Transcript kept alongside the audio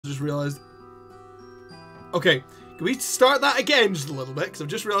Just realized. Okay, can we start that again just a little bit? Because I've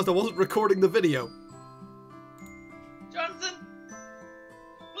just realized I wasn't recording the video. Jonathan,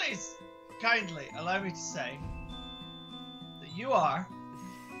 please, kindly allow me to say that you are,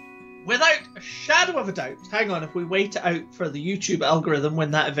 without a shadow of a doubt, hang on, if we wait out for the YouTube algorithm when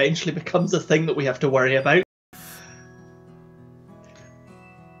that eventually becomes a thing that we have to worry about,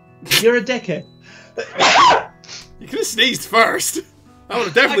 you're a dickhead. You could have sneezed first. I would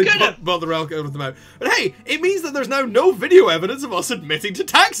have definitely put the alcohol with them out. But hey, it means that there's now no video evidence of us admitting to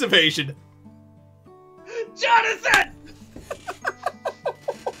tax evasion. Jonathan!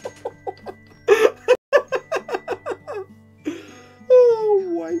 Oh,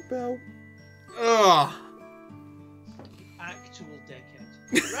 wipe out. Ugh. Actual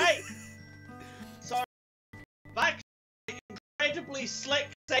dickhead. Right. Sorry. Back to the incredibly slick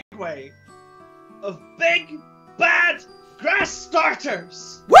segue of big, bad grass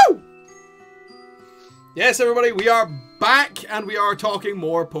starters. Woo! Yes, everybody, we are back and we are talking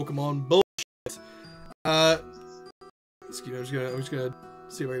more Pokemon bullshit. Excuse me, I'm just gonna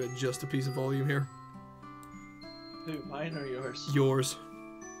see if I can adjust a piece of volume here. Who, mine or yours? Yours.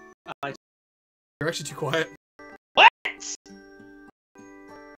 You're actually too quiet. What?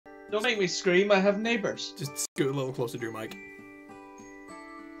 Don't make me scream, I have neighbours. Just scoot a little closer to your mic.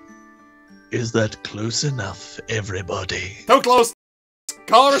 Is that close enough, everybody? Too close!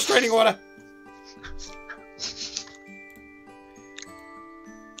 Call a restraining order!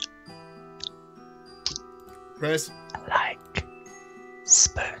 Chris? I like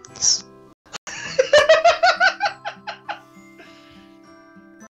spoons.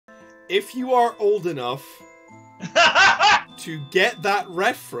 If you are old enough to get that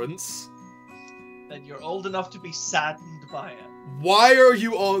reference, then you're old enough to be saddened by it. Why are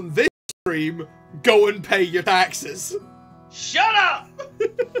you on this stream? Go and pay your taxes. Shut up!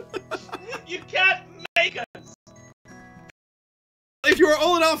 You can't make us! If you are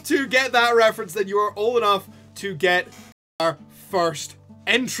old enough to get that reference, then you are old enough to get our first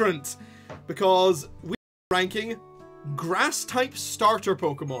entrant. Because we are ranking grass-type starter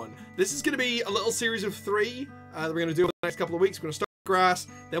Pokemon. This is going to be a little series of 3 that we're going to do over the next couple of weeks. We're going to start with grass,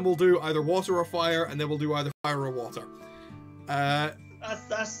 then we'll do either water or fire, and then we'll do either fire or water.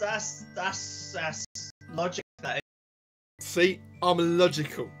 That's logic, that is. See, I'm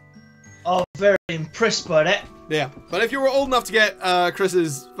logical. Oh, very impressed by that. Yeah, but if you were old enough to get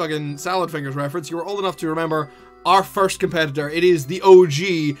Chris's fucking salad fingers reference, you were old enough to remember our first competitor. It is the OG.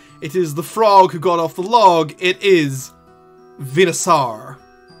 It is the frog who got off the log. It is Venusaur.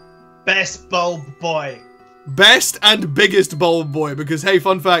 Best bulb boy. Best and biggest bulb boy, because hey,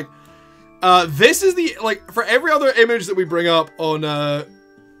 fun fact, this is the, like, for every other image that we bring up on,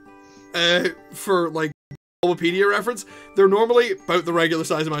 for, like, Bulbapedia reference, they're normally about the regular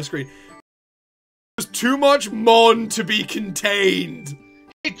size of my screen. There's too much mon to be contained.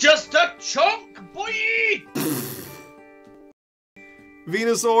 It's just a chunk, boy!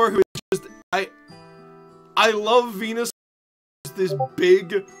 Venusaur, who is just, I love Venusaur, this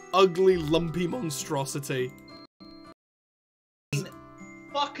big, ugly, lumpy monstrosity.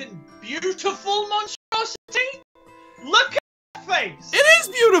 Fucking beautiful monstrosity? Look at that face! It is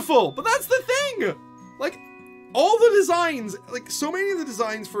beautiful, but that's the thing! Like, all the designs, like, so many of the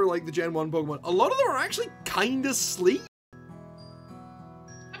designs for, like, the Gen 1 Pokemon, a lot of them are actually kinda sleek.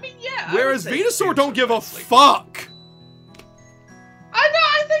 I mean, yeah. Whereas Venusaur don't give a fuck.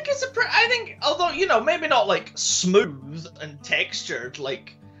 I think it's I think, although, you know, maybe not, like, smooth and textured,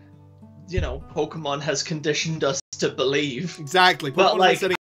 like, you know, Pokemon has conditioned us to believe. Exactly. But, Pokemon like,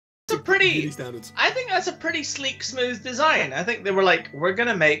 setting it's a pretty, beauty standards. I think that's a pretty sleek, smooth design. I think they were like, we're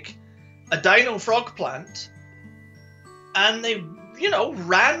gonna make a Dino Frog plant, and they, you know,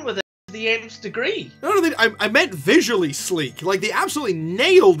 ran with it to the nth degree. No, I meant visually sleek. Like, they absolutely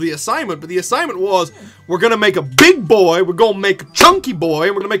nailed the assignment, but the assignment was, we're gonna make a big boy, we're gonna make a chunky boy,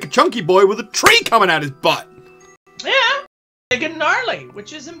 and we're gonna make a chunky boy with a tree coming out his butt. Yeah, big and gnarly,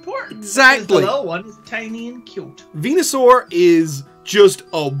 which is important. Exactly. The little one is tiny and cute. Venusaur is just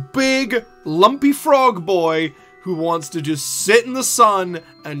a big, lumpy frog boy who wants to just sit in the sun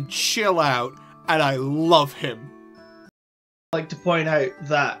and chill out, and I love him. I'd like to point out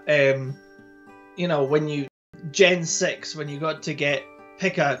that, you know, when you, Gen 6, when you got to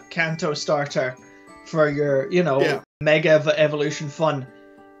pick a Kanto starter for your, you know, Mega Evolution fun,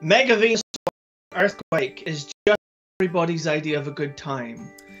 Mega Venusaur Earthquake is just everybody's idea of a good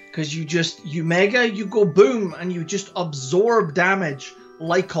time. Because you Mega, you go boom, and you just absorb damage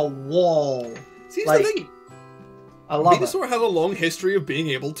like a wall. See, like, the thing. I love Venusaur has a long history of being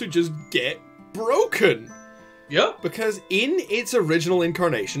able to just get broken. Yeah. Because in its original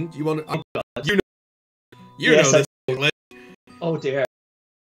incarnation, you want to... you Yes, know this. Oh dear.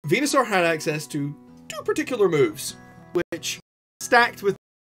 Venusaur had access to 2 particular moves, which stacked with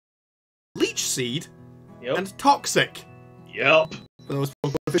Leech Seed and Toxic. Yep. For those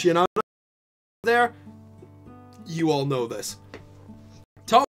aficionados there, you all know this.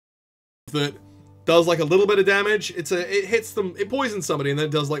 Toxic that does like a little bit of damage. It hits them, it poisons somebody, and then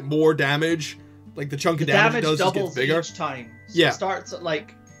it does like more damage. Like the chunk of damage it does just gets bigger. Each time. So it starts at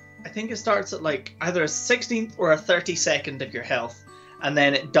like, I think it starts at like either a 16th or a 32nd of your health, and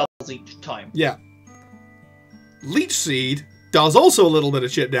then it doubles each time. Yeah. Leech Seed does also a little bit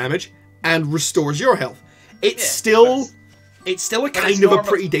of shit damage and restores your health. It's still a kind of a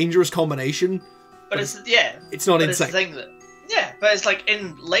pretty dangerous combination. But it's not insane. But it's like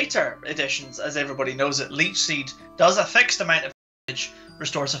in later editions, as everybody knows it, Leech Seed does a fixed amount of damage,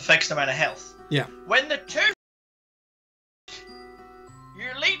 restores a fixed amount of health. Yeah. When the two,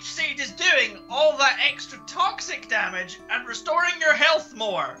 your Leech Seed is doing all that extra toxic damage and restoring your health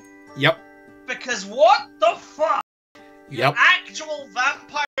more. Yep. Because what the fuck? Yep. Actual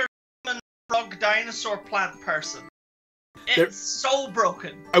vampire, human, frog, dinosaur, plant person. It's so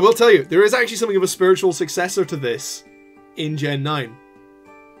broken. I will tell you, there is actually something of a spiritual successor to this in Gen 9.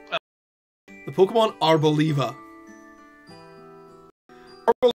 Oh. The Pokemon Arboliva.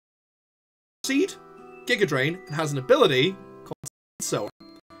 Arboliva Seed, Giga Drain, and has an ability called Sower.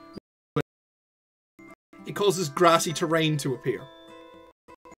 It causes grassy terrain to appear.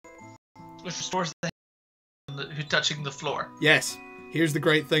 Which restores the who's touching the floor. Yes. Here's the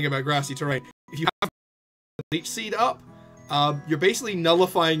great thing about grassy terrain. If you have Leech Seed up, you're basically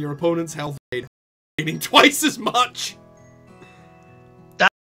nullifying your opponent's health rate, gaining twice as much.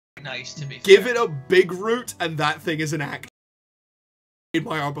 That's nice to be Give fair. it a big root, and that thing is an act. Made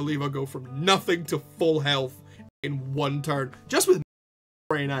my Arboliva go from nothing to full health in one turn, just with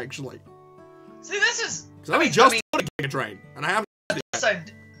Drain actually. See, this is. I mean, got a Giga Drain, and I haven't.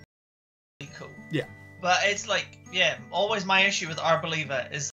 Sound really cool. Yeah. But it's like, always my issue with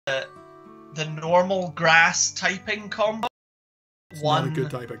Arboliva is the normal grass typing combo. It's not a good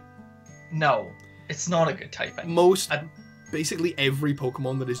typing. No, it's not a good typing. Basically every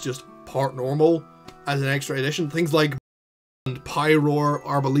Pokemon that is just part normal as an extra addition, things like and Pyroar,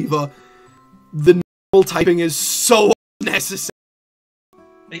 Arboliva, the normal typing is so unnecessary.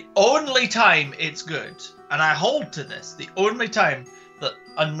 The only time it's good, and I hold to this, the only time that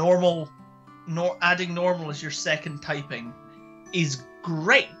a normal, adding normal as your second typing is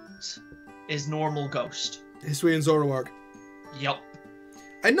great is normal Ghost. Hisui and Zoroark. Yup.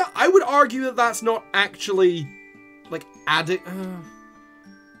 And I would argue that that's not actually, like, adding...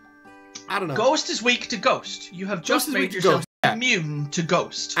 I don't know. Ghost is weak to Ghost. You have just made yourself immune to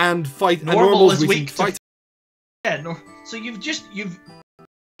Ghost. And Normal is weak to fight. Yeah, no. So you've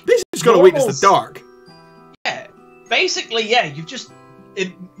This is got to weakness the dark. Yeah. Basically, you've just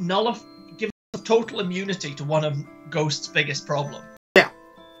given total immunity to one of Ghost's biggest problems. Yeah.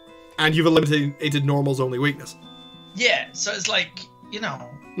 And you've eliminated Normal's only weakness. Yeah, so it's like, No,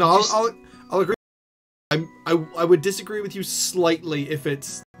 I'll agree. I would disagree with you slightly if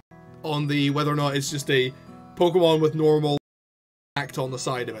it's on the whether or not it's just a Pokemon with normal act on the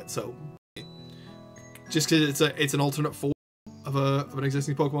side of it. So just because it's an alternate form of an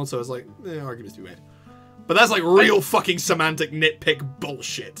existing Pokemon, so it's like arguments to be made. But that's like real fucking semantic nitpick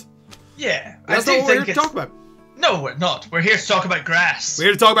bullshit. Yeah, that's not what we're here to talk about. No, we're not. We're here to talk about grass. We're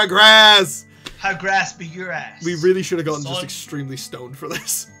here to talk about grass. How grass be your ass. We really should have gotten just extremely stoned for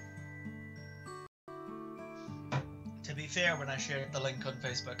this. To be fair, when I shared the link on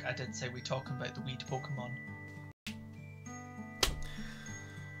Facebook, I did say we talking about the weed Pokemon.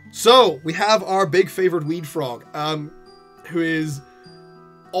 So, we have our big favourite weed frog, who is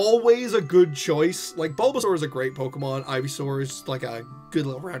always a good choice. Like, Bulbasaur is a great Pokemon, Ivysaur is like a good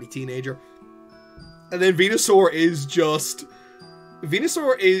little rowdy teenager. And then Venusaur is just...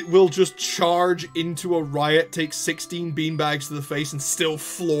 Venusaur will just charge into a riot, take 16 beanbags to the face, and still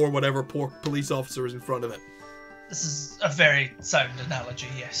floor whatever poor police officer is in front of it. This is a very sound analogy,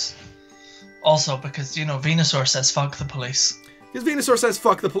 yes. Also, because, Venusaur says fuck the police. Because Venusaur says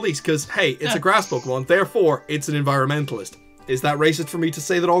fuck the police, because, hey, it's a grass Pokemon, therefore, it's an environmentalist. Is that racist for me to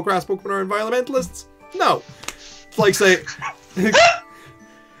say that all grass Pokemon are environmentalists? No. It's like saying...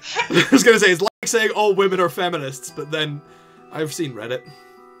 I was going to say, it's like saying all women are feminists, but then... I've seen Reddit.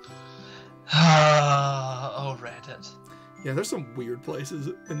 Oh, Reddit. Yeah, there's some weird places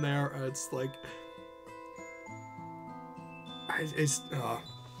in there. It's like... I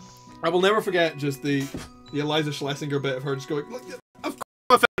will never forget just the Eliza Schlesinger bit of her just going, look, of course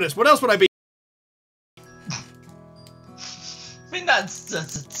I'm a feminist, what else would I be?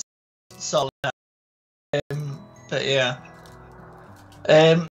 that's solid. But yeah.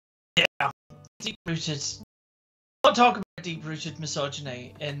 Yeah. Deep-rooted. Not talk about deep-rooted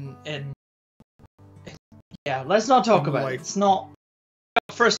misogyny in yeah, let's not talk about it. It's not.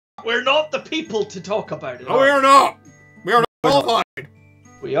 First, we're not the people to talk about it. No, we are not. We are not qualified.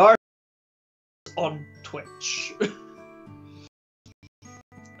 We are on Twitch.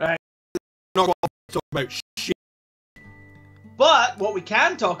 Right. Not qualified to talk about shit. But what we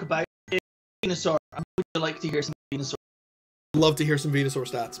can talk about is Venusaur. Would you like to hear some Venusaur? I'd love to hear some Venusaur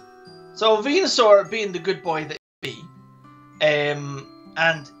stats. So Venusaur, being the good boy that he be, and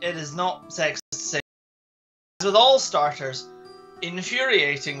it is not sexist to say, as with all starters,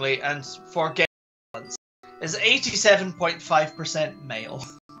 infuriatingly and for game balance, is 87.5% male.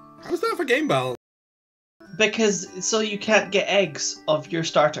 How's that for game balance? Because so you can't get eggs of your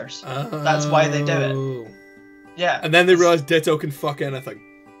starters. That's why they do it. Yeah. And then they realize Ditto can fuck anything.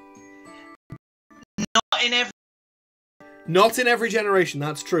 Not in every generation,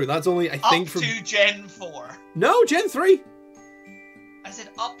 that's true. That's only, I think, up to Gen 4. No, Gen 3. I said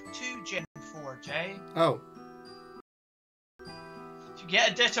up to Gen 4, Jay. Oh. If you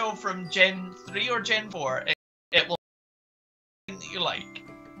get a Ditto from Gen 3 or Gen 4, it will be that you like.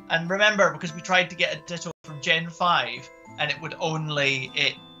 And remember, because we tried to get a Ditto from Gen 5, and it would only,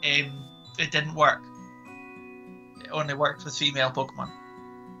 it didn't work. It only worked with female Pokemon.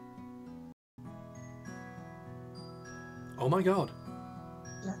 Oh my god.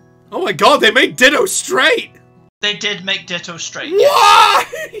 Yeah. Oh my god, they made Ditto straight! They did make Ditto straight. Why?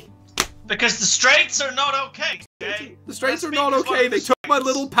 Yes. Because the straights are not okay, okay? The straights are not okay, they took my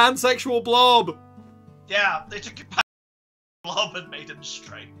little pansexual blob! Yeah, they took your pansexual blob and made him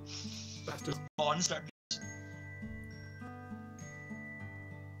straight. Bastards. Monster.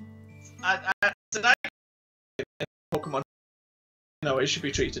 Pokemon, no, it should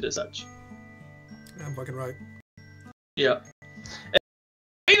be treated as such. Yeah, I'm fucking right. Yeah.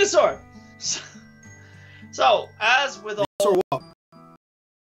 Venusaur! So, as with all... Venusaur what?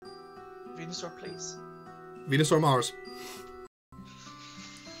 Venusaur, please. Venusaur Mars.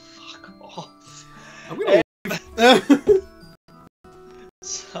 Fuck off. I'm gonna leave.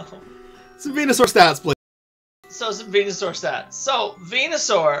 So... Some Venusaur stats, please. So, some Venusaur stats. So,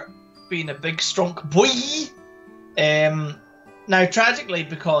 Venusaur, being a big, strong boy... Now, tragically,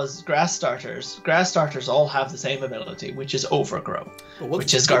 because grass starters all have the same ability, which is Overgrow,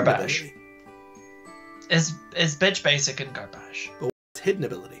 which is Garbage. Is bitch basic and Garbage. But what's hidden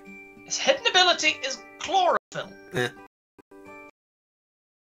ability? His hidden ability is Chlorophyll.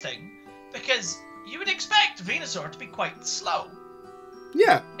 Thing, because you would expect Venusaur to be quite slow.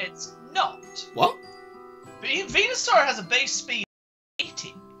 Yeah. It's not. What? Venusaur has a base speed of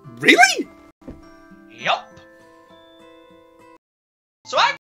 80. Really? Yup. So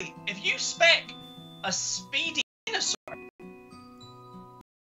actually, if you spec a speedy Venusaur on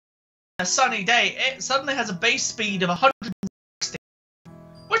a sunny day, it suddenly has a base speed of 160,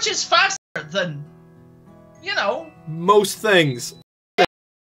 which is faster than, you know, most things.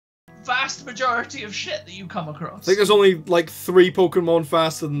 Vast majority of shit that you come across. I think there's only like 3 Pokemon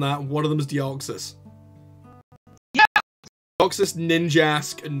faster than that. One of them is Deoxys. Yeah. Deoxys,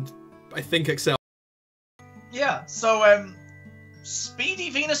 Ninjask, and I think Excel. Yeah. So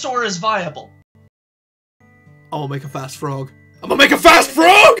speedy Venusaur is viable. I'll make a fast frog. I'm gonna make a fast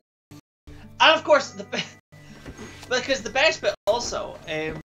frog! And of course, because the best bit also,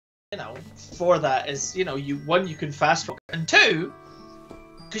 you know, for that is, you know, you can fast frog, and 2,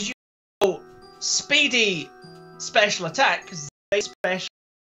 because you know, speedy special attack, because base special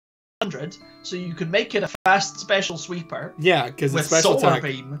 100, so you can make it a fast special sweeper. Yeah, because with its special solar attack.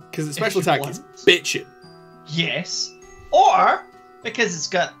 beam. Because its special attack is bitchin'. Yes. Or because it's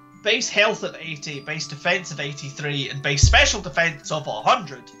got base health of 80, base defense of 83, and base special defense of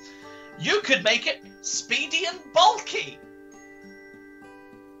 100, you could make it speedy and bulky.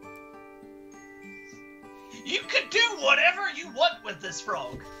 You could do whatever you want with this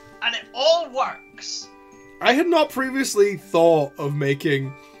frog, and it all works. I had not previously thought of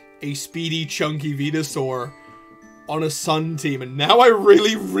making a speedy, chunky Venusaur on a Sun team, and now I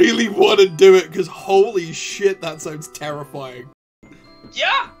really, really want to do it, because holy shit, that sounds terrifying.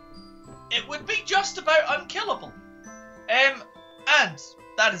 Yeah, it would be just about unkillable. And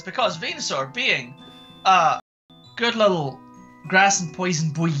that is because Venusaur, being a good little grass and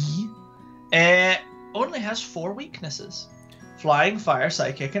poison boy, only has 4 weaknesses: flying, fire,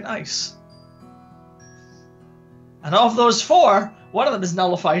 psychic, and ice. And of those 4, one of them is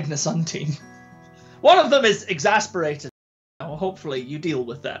nullified in a Sun team. One of them is exasperated. Now, hopefully, you deal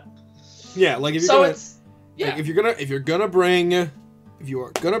with that. Yeah, like if you're so gonna, it's yeah. like if you're gonna bring if you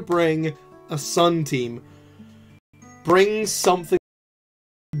are gonna bring a Sun team, bring something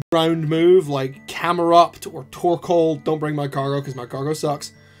ground move like Camerupt or Torkoal. Don't bring my cargo because my cargo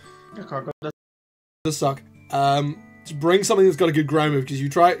sucks. Your cargo Does suck. Just bring something that's got a good ground move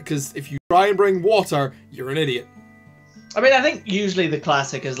because if you try and bring water, you're an idiot. I mean, I think usually the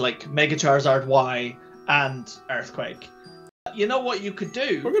classic is like Mega Charizard Y and Earthquake. You know what you could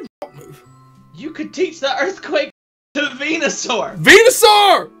do? We're good rock move. You could teach the Earthquake to Venusaur.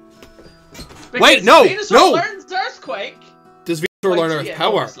 Venusaur! Wait, no, Venusaur no! learns Earthquake. Does Venusaur learn Earth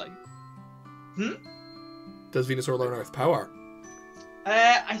Power? Obviously. Does Venusaur learn Earth Power?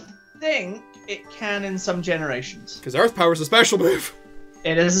 I think it can in some generations. Because Earth Power is a special move.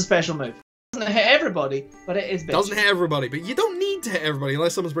 It is a special move. It doesn't hit everybody, but it is big. Doesn't hit everybody, but you don't need to hit everybody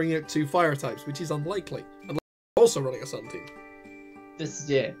unless someone's bringing out 2 fire types, which is unlikely. Unless you're also running a Sun team. This is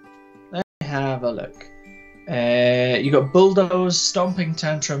it. Let me have a look. You got Bulldoze, Stomping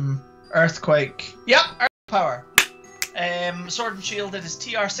Tantrum, Earthquake. Yep, Earth Power. Sword and Shield, it is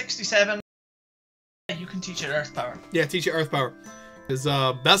TR67. You can teach it Earth Power. Yeah, teach it Earth Power. Because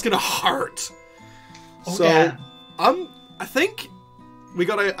that's gonna hurt. Oh, so yeah. I think we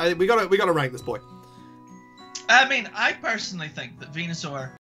gotta rank this boy. I mean, I personally think that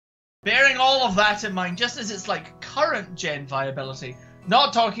Venusaur, bearing all of that in mind, just as its like current gen viability,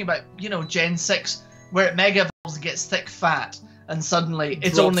 not talking about, you know, Gen 6 where it mega evolves and gets thick fat and suddenly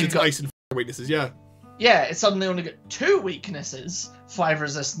it's only got ice and fire weaknesses, yeah. Yeah, it's suddenly only got 2 weaknesses, 5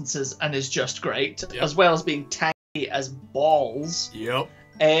 resistances, and is just great, Yep. as well as being tanky as balls. Yep.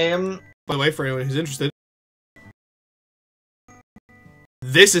 Um, By the way, for anyone who's interested,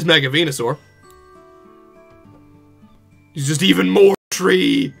 this is Mega Venusaur. He's just even more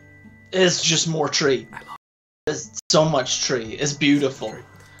tree. it's just more tree. There's so much tree. It's beautiful.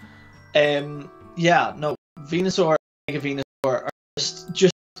 Yeah, no, Venusaur, Mega Venusaur are just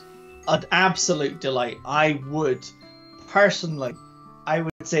an absolute delight. I would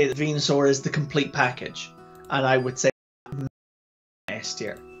say that Venusaur is the complete package, and I would say S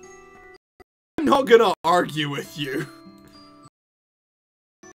tier. I'm not gonna argue with you.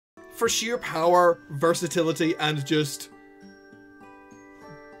 For sheer power, versatility, and just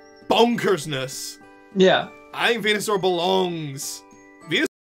bonkersness, Yeah. I think Venusaur belongs. Venusaur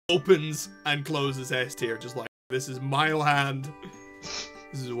opens and closes S tier, just like, this is Mile Hand.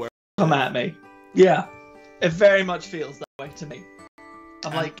 This is where. Come at me. Yeah. It very much feels that way to me.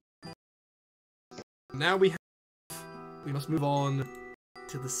 I'm like, Now we must move on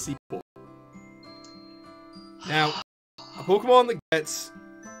to the sequel. Now, a Pokemon that gets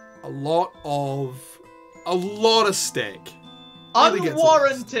a lot of stick. Really gets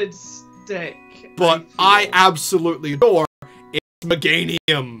unwarranted stick. But I feel. absolutely adore it's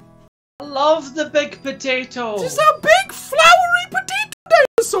Meganium. I love the big potato. It's a big flowery potato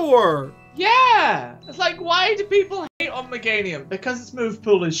dinosaur. Yeah. It's like, why do people hate on Meganium? Because its move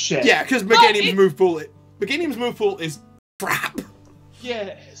pool is shit. Yeah, because Meganium's move pool is crap.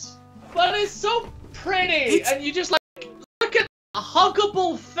 Yes. But it's so pretty, and you just like look at a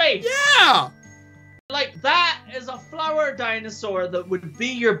huggable face. Yeah. Like that is a flower dinosaur that would be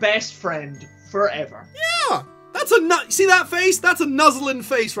your best friend forever. Yeah. That's a see that face? That's a nuzzling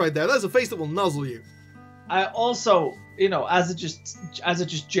face right there. That's a face that will nuzzle you. I also, you know, as a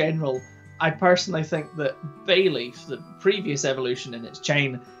just general, I personally think that Bayleaf, the previous evolution in its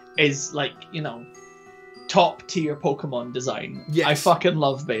chain, is like, you know, top tier Pokemon design. Yes. I fucking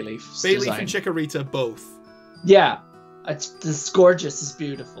love Bayleaf's Bayleaf design. and Chikorita both. Yeah. It's gorgeous, it's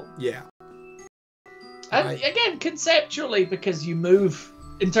beautiful. Yeah. And again, conceptually, because you move,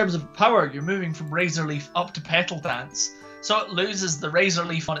 in terms of power, you're moving from Razor Leaf up to Petal Dance. So it loses the Razor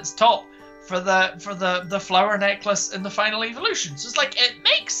Leaf on its top for the flower necklace in the final evolution. So it's like, it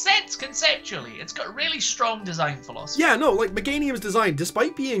makes sense conceptually. It's got really strong design philosophy. Yeah, no, like Meganium's design,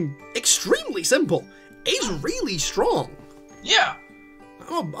 despite being extremely simple, is really strong. Yeah.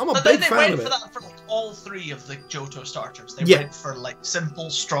 I'm a But big then they fan went of for it. that for like all 3 of the Johto starters. They Yeah. went for like simple,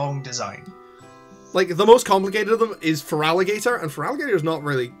 strong design. Like, the most complicated of them is Feraligatr, and Feraligatr is not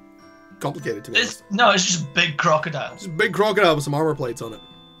really complicated to me. It's just big crocodiles. Just a big crocodile with some armor plates on it.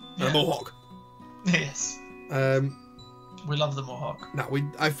 And a mohawk. Yes. We love the mohawk. No,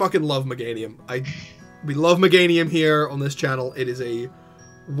 I fucking love Meganium. We love Meganium here on this channel. It is a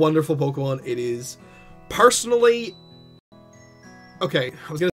wonderful Pokemon. It is personally... Okay,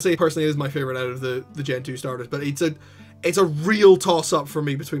 I was gonna say personally it is my favorite out of the Gen 2 starters, but it's a real toss-up for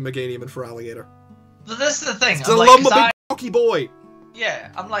me between Meganium and Feraligatr. But this is the thing. I love my big cocky boy.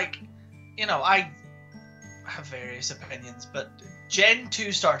 Yeah, I'm like, you know, I have various opinions, but Gen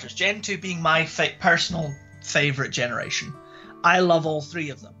 2 starters, Gen 2 being my personal favorite generation, I love all three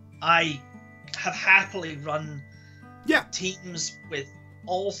of them. I have happily run teams with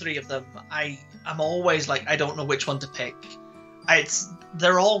all three of them. I'm always like, I don't know which one to pick.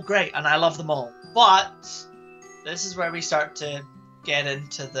 They're all great, and I love them all. But this is where we start to get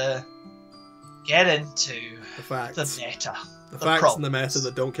into the facts. The meta. The facts and the meta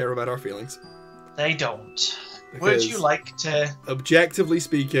that don't care about our feelings. They don't. Because, would you like to... Objectively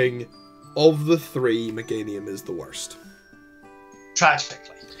speaking, of the three, Meganium is the worst.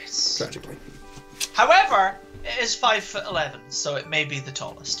 Tragically, yes. Tragically. However, it is 5'11", so it may be the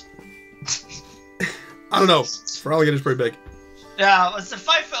tallest. I don't know. For all I get, it's pretty big. Yeah, it's a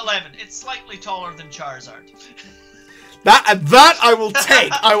 5'11". It's slightly taller than Charizard. That I will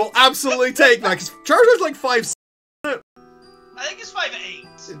take. I will absolutely take that, because Charizard's like 5'6". I think it's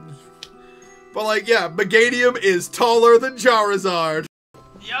 5'8". But like, yeah, Meganium is taller than Charizard.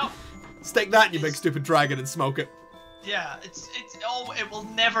 Yep. Stick that in, you big stupid dragon, and smoke it. Yeah, it will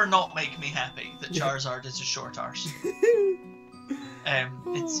never not make me happy that Charizard is a short arse.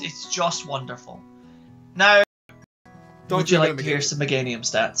 It's just wonderful. Now, would you like to hear some Meganium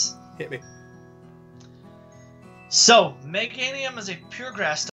stats? Hit me. So, Meganium is a pure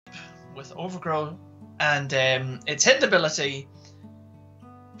grass type with Overgrow, and its hidden ability,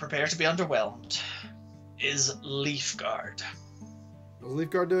 prepare to be underwhelmed, is Leaf Guard. What does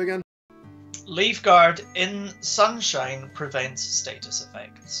Leaf Guard do again? Leaf Guard in Sunshine prevents status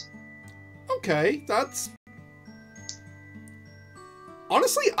effects. Okay, that's...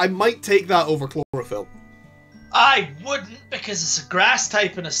 Honestly, I might take that over Chlorophyll. I wouldn't, because it's a grass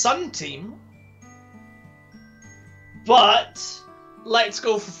type and a sun team. But let's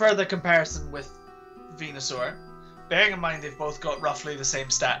go for further comparison with Venusaur. Bearing in mind they've both got roughly the same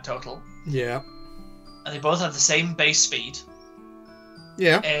stat total. Yeah. And they both have the same base speed.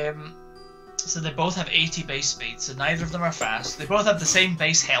 Yeah. So they both have 80 base speed, so neither of them are fast. They both have the same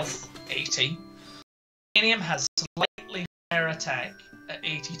base health, 80. Meganium has slightly higher attack at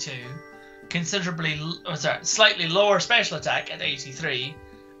 82, slightly lower special attack at 83,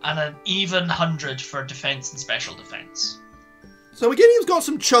 and an even 100 for defense and special defense. So Meganium's got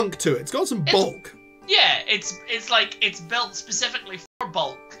some chunk to it. It's got some bulk. Yeah, it's built specifically for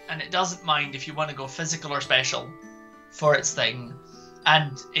bulk, and it doesn't mind if you want to go physical or special for its thing.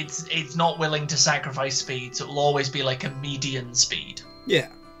 And it's not willing to sacrifice speed, so it'll always be like a median speed. Yeah.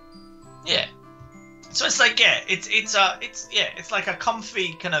 Yeah. So it's like, yeah, it's like a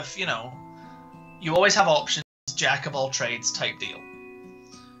comfy kind of, you know, you always have options, jack of all trades type deal.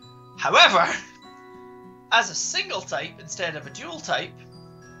 However, as a single type instead of a dual type,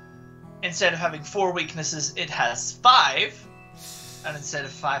 instead of having 4 weaknesses, it has 5, and instead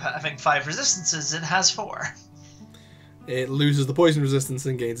of having 5 resistances, it has 4. It loses the poison resistance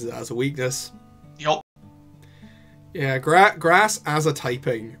and gains it as a weakness. Yup. Yeah, grass as a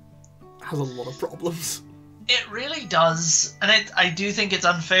typing has a lot of problems. It really does, and I do think it's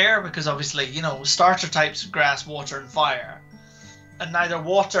unfair because obviously, you know, starter types grass, water, and fire, and neither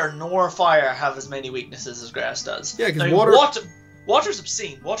water nor fire have as many weaknesses as grass does. Yeah, because water's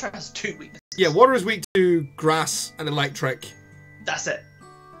obscene. Water has 2 weaknesses. Yeah, water is weak to grass and electric. That's it.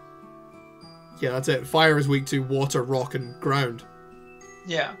 Yeah, that's it. Fire is weak to water, rock, and ground.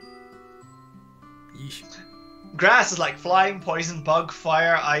 Yeah. Yeesh. Grass is like flying, poison, bug,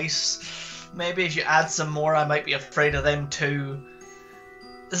 fire, ice. Maybe if you add some more, I might be afraid of them too.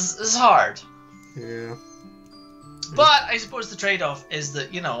 This is hard. Yeah. But I suppose the trade-off is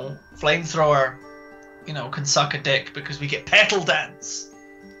that, you know, Flamethrower, you know, can suck a dick because we get Petal Dance.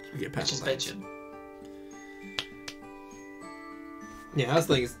 We get Petal Dance. Which is bitchin'. Yeah, that's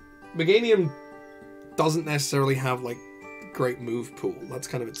the thing. Meganium doesn't necessarily have, like, great move pool. That's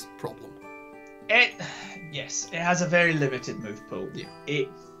kind of its problem. Yes, it has a very limited move pool. Yeah. It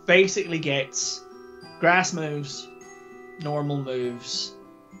basically gets grass moves, normal moves,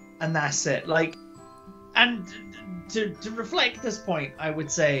 and that's it. Like, and to reflect this point, I would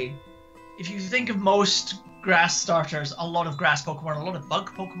say, if you think of most grass starters, a lot of grass Pokemon, a lot of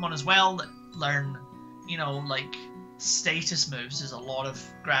bug Pokemon as well that learn, you know, like status moves is a lot of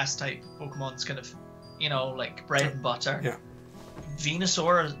grass type Pokemon's kind of, you know, like bread and butter. Yeah.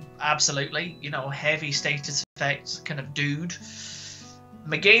 Venusaur, absolutely, you know, heavy status effects kind of dude.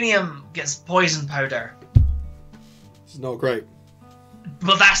 Meganium gets poison powder. It's not great.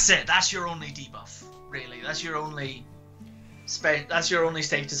 But that's it. That's your only debuff, really. That's your only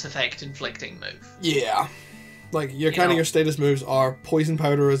status effect inflicting move. Yeah. Like, your status moves are poison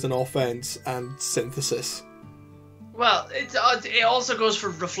powder as an offense and synthesis. Well, it also goes for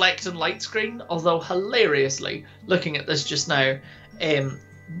reflect and light screen, although hilariously, looking at this just now,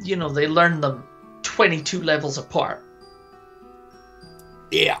 you know, they learn them 22 levels apart.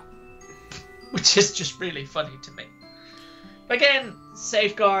 Yeah. Which is just really funny to me. But again,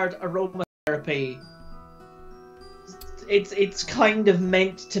 Safeguard, aromatherapy. It's kind of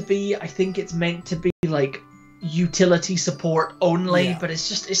meant to be. I think it's meant to be like utility support only, but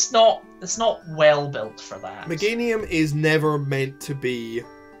it's not well built for that. Meganium is never meant to be.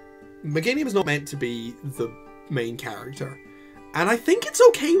 Meganium is not meant to be the main character, and I think it's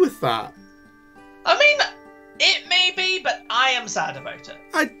okay with that. I mean, it may be, but I am sad about it.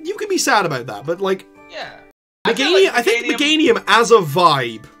 You can be sad about that, but like, yeah, Meganium. I think Meganium as a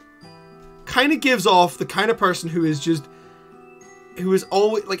vibe kind of gives off the kind of person who is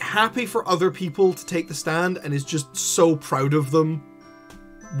always like happy for other people to take the stand and is just so proud of them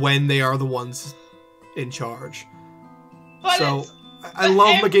when they are the ones in charge. But so I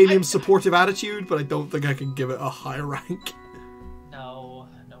love Meganium's supportive attitude, but I don't think I can give it a high rank. No,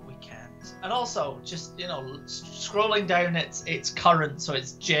 we can't. And also, just scrolling down its current, so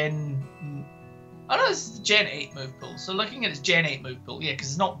it's Gen. I know it's Gen 8 move pool. So looking at its Gen 8 move pool, yeah,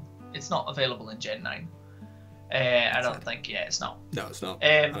 because it's not available in Gen 9. I don't think. Yeah, it's not. No, it's not.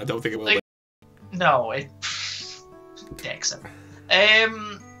 I don't think it will be. No, it. Dexa.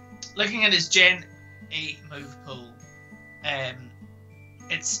 Looking at its Gen 8 move pool,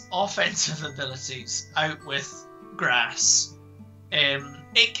 its offensive abilities out with grass.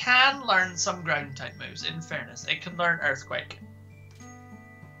 It can learn some ground type moves. In fairness, it can learn Earthquake.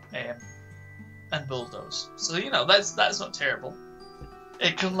 And Bulldoze. So that's not terrible.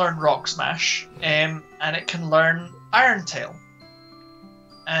 It can learn Rock Smash, and it can learn Iron Tail.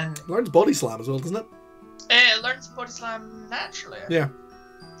 And it learns Body Slam as well, doesn't it? It learns Body Slam naturally. Yeah.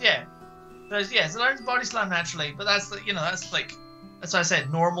 Yeah. It learns Body Slam naturally, but that's that's why I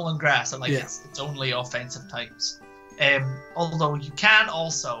said normal and grass, and it's only offensive types. Although you can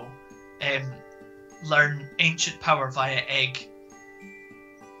also learn Ancient Power via Egg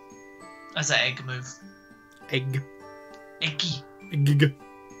as an egg move. Eggy.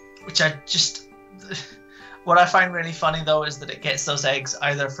 Which what I find really funny though is that it gets those eggs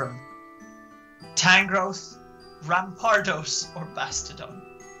either from Tangrowth, Rampardos, or Bastodon.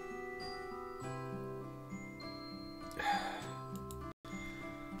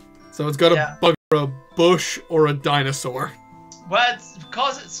 So it's got a bug or a bush or a dinosaur. Well, it's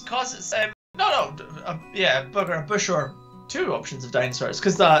because it's a bug or a bush or two options of dinosaurs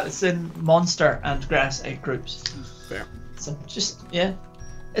because it's in monster and grass egg groups. Fair. So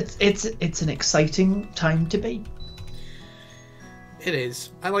it's an exciting time to be. It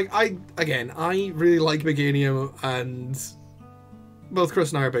is. I really like Meganium, and both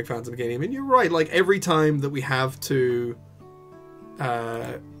Chris and I are big fans of Meganium. And you're right. Like every time that we have to,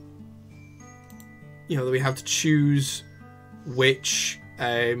 that we have to choose which.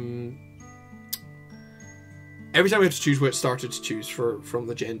 Every time we have to choose which starter to choose from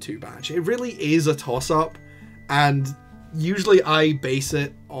the Gen 2 batch, it really is a toss-up, and usually I base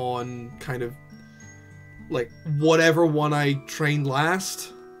it on kind of like whatever one I trained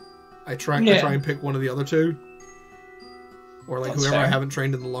last. I try and pick one of the other two, or like whoever I haven't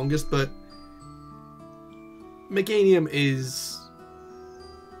trained in the longest. But Meganium is.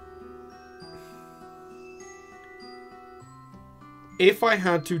 If I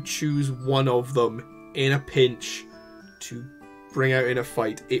had to choose one of them in a pinch to bring out in a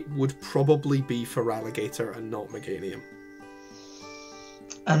fight, it would probably be Feraligatr and not Meganium.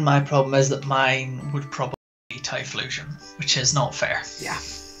 And my problem is that mine would probably be Typhlosion, which is not fair. Yeah.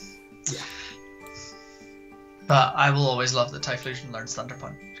 But I will always love that Typhlosion learns Thunder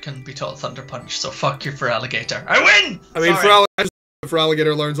Punch. Can be taught Thunder Punch, so fuck you, Feraligatr. I win! I mean,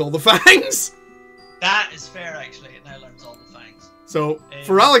 Feraligatr learns all the fangs! That is fair, actually. It now learns all the fangs. So,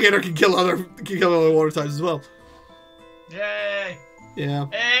 Feraligatr can kill other water types as well. Yay! Yeah.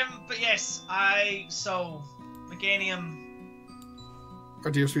 But yes, Meganium. Our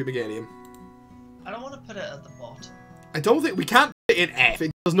dear sweet Meganium. I don't want to put it at the bottom. I don't think we can't put it in F.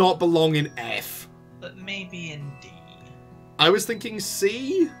 It does not belong in F. But maybe in D. I was thinking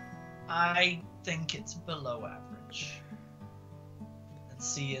C. I think it's below average. And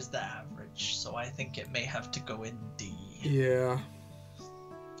C is the average, so I think it may have to go in D. Yeah.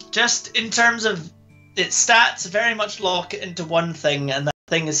 Just in terms of its stats, very much lock it into one thing, and that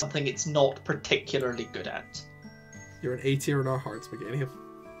thing is something it's not particularly good at. You're an A tier in our hearts, Meganium.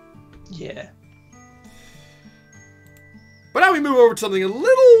 Yeah. But now we move over to something a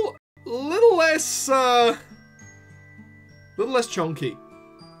little less chunky.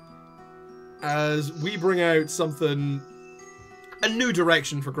 As we bring out a new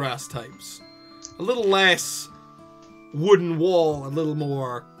direction for grass types. A little less wooden wall, a little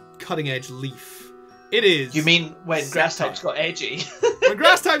more cutting edge leaf. It is. You mean when Sceptile. grass types got edgy? When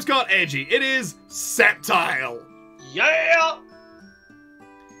grass types got edgy, it is Sceptile. Yeah!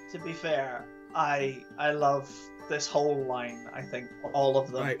 To be fair, I love this whole line. I think all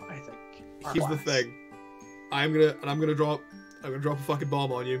of them, Right. I think, are Here's the class. thing. I'm gonna drop a fucking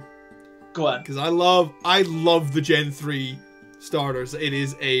bomb on you. Go on. Because I love the Gen 3 starters. It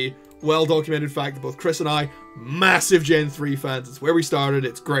is a well-documented fact that both Chris and I, massive Gen 3 fans. It's where we started.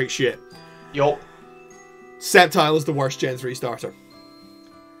 It's great shit. Yup. Sceptile is the worst Gen 3 starter.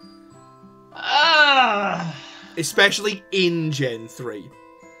 Especially in Gen 3.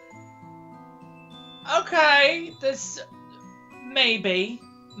 Okay, this... Maybe.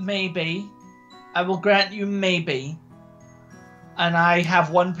 I will grant you maybe. And I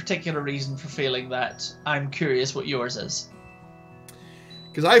have one particular reason for feeling that. I'm curious what yours is.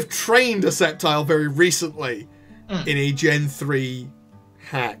 Because I've trained a Sceptile very recently in a Gen 3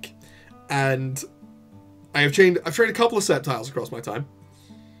 hack. And I've trained a couple of Sceptiles across my time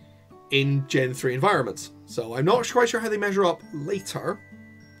in Gen 3 environments. So I'm not quite sure how they measure up later.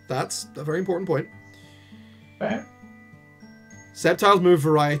 That's a very important point. Fair. Sceptile's move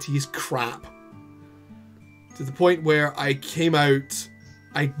variety is crap. To the point where I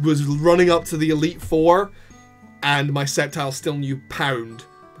was running up to the Elite Four, and my Sceptile still knew Pound,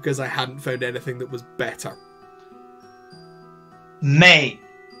 because I hadn't found anything that was better. Mate!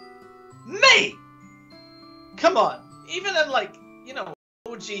 Come on! Even in, like, you know,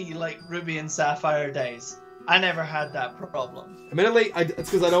 OG, like, Ruby and Sapphire days, I never had that problem. Admittedly,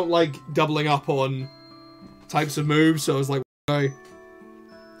 it's because I don't like doubling up on types of moves, so I was like,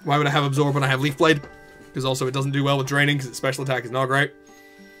 why would I have Absorb when I have Leaf Blade? Because also it doesn't do well with Draining, because its special attack is not great.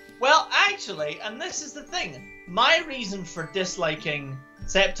 Well, actually, and this is the thing, my reason for disliking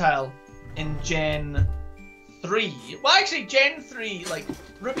Sceptile in Gen 3... Well, actually, Gen 3, like,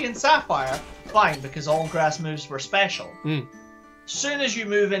 Ruby and Sapphire, fine, because all grass moves were special. Soon as you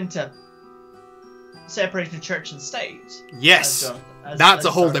move into Separated Church and State... Yes! That's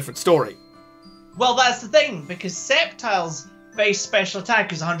a whole different story. Well, that's the thing, because Sceptile's base special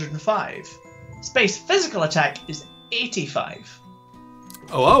attack is 105. Base physical attack is 85.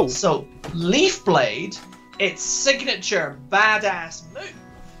 Oh. So, Leaf Blade, its signature badass move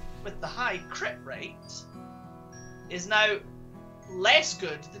with the high crit rate, is now less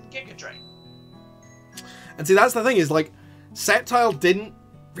good than Giga Drain. And see, that's the thing, is like, Sceptile didn't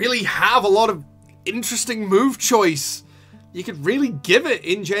really have a lot of interesting move choice you could really give it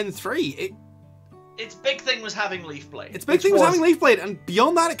in Gen 3. Its big thing was having Leaf Blade. Its big thing was having Leaf Blade, and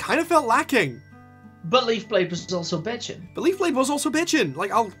beyond that, it kind of felt lacking. But Leaf Blade was also bitchin'.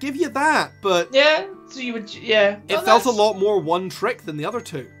 Like, I'll give you that, but... Yeah, so you would... Yeah. It felt a lot more one trick than the other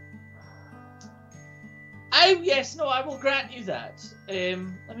two. I will grant you that.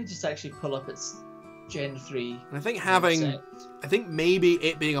 Let me just actually pull up its Gen 3. And I think maybe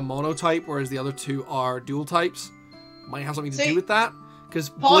it being a monotype, whereas the other two are dual types, might have something to do with that. Because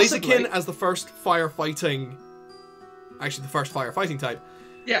Blaziken as the first firefighting type,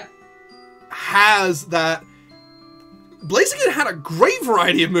 yeah, has that. Blaziken had a great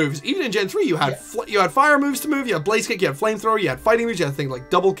variety of moves. Even in Gen 3, you had fire moves to move, you had Blaze Kick, you had Flamethrower, you had fighting moves, you had things like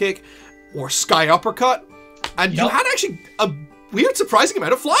Double Kick or Sky Uppercut, and you had actually a weird, surprising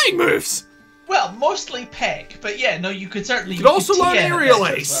amount of flying moves. Well, mostly Peck, but yeah, no, you could certainly. You could also learn Aerial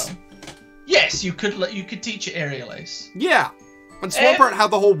Ace. Well. Yes, you could teach it Aerial Ace. Yeah. And Swampert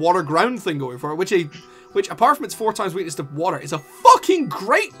had the whole water ground thing going for it, which apart from its 4 times weakness to water, is a fucking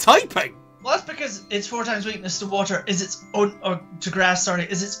great typing. Well, that's because its 4 times weakness to water is its own, or to grass, sorry,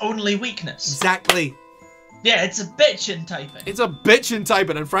 is its only weakness. Exactly. Yeah, it's a bitchin' typing. It's a bitchin'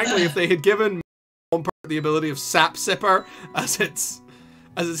 typing, and frankly, if they had given Swampert the ability of Sap Sipper as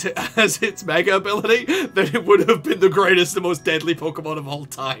its mega ability, then it would have been the greatest and most deadly Pokemon of all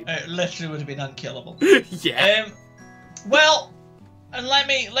time. It literally would have been unkillable. Yeah. Well. And let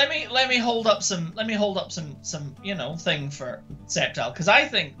me hold up some thing for Sceptile, because I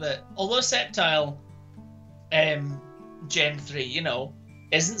think that although Sceptile Gen 3,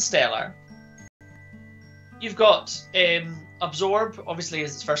 isn't stellar, you've got Absorb, obviously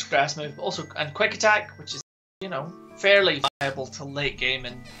is its first grass move, but also and Quick Attack, which is fairly viable to late game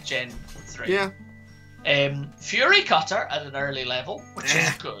in Gen 3. Yeah. Fury Cutter at an early level, which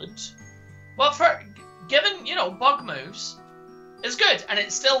is good. Well, for given bug moves. Is good, and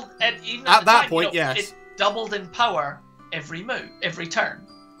it's still even at that point, yes, it doubled in power every turn.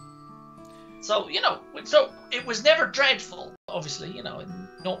 So so it was never dreadful, obviously,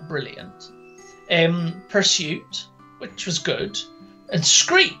 not brilliant. Pursuit, which was good, and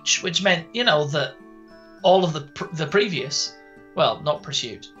Screech, which meant that all of the previous, well, not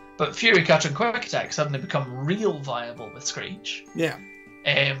Pursuit, But Fury Cutter and Quick Attack suddenly become real viable with Screech. Yeah.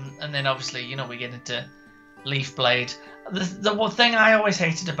 And then obviously, we get into Leaf Blade. The one thing I always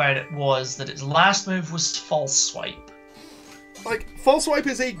hated about it was that its last move was False Swipe. Like, False Swipe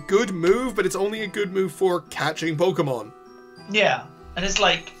is a good move, but it's only a good move for catching Pokemon. Yeah, and it's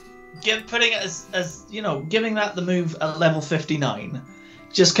like, putting it as giving that the move at level 59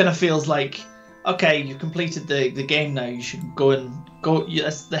 just kind of feels like, okay, you completed the game now, you should go.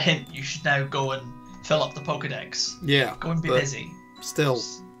 That's the hint, you should now go and fill up the Pokedex. Yeah. Go and be busy. Still.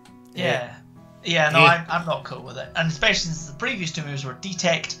 Yeah. Yeah, no, I'm not cool with it. And especially since the previous two moves were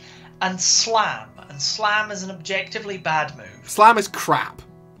Detect and Slam. And Slam is an objectively bad move. Slam is crap.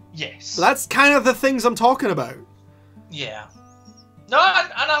 Yes. But that's kind of the things I'm talking about. Yeah. No,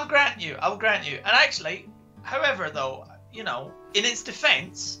 and I'll grant you. And actually, however, though, in its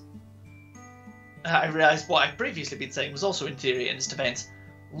defense, I realised what I'd previously been saying was also in theory in its defense.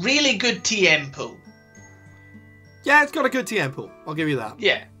 Really good TM pool. Yeah, it's got a good TM pool. I'll give you that.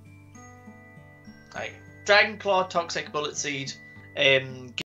 Yeah. Like Dragon Claw, Toxic Bullet Seed,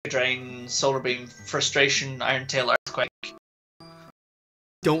 Giga Drain, Solar Beam, Frustration, Iron Tail, Earthquake.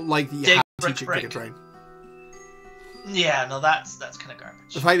 Don't like that you have to teach it Brick. Giga Drain. Yeah, no, that's kind of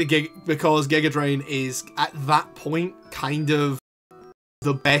garbage. The fact that because Giga Drain is at that point kind of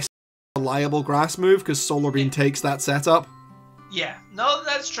the best reliable grass move because Solar Beam takes that setup. Yeah, no,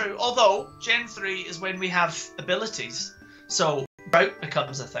 that's true. Although Gen 3 is when we have abilities, so Route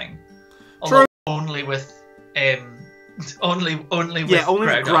becomes a thing. Although True. Only with only with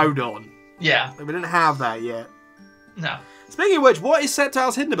Groudon. Yeah. We didn't have that yet. No. Speaking of which, what is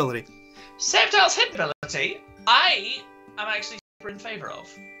Sceptile's hidden ability? Sceptile's hidden ability, I am actually super in favour of,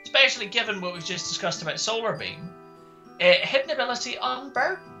 especially given what we've just discussed about Solar Beam. Hidden ability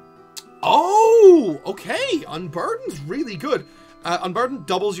Unburden. Oh, okay. Unburden's really good. Unburden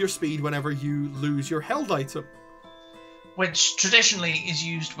doubles your speed whenever you lose your held item. Which traditionally is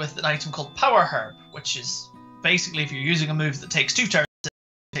used with an item called Power Herb, which is basically if you're using a move that takes 2 turns, it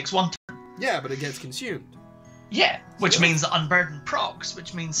takes 1 turn. Yeah, but it gets consumed. Yeah, which means that Unburden procs,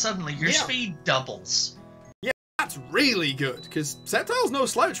 which means suddenly your speed doubles. Yeah, that's really good, because Sceptile's no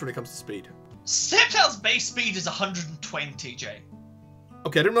slouch when it comes to speed. Sceptile's base speed is 120, Jay.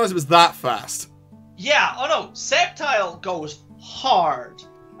 Okay, I didn't realize it was that fast. Yeah, oh no, Sceptile goes hard.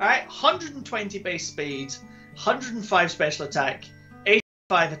 Alright, 120 base speed, 105 special attack,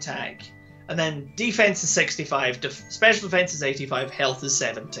 85 attack, and then defense is 65, special defense is 85, health is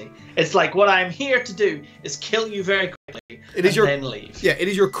 70. It's like, what I'm here to do is kill you very quickly then leave. Yeah, it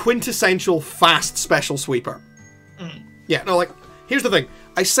is your quintessential fast special sweeper. Mm. Yeah, no, like, here's the thing.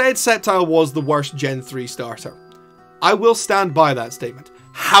 I said Sceptile was the worst Gen 3 starter. I will stand by that statement.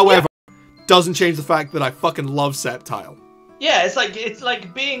 However, doesn't change the fact that I fucking love Sceptile. Yeah, it's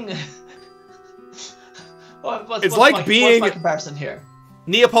like being... What's my comparison here?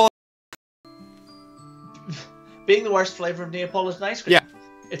 Neapolitan. Being the worst flavour of Neapolitan ice cream. Yeah.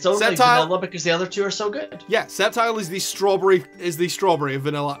 It's only vanilla because the other two are so good. Yeah, Sceptile is the strawberry of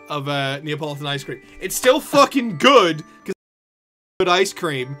vanilla of Neapolitan ice cream. It's still fucking good because it's good ice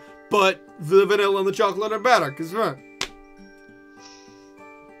cream, but the vanilla and the chocolate are better because.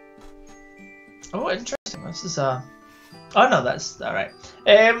 Oh, interesting. This is Oh no, that's alright.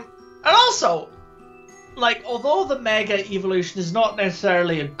 And also, like, although the Mega Evolution is not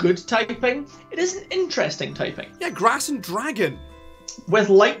necessarily a good typing, it is an interesting typing. Yeah, Grass and Dragon. With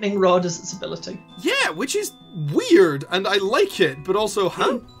Lightning Rod as its ability. Yeah, which is weird, and I like it, but also,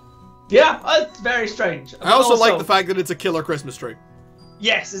 huh? Yeah, it's very strange. I also like the fact that it's a killer Christmas tree.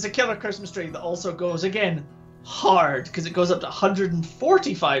 Yes, it's a killer Christmas tree that also goes, again, hard, because it goes up to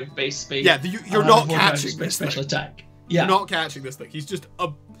 145 base speed. Yeah, you're not catching this special thing. attack. Yeah. You're not catching this thing. He's just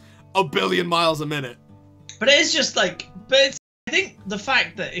a billion miles a minute. But it is just like, I think the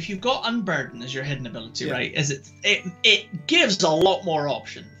fact that if you've got Unburden as your hidden ability, right, is it gives a lot more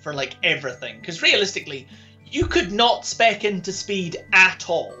option for like everything. Because realistically, you could not spec into speed at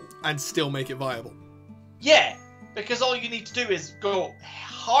all. And still make it viable. Yeah, because all you need to do is go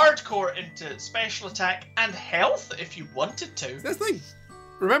hardcore into special attack and health if you wanted to. That's the thing.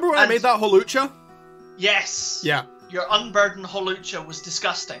 Remember when I made that Holucha? Yes. Yeah. Your Unburden Holucha was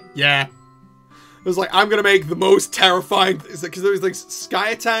disgusting. Yeah. It was like, I'm going to make the most terrifying... Because there was like Sky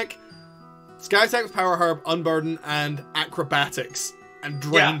Attack with Power Herb, Unburden, and Acrobatics. And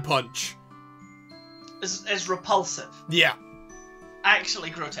Drain Punch. Is repulsive. Yeah. Actually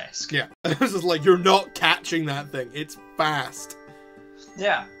grotesque. Yeah. It was just like, you're not catching that thing. It's fast.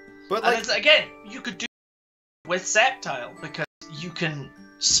 Yeah. But and like... it's, again, you could do it with Sceptile, because you can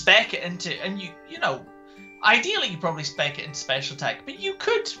spec it into... And you know... Ideally, you probably spec it into special attack, but you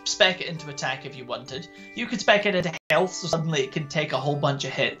could spec it into attack if you wanted. You could spec it into health, so suddenly it can take a whole bunch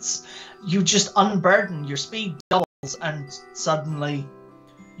of hits. You just unburden, your speed doubles, and suddenly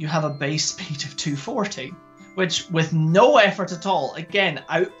you have a base speed of 240, which, with no effort at all, again,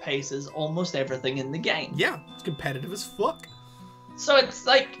 outpaces almost everything in the game. Yeah, it's competitive as fuck. So it's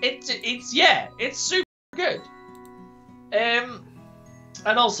like, it's super good. And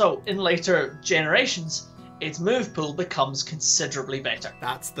also, in later generations, its move pool becomes considerably better.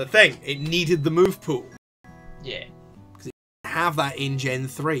 That's the thing. It needed the move pool. Yeah. Because it didn't have that in Gen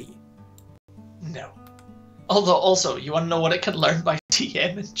 3. No. Although, also, you want to know what it can learn by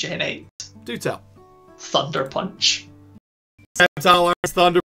TM in Gen 8? Do tell. Thunder Punch. Sceptile learns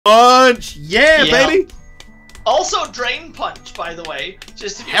Thunder Punch! Yeah, baby! Also, Drain Punch, by the way.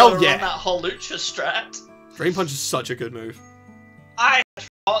 Just if you Hell want to yeah. run that Holucha strat. Drain Punch is such a good move. I had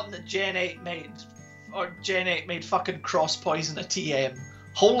forgotten that Gen 8 made fucking Cross Poison a TM.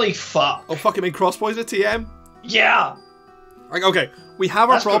 Holy fuck. Oh, fuck, it made Cross Poison a TM? Yeah! Like, okay, we have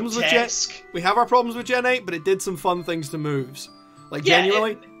our That's problems grotesque. with Gen 8, but it did some fun things to moves. Like, Yeah,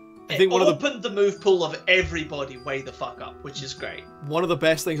 genuinely, I It think opened the move pool of everybody way the fuck up, which is great. one of the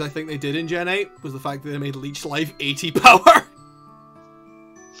best things I think they did in Gen 8 was the fact that they made Leech Life 80 power.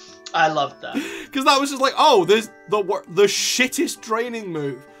 I loved that. Because that was just like, oh, there's the shittest draining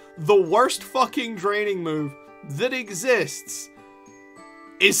move. The worst fucking draining move that exists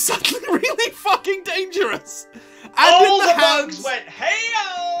is suddenly really fucking dangerous. And All in the hands, bugs went,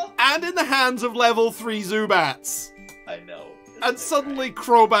 hey-o! and in the hands of level 3 Zubats. I know. And suddenly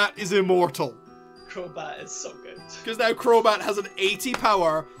Crobat is immortal. Crobat is so good. Because now Crobat has an 80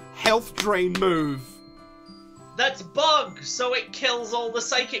 power health drain move. That's bug, so it kills all the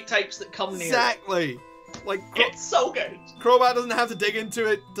psychic types that come near. Exactly. Like, It's so good. Crobat doesn't have to dig into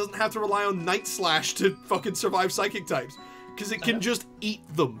it, doesn't have to rely on Night Slash to fucking survive psychic types. Because it can just eat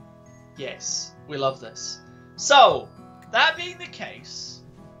them. Yes, we love this. So, that being the case,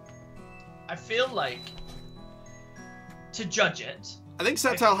 I feel like, to judge it... I think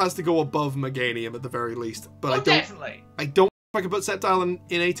Sceptile has to go above Meganium at the very least. But definitely. I don't know if I can put Sceptile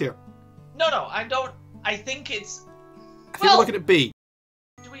in A tier. No, I don't. I think it's... I think we're looking at B.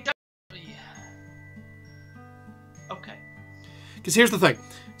 Do we... Okay. Because here's the thing.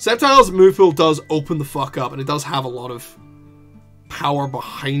 Sceptile's move pool does open the fuck up, and it does have a lot of power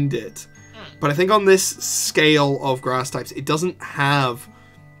behind it. But I think on this scale of grass types, it doesn't have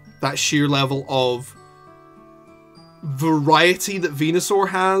that sheer level of variety that Venusaur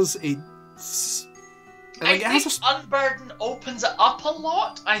has. I think Unburden opens it up a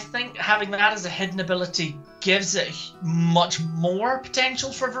lot. I think having that as a hidden ability gives it much more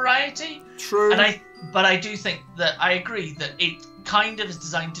potential for variety. True. But I do think that I agree that it kind of is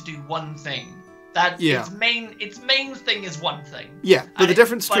designed to do one thing. That its main thing is one thing. Yeah, but the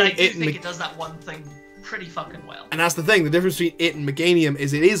difference between I do think it does that one thing pretty fucking well. And that's the thing. The difference between it and Meganium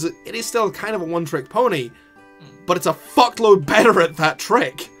is it is still kind of a one-trick pony, but it's a fuckload better at that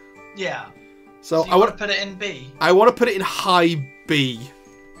trick. Yeah. So I want to put it in B. I want to put it in high B.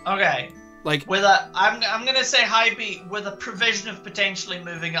 Okay. Like with I'm gonna say high B with a provision of potentially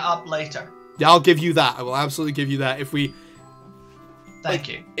moving it up later. Yeah, I'll give you that. I will absolutely give you that if we. Thank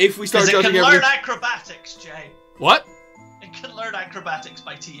you. If we start judging it can learn acrobatics, Jay. What? It can learn acrobatics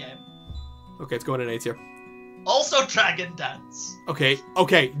by TM. Okay, it's going in A tier. Also, Dragon Dance. Okay,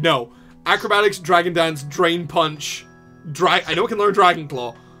 no. Acrobatics, Dragon Dance, Drain Punch, I know it can learn Dragon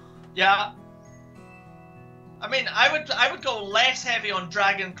Claw. Yeah. I mean, I would go less heavy on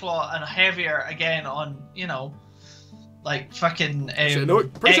Dragon Claw and heavier again on, you know, like fucking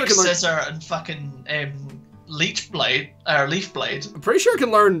X-Scissor and fucking Leaf Blade. I'm pretty sure it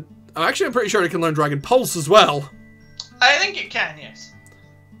can learn. I'm pretty sure it can learn Dragon Pulse as well. I think it can, yes.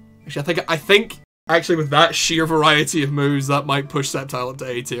 Actually, I think actually with that sheer variety of moves, that might push Sceptile into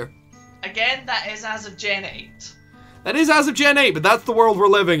A tier. Again, that is as of Gen 8. That is as of Gen 8, but that's the world we're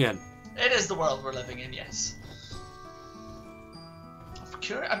living in. It is the world we're living in, yes.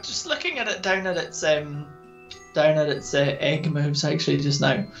 I'm just looking at it down at its egg moves actually just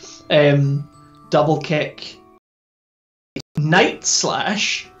now. Double kick, Night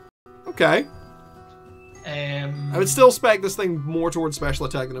Slash. Okay. I would still spec this thing more towards special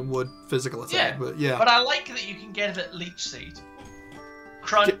attack than I would physical attack, but yeah. But I like that you can give it Leech Seed.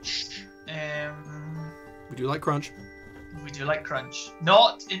 Crunch. We do like Crunch. We do like Crunch.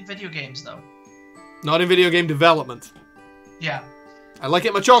 Not in video games, though. Not in video game development. Yeah. I like it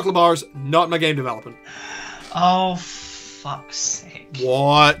in my chocolate bars, not in my game development. Oh, fuck's sake.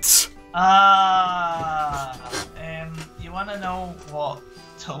 What? You want to know what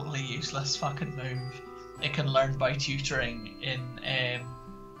totally useless fucking move it can learn by tutoring in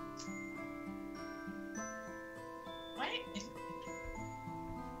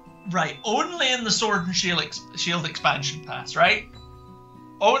right, only in the Sword and Shield expansion pass, right?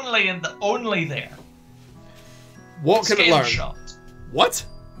 Only there. What can it learn? Shot. What?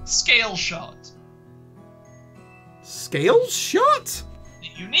 Scale shot. Scale shot? The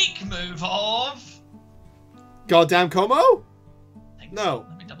unique move of Goddamn Como? No. No.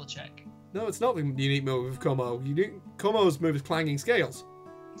 Let me double check. No, it's not the unique move of Como. Como's move is clanging scales.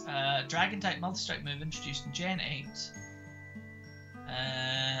 Dragon type multi-strike move introduced in Gen 8.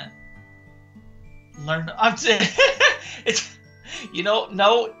 Learn up to it's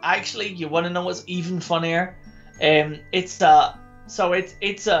no, actually you want to know what's even funnier? It's a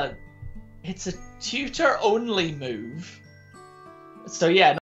tutor only move. So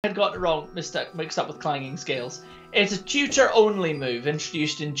yeah, I had got it wrong, mixed up with clanging scales. It's a tutor only move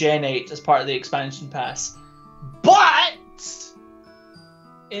introduced in Gen 8 as part of the expansion pass. But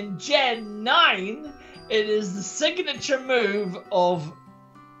in Gen 9 it is the signature move of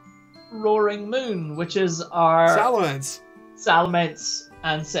Roaring Moon, which is our Salamence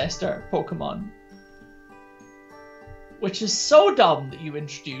ancestor Pokemon. Which is so dumb that you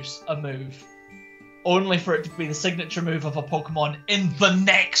introduce a move only for it to be the signature move of a Pokemon in the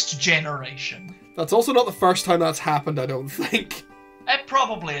next generation. That's also not the first time that's happened, I don't think. It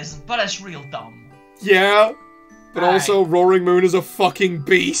probably isn't, but it's real dumb. Yeah, but also Roaring Moon is a fucking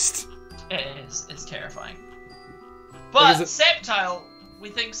beast. It is. It's terrifying. But Sceptile,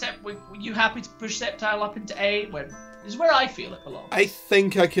 you happy to push Sceptile up into A? Is where I feel it belongs. I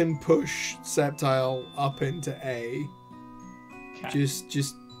think I can push Sceptile up into A. Okay.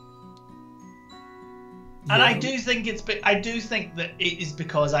 Just. And yeah. I do think that it is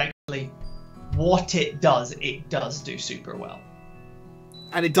because actually what it does do super well.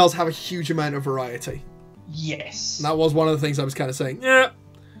 And it does have a huge amount of variety. Yes. And that was one of the things I was kind of saying,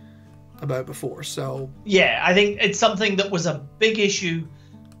 about before, so... Yeah, I think it's something that was a big issue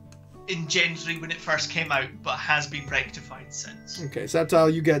in Gen 3 when it first came out, but has been rectified since. Okay,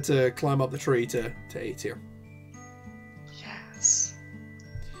 Sceptile, you get to climb up the tree to A tier. Yes.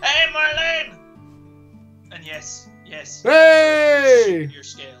 Hey, Marlene! And yes. Hey! Your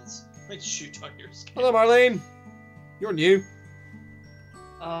scales. Let's shoot on your scales. Hello, Marlene. You're new.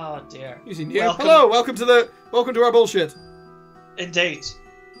 Oh dear. You're new. Hello, welcome to our bullshit. Indeed.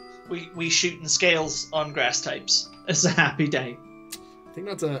 We shooting scales on grass types. It's a happy day. I think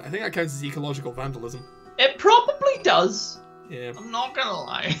that counts as ecological vandalism. It probably does. Yeah. I'm not gonna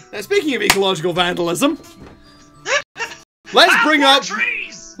lie. Now, speaking of ecological vandalism, let's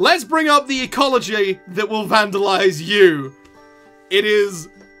bring up the ecology that will vandalize you. It is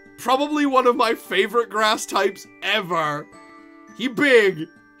probably one of my favorite grass types ever. He big,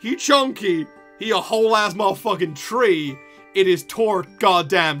 he chunky, he a whole ass motherfucking tree. It is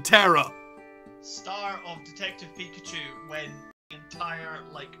goddamn Terra. Star of Detective Pikachu when the entire,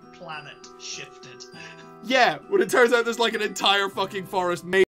 planet shifted. Yeah, when it turns out there's, an entire fucking forest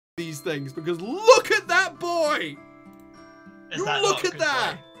made of these things, because look at that boy! Look at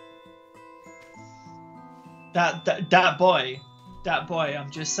that! That boy,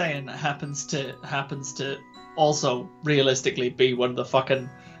 I'm just saying, happens to also realistically be one of the fucking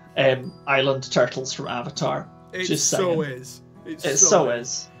island turtles from Avatar. It just so saying. is. It so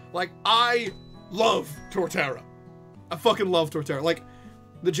is. I love Torterra. I fucking love Torterra.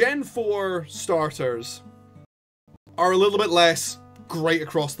 The Gen 4 starters are a little bit less great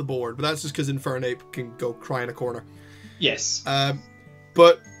across the board, but that's just because Infernape can go cry in a corner. Yes.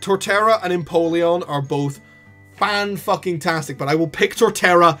 But Torterra and Empoleon are both fan-fucking-tastic, but I will pick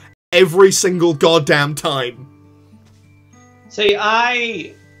Torterra every single goddamn time. See,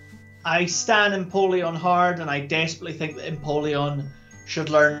 I stan Empoleon hard, and I desperately think that Empoleon should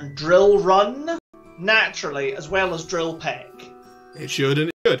learn Drill Run naturally, as well as Drill Peck. It should, and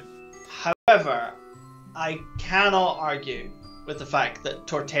it should. However, I cannot argue with the fact that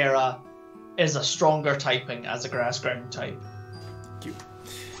Torterra is a stronger typing as a grass ground type. Cute.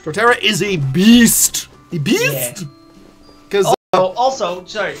 Torterra is a beast. A beast. Because also,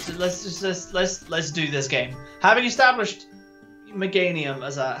 sorry. So let's do this game. Having established Meganium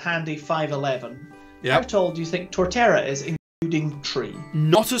as a handy 5'11", how tall do you think Torterra is, including tree?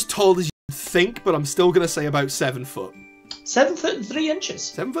 Not as tall as you'd think, but I'm still gonna say about 7 foot. 7 foot and 3 inches.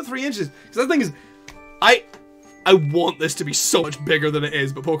 7 foot 3 inches. Because the thing is, I want this to be so much bigger than it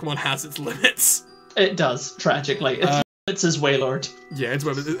is, but Pokemon has its limits. It does, tragically. Its limits is Wailord. Yeah, its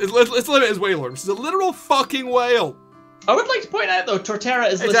limit is Wailord, which is a literal fucking whale. I would like to point out, though,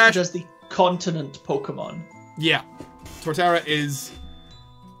 Torterra is listed as the continent Pokemon. Yeah. Torterra is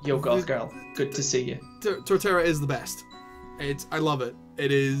Yo, Goth Girl. Good to see you. Torterra is the best. I love it.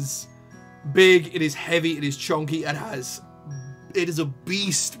 It is big, it is heavy, it is chunky, it is a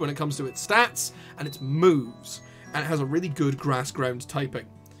beast when it comes to its stats and its moves. And it has a really good grass ground typing.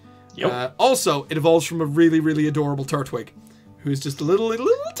 Yep. Also, it evolves from a really, really adorable Turtwig, who's just a little turtle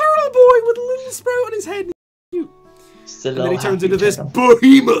boy with a little sprout on his head. And he's cute. And then he turns into this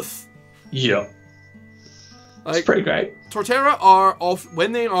behemoth. Yep. It's pretty great. Torterra are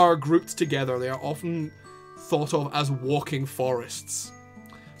when they are grouped together, they are often thought of as walking forests.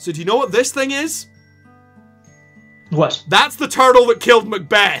 So do you know what this thing is? What? That's the turtle that killed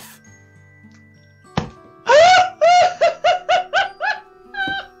Macbeth.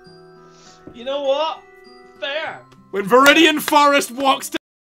 You know what? Fair. When Viridian Forest walks to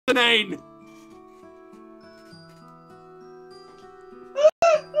Danane.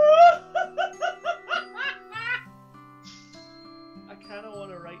 I kind of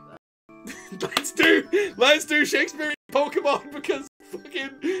want to write that. Let's do Shakespeare Pokemon because fucking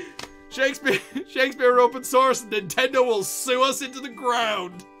Shakespeare open source and Nintendo will sue us into the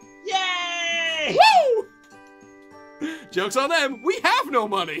ground. Yay! Woo! Joke's on them. We have no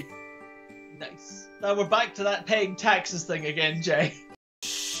money. Nice. Now we're back to that paying taxes thing again, Jay.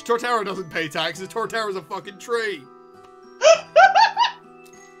 Shh, Torterra doesn't pay taxes. Torterra's a fucking tree.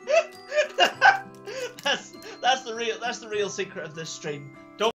 That's the real secret of this stream.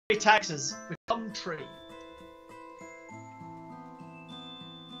 Don't pay taxes. Become tree.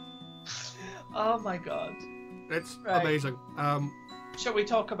 Oh my god. It's Right. amazing. Shall we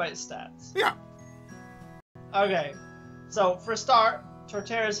talk about stats? Yeah. Okay. So for a start,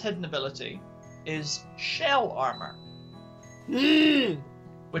 Torterra's hidden ability is Shell Armor,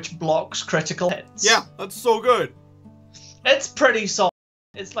 which blocks critical hits. Yeah, that's so good. It's pretty solid.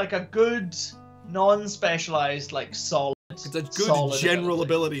 It's like a good, non-specialized, like solid. It's a good solid general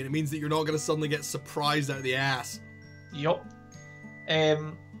ability, and it means that you're not going to suddenly get surprised out of the ass. Yup.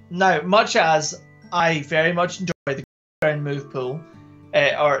 Now, much as I very much enjoy the ground move pool,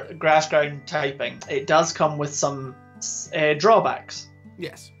 or grass ground typing, it does come with some drawbacks.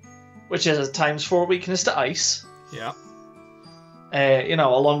 Yes. Which is a ×4 weakness to ice. Yeah.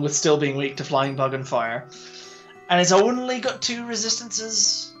 Along with still being weak to flying, bug, and fire. And it's only got 2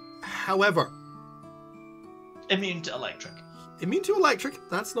 resistances. However, immune to electric. Immune to electric,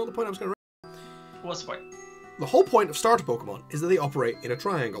 that's not the point I was going to raise. What's the point? The whole point of starter Pokemon is that they operate in a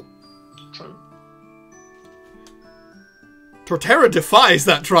triangle. True. Torterra defies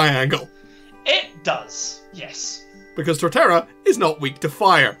that triangle. It does, yes. Because Torterra is not weak to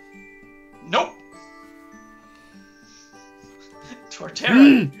fire. Nope.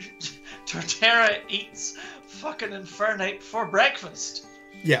 Torterra eats fucking Infernape for breakfast.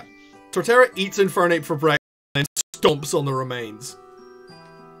 Yeah. Torterra eats Infernape for breakfast and stomps on the remains.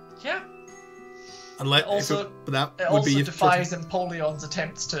 Yeah. It also defies Empoleon's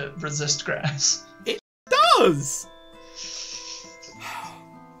attempts to resist grass. It does!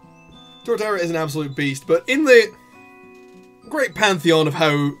 Torterra is an absolute beast, but in the great pantheon of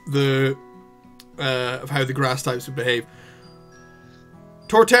how the grass types would behave,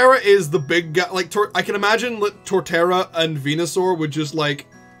 Torterra is the big guy. Like, I can imagine that Torterra and Venusaur would just, like,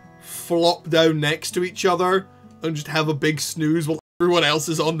 flop down next to each other and just have a big snooze while everyone else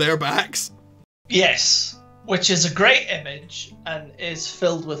is on their backs. Yes, which is a great image and is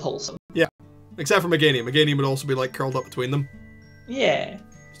filled with wholesome. Yeah, except for Meganium. Meganium would also be, like, curled up between them. Yeah.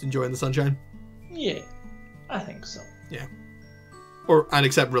 Just enjoying the sunshine. Yeah, I think so. Yeah. And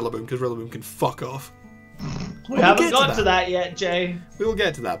except Rillaboom, because Rillaboom can fuck off. We haven't got to that yet, Jay. We will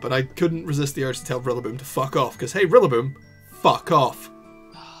get to that, but I couldn't resist the urge to tell Rillaboom to fuck off, because hey, Rillaboom, fuck off.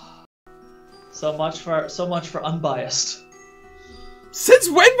 So much for unbiased. Since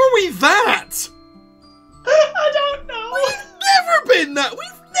when were we that? I don't know. We've never been that.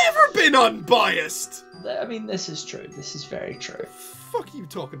 We've never been unbiased. I mean, this is true. This is very true. Fuck you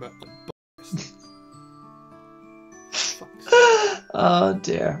talking about unbiased. Oh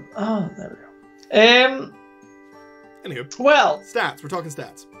dear. Oh, there we go. Anywho. Well. Stats. We're talking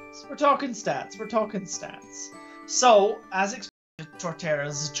stats. We're talking stats. So, as expected,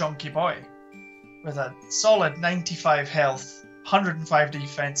 Torterra's a chunky boy. With a solid 95 health, 105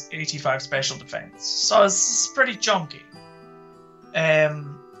 defense, 85 special defense. So it's pretty chunky.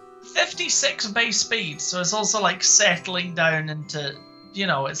 56 base speed, so it's also like settling down into,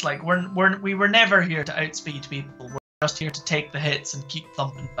 it's like we were never here to outspeed people. We're just here to take the hits and keep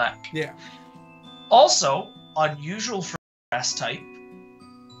thumping back. Yeah. Also, unusual for grass type,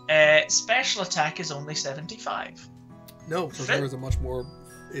 special attack is only 75. No, Torterra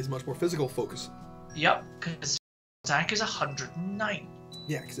is much more physical focus. Yep, because attack is 109.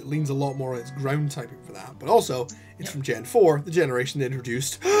 Yeah, because it leans a lot more on its ground typing for that. But also, it's from Gen 4, the generation that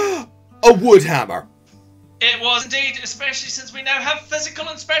introduced a wood hammer. It was indeed, especially since we now have physical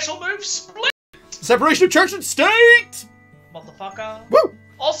and special moves split. Separation of church and state! Motherfucker. Woo!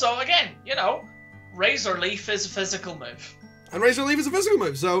 Also, again, you know, Razor Leaf is a physical move. And Razor Leaf is a physical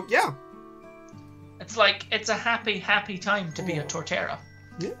move, so yeah. It's like, it's a happy, happy time to be a Torterra.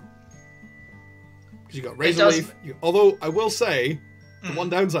 Yeah. Because you got Razor Leaf. Although, I will say, the one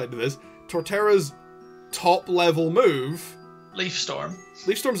downside to this, Torterra's top level move... Leaf Storm.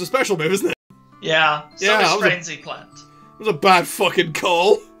 Leaf Storm's a special move, isn't it? Yeah, so is Frenzy Plant. It was a bad fucking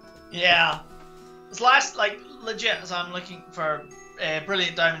call. Yeah. This last, like, legit, as I'm looking for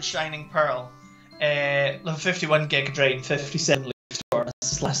Brilliant Diamond Shining Pearl, level 51 Giga Drain, 57 Leaf Storm.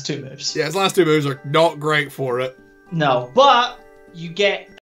 That's his last two moves. Yeah, his last two moves are not great for it. No, but you get,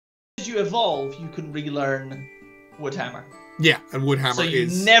 as you evolve, you can relearn Woodhammer. Yeah, and Woodhammer so you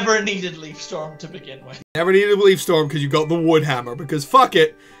never needed Leaf Storm to begin with. Never needed a Leaf Storm because you got the Woodhammer, because fuck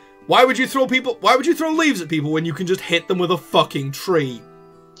it. Why would you throw leaves at people when you can just hit them with a fucking tree?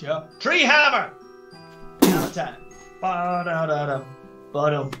 Yeah. Tree Hammer! Time.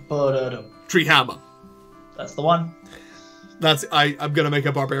 Tree Hammer. That's the one. I'm gonna make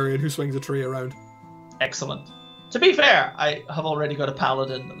a barbarian who swings a tree around. Excellent. To be fair, I have already got a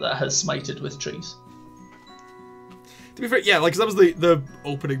paladin that has smited with trees. To be fair, yeah, like, 'cause that was the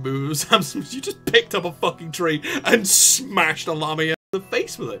opening move of Samsung. You just picked up a fucking tree and smashed a Lamia in the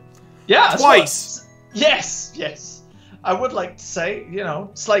face with it. Yeah, twice. Yes. I would like to say, you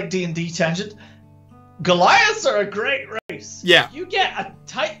know, slight D&D tangent. Goliaths are a great race. Yeah. You get a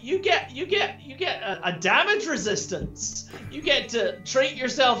damage resistance. You get to treat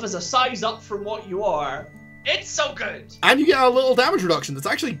yourself as a size up from what you are. It's so good. And you get a little damage reduction. That's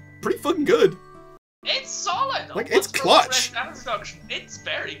actually pretty fucking good. It's solid. Like, it's clutch. Damage reduction. It's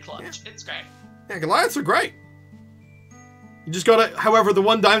very clutch. Yeah. It's great. Yeah, Goliaths are great. You just gotta, however, the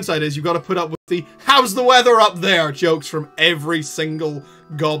one downside is you gotta put up with the "how's the weather up there" jokes from every single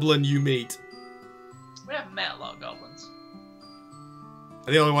goblin you meet. We haven't met a lot of goblins.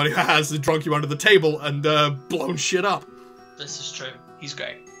 And the only one who has is drunk you under the table and blown shit up. This is true. He's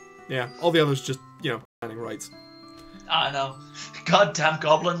great. Yeah, all the others just, you know, planning rights. I know. Goddamn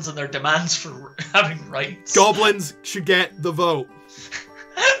goblins and their demands for having rights. Goblins should get the vote.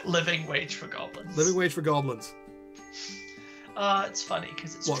 Living wage for goblins. Living wage for goblins. It's funny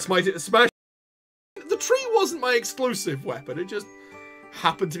because it's true. The tree wasn't my exclusive weapon. It just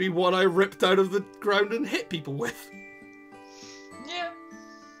happened to be one I ripped out of the ground and hit people with. Yeah.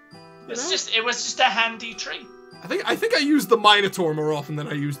 It was just a handy tree. I think I used the Minotaur more often than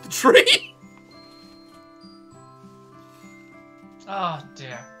I used the tree. Oh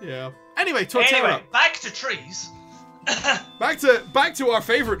dear. Yeah. Anyway, Torterra. Anyway, back to trees. back to our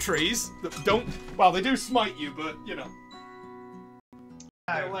favourite trees that don't. Well, they do smite you, but you know.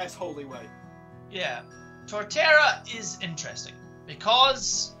 In a less holy way. Yeah. Torterra is interesting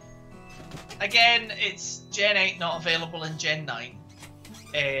because, again, it's Gen 8 not available in Gen 9.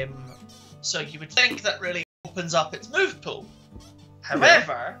 So you would think that really opens up its move pool.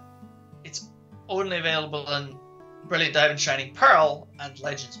 However, it's only available in Brilliant Diamond Shining Pearl and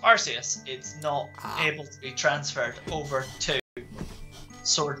Legends Arceus. It's not able to be transferred over to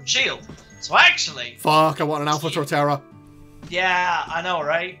Sword and Shield. So actually... Fuck, I want an Alpha Torterra. Yeah, I know,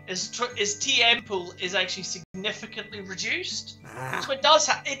 right? His TM pool is actually significantly reduced. So it does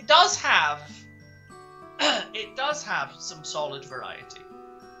have some solid variety.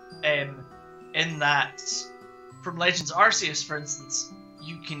 In that, from Legends Arceus, for instance,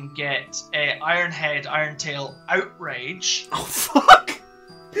 you can get Iron Head, Iron Tail, Outrage. Oh fuck!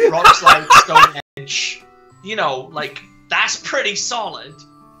 Rock Slide, Stone Edge. You know, like, that's pretty solid.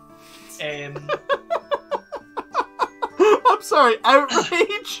 I'm sorry,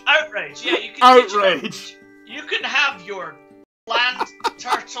 Outrage? Outrage, yeah, you can Outrage. You can have your land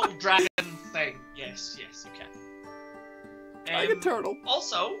turtle dragon thing. Yes, you can. Dragon turtle.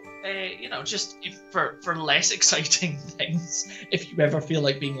 Also, you know, just for less exciting things, if you ever feel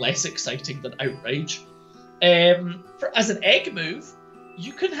like being less exciting than Outrage, as an egg move,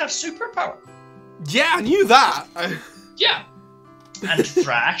 you can have superpower. Yeah, I knew that. Yeah. And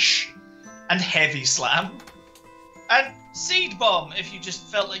Thrash, and Heavy Slam, and Seed Bomb if you just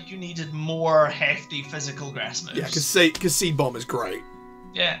felt like you needed more hefty physical grass moves. Yeah, because Seed Bomb is great.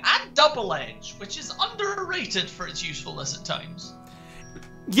 Yeah, and Double Edge, which is underrated for its usefulness at times.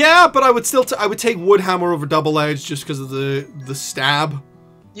 Yeah, but I would still I would take Woodhammer over Double Edge just because of the stab.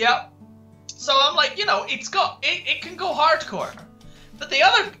 Yeah. So I'm like, you know, it can go hardcore. But the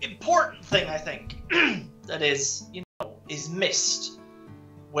other important thing I think that is, you know, is missed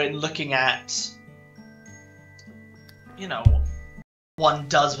when looking at, you know, one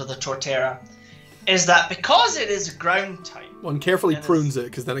does with a Torterra, is that because it is a ground type... One carefully prunes it,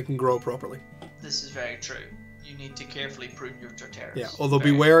 because then it can grow properly. This is very true. You need to carefully prune your Torterras. Yeah, although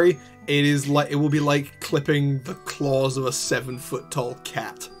be wary, it will be like clipping the claws of a 7-foot-tall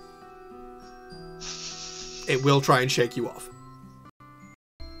cat. It will try and shake you off.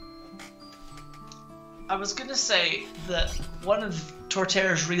 I was going to say that one of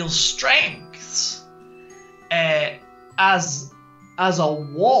Torterra's real strengths as a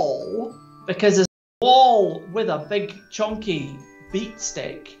wall, because it's a wall with a big chunky beat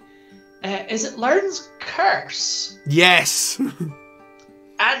stick, is it learns Curse. Yes!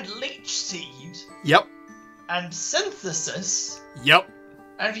 And Leech Seed. Yep. And Synthesis. Yep.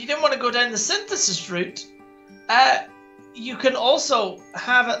 And if you didn't want to go down the Synthesis route, you can also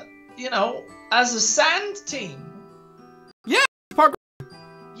have it, you know, as a Sand team. Yeah! Park.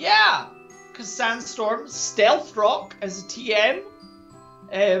 Yeah! Because Sandstorm, Stealth Rock as a TM,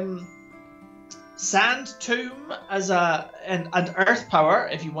 Sand Tomb as an Earth Power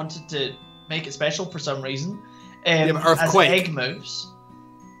if you wanted to make it special for some reason. Earthquake. As egg moves.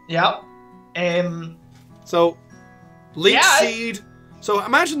 Yep. So, Leech Seed. So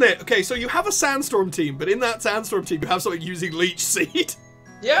imagine that. Okay, so you have a Sandstorm team, but in that Sandstorm team, you have something using Leech Seed.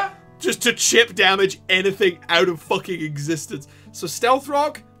 Yeah. Just to chip damage anything out of fucking existence. So Stealth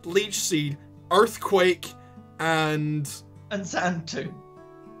Rock, Leech Seed, Earthquake, and Sand Tomb.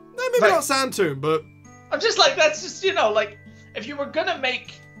 Maybe not Sand Tomb, but I'm just like, that's just, you know, like, if you were gonna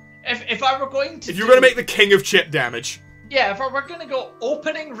make, if I were going to, if you were gonna make the king of chip damage, yeah, if I were gonna go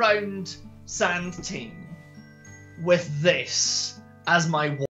opening round Sand team with this as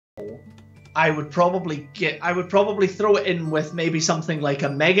my wall, I would probably throw it in with maybe something like a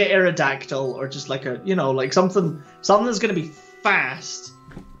Mega Aerodactyl, or just like a, you know, like something that's gonna be fast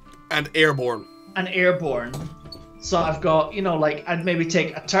and airborne. So I've got, you know, like, I'd maybe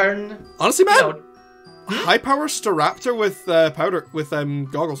take a turn. Honestly, man, you know, high power Staraptor with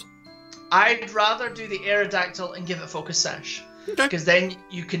goggles. I'd rather do the Aerodactyl and give it Focus Sash. Okay. Because then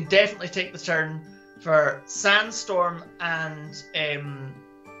you can definitely take the turn for Sandstorm and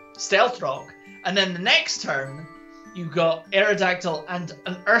Stealth Rock, and then the next turn you got Aerodactyl and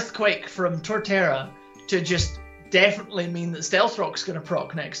an Earthquake from Torterra to just definitely mean that Stealth Rock's going to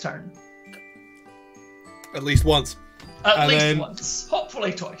proc next turn. At least once. At least once.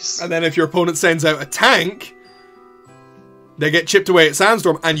 Hopefully twice. And then if your opponent sends out a tank, they get chipped away at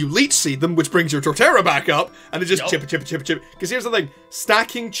Sandstorm, and you Leech Seed them, which brings your Torterra back up, and it just chip. Because here's the thing,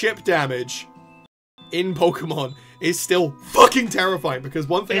 stacking chip damage in Pokemon is still fucking terrifying, because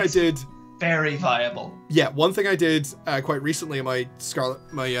one thing I did... very viable. Yeah, one thing I did quite recently in my Pokemon Scarlet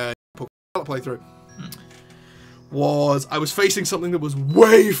playthrough was I was facing something that was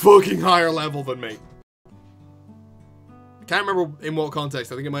way fucking higher level than me. I can't remember in what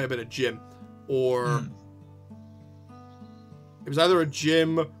context. I think it might have been a gym, or it was either a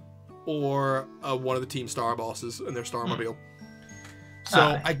gym or one of the Team Star bosses in their Starmobile.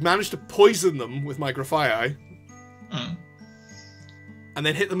 So I managed to poison them with my Grafaiai, and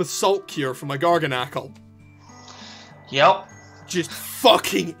then hit them with Salt Cure from my Garganackle. Yep. Just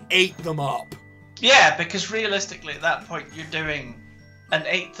fucking ate them up. Yeah, because realistically at that point you're doing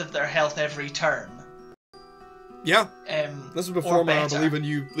 1/8 of their health every turn. Yeah. This was before my Believe in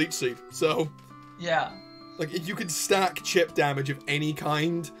You Leech Seed, so... Yeah. Like, if you could stack chip damage of any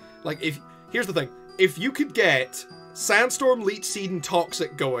kind, like, here's the thing, if you could get Sandstorm, Leech Seed, and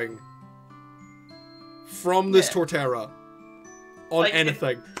Toxic going from this Torterra on like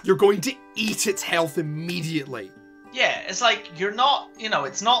anything, you're going to eat its health immediately. Yeah, it's like, you're not, you know,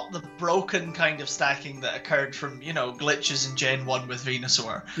 it's not the broken kind of stacking that occurred from, you know, glitches in Gen 1 with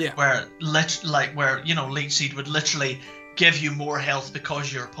Venusaur. Yeah. Where, you know, Leech Seed would literally give you more health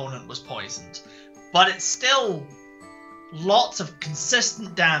because your opponent was poisoned. But it's still lots of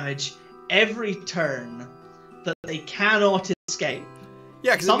consistent damage every turn that they cannot escape.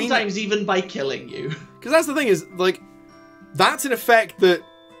 Yeah, sometimes even by killing you. Because that's the thing is, like, that's an effect that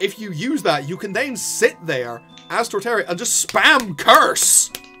if you use that, you can then sit there as Torterra and just spam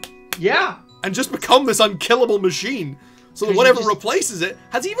Curse. Yeah. And just become this unkillable machine. So that whatever replaces it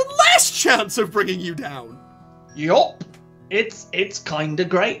has even less chance of bringing you down. Yup. It's kinda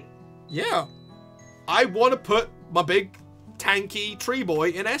great. Yeah. I want to put my big tanky tree boy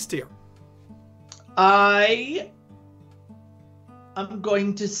in S tier. I'm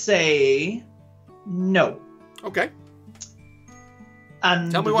going to say no. Okay.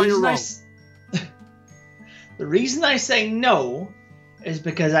 And tell me why you're wrong. The reason I say no is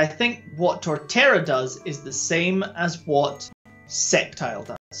because I think what Torterra does is the same as what Sceptile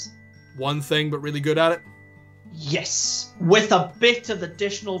does. One thing, but really good at it? Yes. With a bit of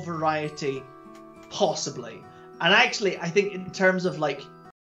additional variety, possibly. And actually, I think in terms of like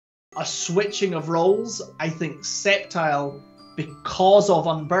a switching of roles, I think Sceptile, because of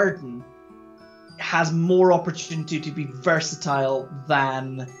Unburden, has more opportunity to be versatile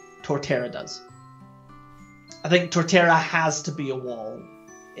than Torterra does. I think Torterra has to be a wall.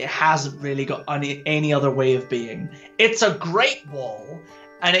 It hasn't really got any other way of being. It's a great wall,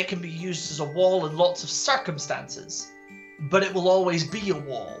 and it can be used as a wall in lots of circumstances, but it will always be a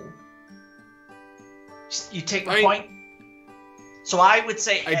wall. You take my point? So I would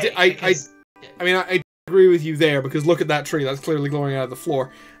say I agree with you there, because look at that tree. That's clearly glowing out of the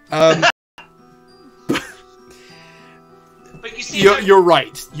floor. But you see, you're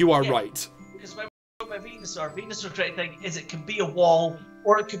right. You are right. Because when we talk about Venusaur's great thing is it can be a wall,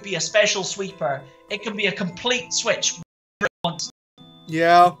 or it could be a special sweeper. It can be a complete switch.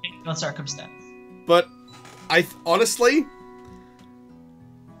 Yeah. On circumstance. But I honestly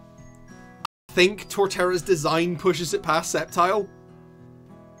think Torterra's design pushes it past Sceptile.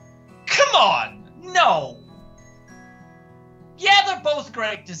 Come on! No! Yeah, they're both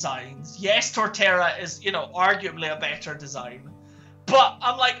great designs. Yes, Torterra is, arguably a better design. But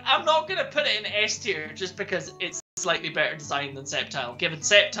I'm not going to put it in S tier just because it's slightly better design than Sceptile, given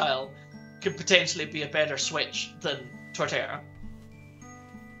Sceptile could potentially be a better switch than Torterra.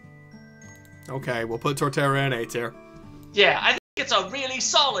 Okay, we'll put Torterra in A tier. Yeah, I think it's a really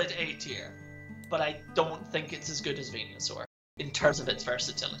solid A tier, but I don't think it's as good as Venusaur in terms of its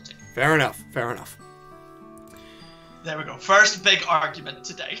versatility. Fair enough, fair enough. There we go. First big argument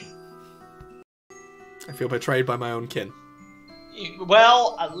today. I feel betrayed by my own kin.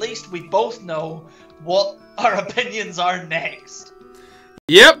 Well, at least we both know what our opinions are next.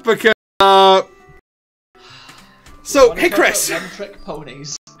 Yep, because so, hey Chris, one-trick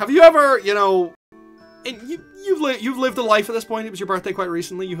ponies. Have you ever, you've lived a life at this point. It was your birthday quite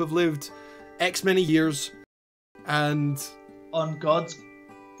recently. You have lived X many years, and on God's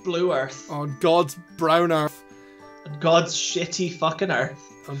blue earth, on God's brown earth, on God's shitty fucking earth,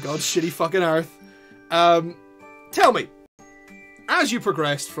 on God's shitty fucking earth. Tell me, as you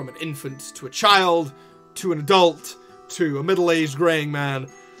progressed from an infant to a child to an adult to a middle-aged graying man,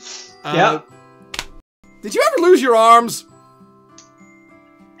 did you ever lose your arms?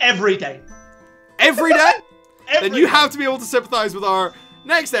 Every day. Every day? Every then you day. have to be able to sympathize with our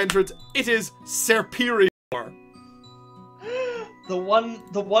next entrant. It is Serperior. The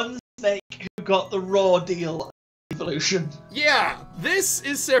one snake who got the raw deal of evolution. Yeah, this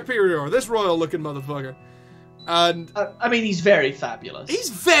is Serperior, this royal-looking motherfucker. And I mean, he's very fabulous. He's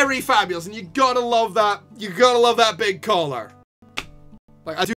very fabulous, and you gotta love that. You gotta love that big collar.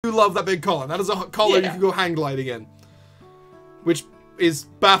 Like, I do love that big collar. That is a collar you can go hang gliding in, which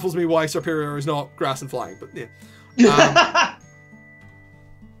baffles me why Serperior is not grass and flying. But yeah.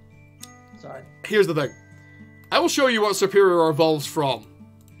 Sorry. Here's the thing. I will show you what Serperior evolves from.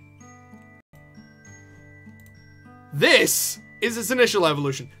 This is its initial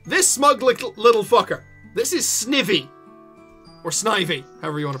evolution. This smug little fucker. This is Snivy. Or Snivy,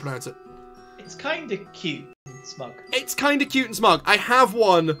 however you want to pronounce it. It's kind of cute and smug. It's kind of cute and smug. I have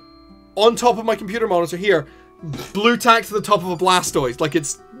one on top of my computer monitor here. Blue tack to the top of a Blastoise. Like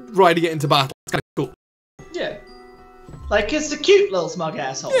it's riding it into battle. It's kind of cool. Yeah. Like, it's a cute little smug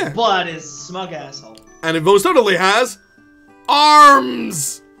asshole. Yeah. But it's a smug asshole. And it most notably has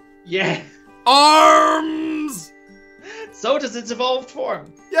arms! Yeah. Arms! So does its evolved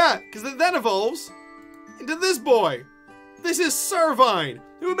form. Yeah, because it then evolves into this boy. This is Servine,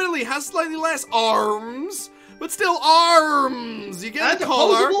 who admittedly has slightly less arms, but still arms. You get the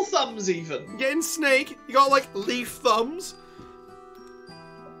collar. Opposable thumbs, even. You get in Snake. You got like leaf thumbs,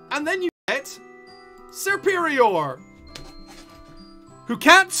 and then you get Serperior, who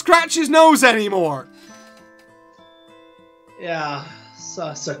can't scratch his nose anymore. Yeah,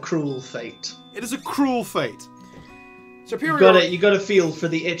 it's a cruel fate. It is a cruel fate. Serperior, you gotta feel for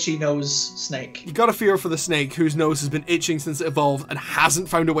the itchy nose snake. You gotta feel for the snake whose nose has been itching since it evolved and hasn't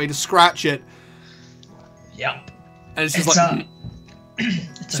found a way to scratch it. Yep. And it's just like...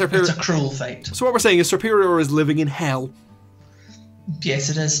 it's a cruel fate. So what we're saying is Serperior is living in hell. Yes,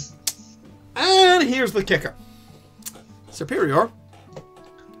 it is. And here's the kicker. Serperior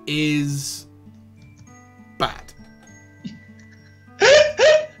is bad.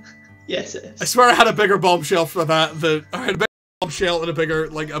 Yes, it is. I swear I had a bigger bombshell for that. I had a bigger bombshell and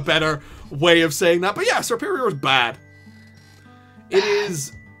a better way of saying that. But yeah, Serperior is bad. It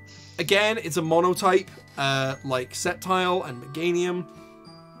is, again, it's a monotype, like Sceptile and Meganium.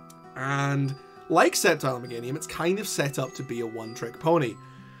 And like Sceptile and Meganium, it's kind of set up to be a one-trick pony.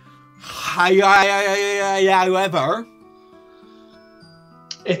 However,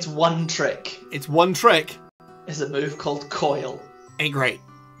 It's one trick. it's one trick. It's a move called Coil. Ain't great.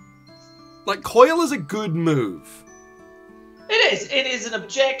 Like, Coil is a good move. It is. It is an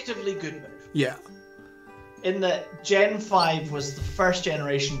objectively good move. Yeah. In that Gen 5 was the first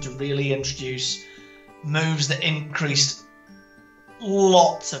generation to really introduce moves that increased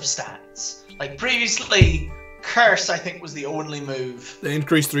lots of stats. Like previously, Curse, I think, was the only move. They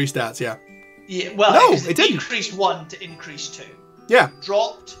increased 3 stats, yeah. Yeah, well, No, it didn't. increased 1 to increase 2. Yeah.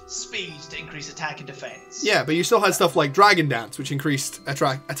 Dropped speed to increase attack and defense. Yeah, but you still had stuff like Dragon Dance, which increased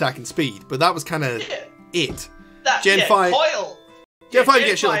attack and speed. But that was kind of it. Gen 5. Coil. Gen 5, you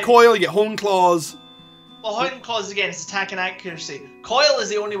get shit like Coil, you get Hone Claws. Well, Hone Claws again is attack and accuracy. Coil is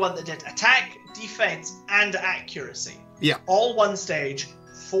the only one that did attack, defense, and accuracy. Yeah. All one stage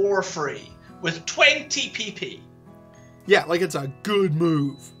for free with 20 PP. Yeah, like it's a good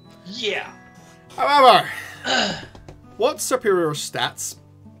move. Yeah. However, what's Superior stats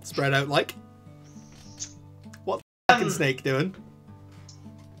spread out like? What's the fucking snake doing?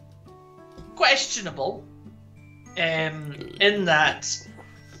 Questionable. In that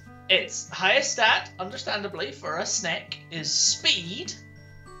its highest stat, understandably, for a snake is speed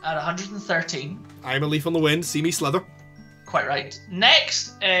at 113. I'm a leaf on the wind, see me slither. Quite right.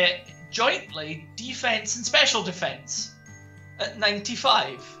 Next, jointly, defense and special defense at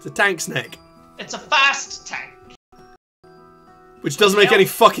 95. It's a tank snake. It's a fast tank. Which doesn't make any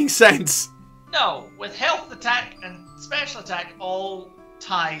fucking sense. No, with health attack and special attack all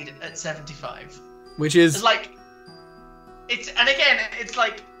tied at 75. Which is... It's like... And again, it's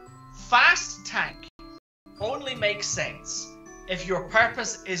like... Fast tank only makes sense if your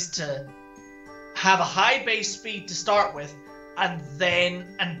purpose is to have a high base speed to start with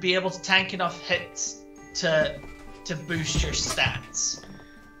and be able to tank enough hits to boost your stats.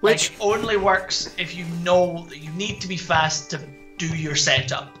 Which like, only works if you know that you need to be fast to do your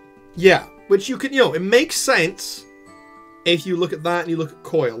setup. Yeah, which you can, it makes sense if you look at that and you look at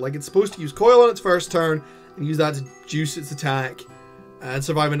Coil. Like, it's supposed to use Coil on its first turn and use that to juice its attack and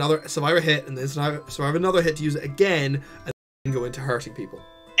survive a hit, and then survive another hit to use it again, and then go into hurting people.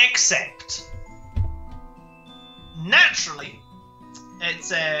 Except, naturally,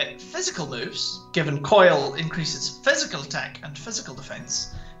 it's physical moves. Given Coil increases physical attack and physical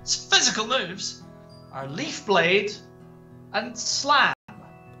defense, its physical moves are Leaf Blade and Slam.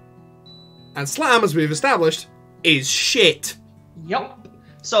 And Slam, as we've established, is shit. Yup.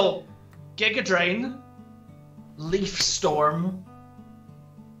 So, Giga Drain, Leaf Storm,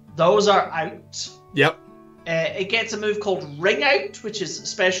 those are out. Yep. It gets a move called Ring Out, which is a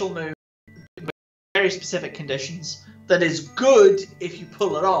special move with very specific conditions that is good if you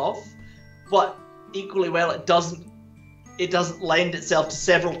pull it off, but equally well it doesn't lend itself to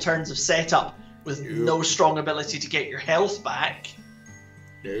several turns of setup with no strong ability to get your health back.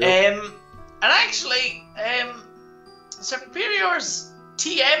 And actually, Superior's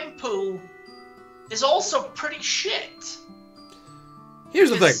TM pool is also pretty shit. Here's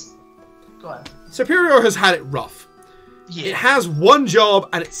the thing. Go on. Superior has had it rough. Yeah. It has one job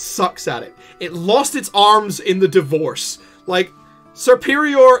and it sucks at it. It lost its arms in the divorce. Like,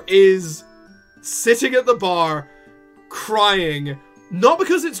 Superior is sitting at the bar crying, not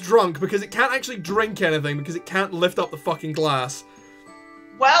because it's drunk, because it can't actually drink anything, because it can't lift up the fucking glass.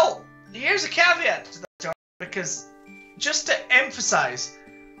 Well, here's a caveat to that, John, because just to emphasize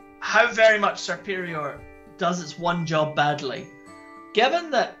how very much Superior does its one job badly, given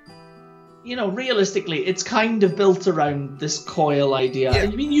that, realistically, it's kind of built around this Coil idea. Yeah. I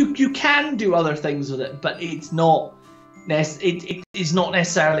mean, you can do other things with it, but it's not it is not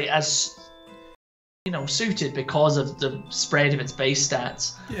necessarily as suited because of the spread of its base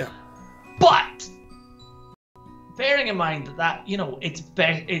stats. Yeah. But bearing in mind that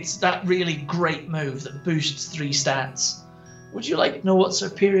it's that really great move that boosts 3 stats, would you like to know what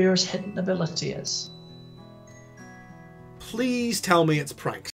Superior's hidden ability is? Please tell me it's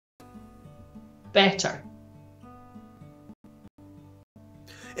pranks. Better.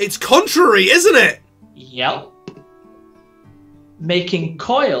 It's contrary, isn't it? Yep. Making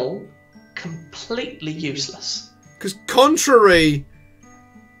Coil completely useless. Because contrary...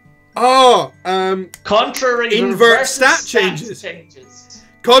 Oh, Contrary invert stat changes.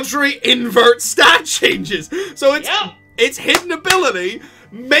 Contrary invert stat changes. So its hidden ability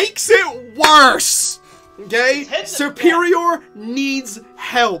makes it worse. Okay? Superior needs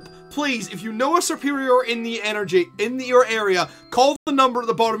help. Please, if you know a Superior in your area, call the number at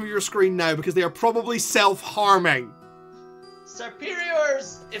the bottom of your screen now, because they are probably self-harming.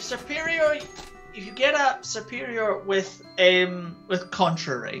 If you get a Superior with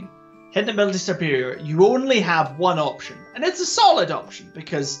contrary, Hidden ability superior, you only have one option, and it's a solid option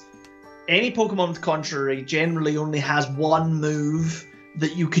because any Pokemon with contrary generally only has one move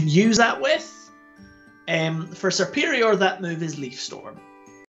that you can use that with. For superior, that move is Leaf Storm.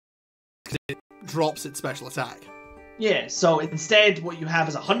 It drops its special attack. Yeah, so instead what you have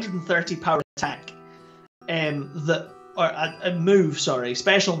is 130 power attack,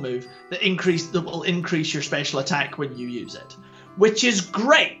 special move that will increase your special attack when you use it, which is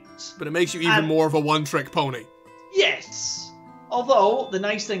great. But it makes you even more of a one-trick pony. Yes. Although, the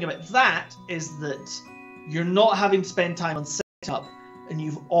nice thing about that is that you're not having to spend time on setup, and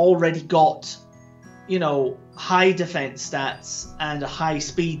you've already got, high defense stats and a high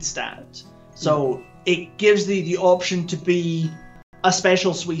speed stat. So it gives the option to be a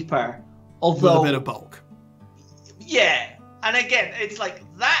special sweeper, although... With a bit of bulk. Yeah. And again, it's like,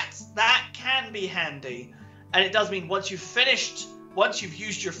 that can be handy. And it does mean once you've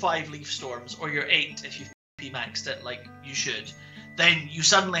used your 5 Leaf Storms, or your 8 if you've P-maxed it like you should, then you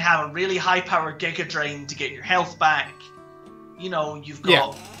suddenly have a really high-powered Giga Drain to get your health back. You've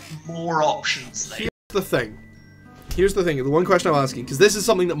got more options there. Here's the thing, the one question I'm asking, because this is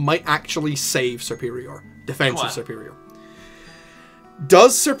something that might actually save Superior. Defensive Superior.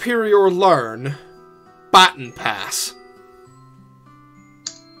 Does Superior learn Baton Pass?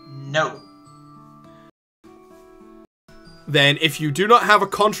 No. Then if you do not have a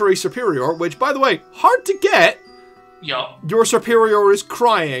contrary superior, which, by the way, hard to get, your superior is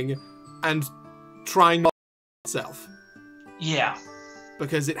crying and trying not to itself. Yeah.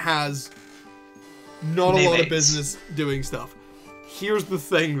 Because it has not a lot of business doing stuff. Here's the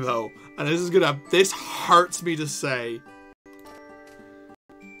thing, though, and this hurts me to say.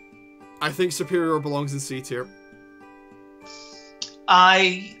 I think superior belongs in C tier.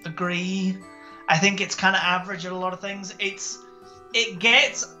 I agree. I think it's kind of average at a lot of things. It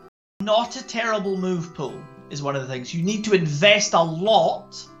gets not a terrible move pool, is one of the things. You need to invest a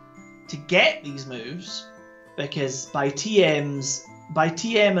lot to get these moves, because by TM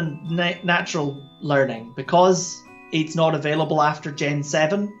and natural learning, because it's not available after Gen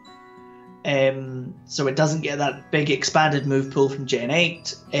 7, so it doesn't get that big expanded move pool from Gen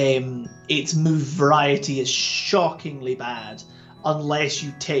 8, its move variety is shockingly bad. Unless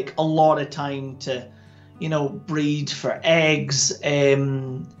you take a lot of time to, breed for eggs.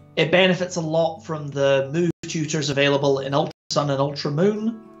 It benefits a lot from the move tutors available in Ultra Sun and Ultra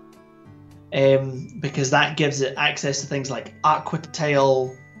Moon. Because that gives it access to things like Aqua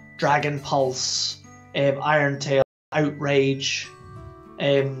Tail, Dragon Pulse, Iron Tail, Outrage.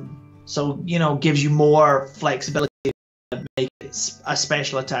 So, gives you more flexibility to make it a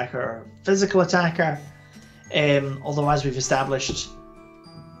special attacker or physical attacker. Although, as we've established,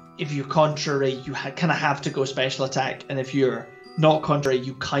 if you're contrary, you kind of have to go special attack, and if you're not contrary,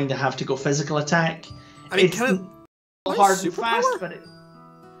 you kind of have to go physical attack. I mean, it's hard and fast, but it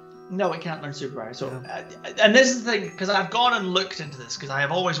can't learn superpower. So, and this is the thing, because I've gone and looked into this, because I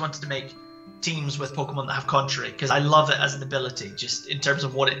have always wanted to make teams with Pokemon that have contrary, because I love it as an ability, just in terms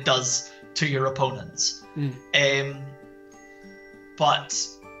of what it does to your opponents. But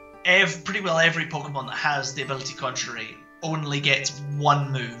pretty well every Pokemon that has the ability contrary only gets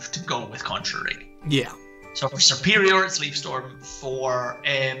one move to go with contrary. Yeah. So for superior, it's Leaf Storm. For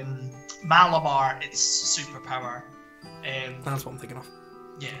Malamar, it's superpower. That's what I'm thinking of.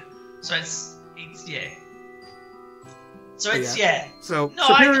 Yeah. So it's. So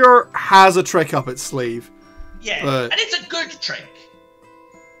superior has a trick up its sleeve. Yeah, and it's a good trick.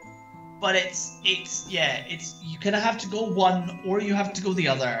 But it's you kind of have to go one or you have to go the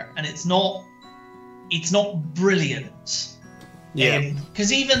other, and it's not brilliant. Yeah.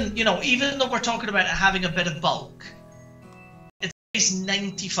 Because even though we're talking about it having a bit of bulk, it's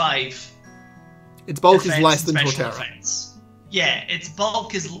 95. Its bulk is less than Torterra. Defense. Yeah, its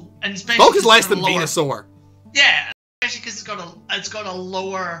bulk is less than Venusaur. Yeah, especially because it's got a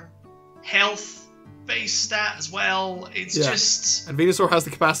lower health base stat as well. It's just, and Venusaur has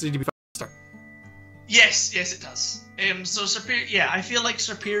the capacity to be faster. Yes, it does. So superior. Yeah, I feel like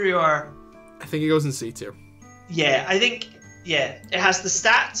superior. I think it goes in C tier. Yeah, I think. Yeah, it has the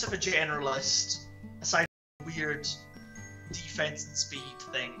stats of a generalist, aside from the weird defense and speed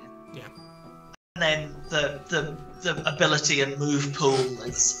thing. Yeah. And then the ability and move pool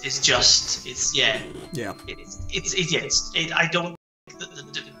is just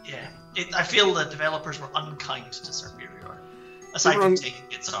I feel the developers were unkind to Superior, aside from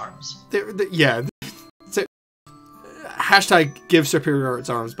taking its arms. Hashtag give Superior its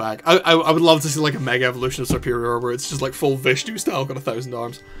arms back. I would love to see like a mega evolution of Superior where it's just like full Vishnu style, got 1,000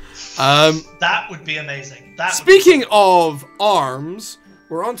 arms. That would be amazing. Speaking of arms,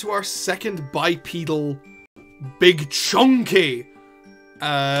 we're on to our second bipedal, big chunky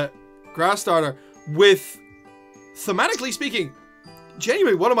grass starter with, thematically speaking,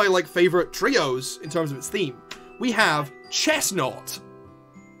 genuinely one of my like favorite trios in terms of its theme. We have Chestnut.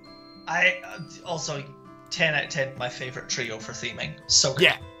 I also 10 out of 10 my favorite trio for theming. So good.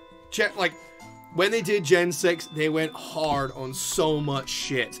 Yeah, like when they did Gen 6, they went hard on so much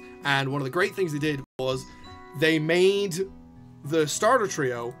shit, and one of the great things they did was they made the starter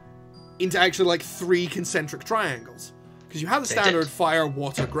trio into actually like 3 concentric triangles. Because you had the standard fire,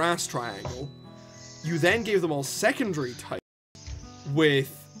 water, grass triangle. You then gave them all secondary types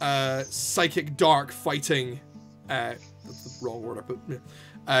with psychic, dark, fighting. That's the wrong word I put.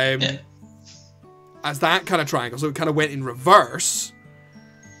 As that kind of triangle, so it kind of went in reverse.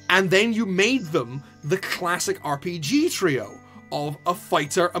 And then you made them the classic RPG trio of a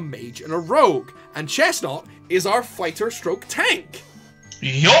fighter, a mage, and a rogue. And Chestnut is our fighter stroke tank.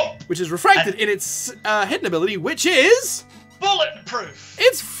 Yup! Which is reflected in its hidden ability, which is... bulletproof!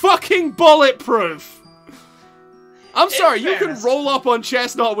 It's fucking bulletproof! I'm sorry, you can roll up on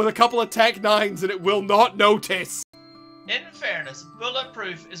Chestnut with a couple of Tech 9s and it will not notice. In fairness,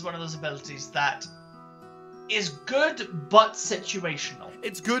 bulletproof is one of those abilities that is good but situational.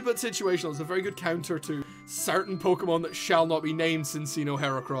 It's good but situational. It's a very good counter to certain Pokemon that shall not be named since, you know,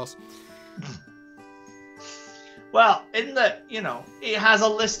 Heracross. Well, in the, you know, it has a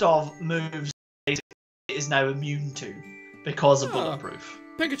list of moves it is now immune to because of bulletproof.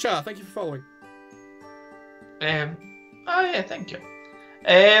 Pikachu, thank you for following. Oh yeah, thank you.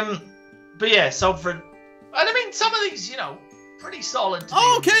 But yeah, so for, and I mean, some of these, you know, pretty solid.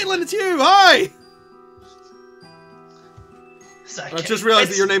 Oh, Caitlin, it's you! Hi! I just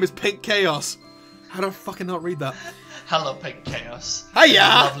realised that your name is Pink Chaos. How do I fucking not read that? Hello, Pink Chaos.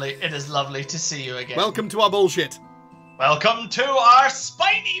 Hiya! It is lovely to see you again. Welcome to our bullshit. Welcome to our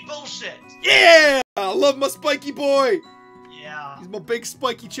spiny bullshit. Yeah! I love my spiky boy. Yeah. He's my big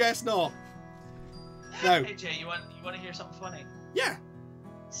spiky chestnut. Now, hey Jay, you want to hear something funny? Yeah.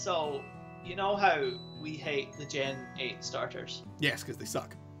 So, you know how we hate the Gen 8 starters? Yes, because they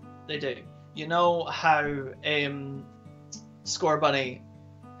suck. They do. You know how Score Bunny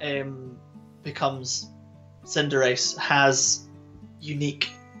becomes Cinderace, has unique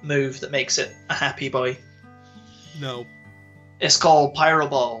move that makes it a happy boy? No. It's called Pyro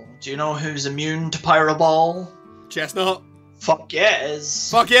Ball. Do you know who's immune to Pyro Ball? Chestnut. Fuck yeah, it is.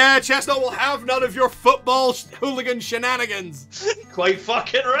 Fuck yeah, Chestnut will have none of your football hooligan shenanigans. Quite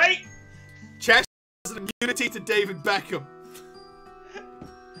fucking right. Chestnut has an immunity to David Beckham.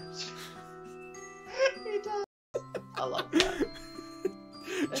 He does. I love that.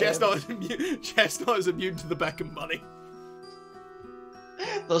 Chestnut is immune to the Beckham money.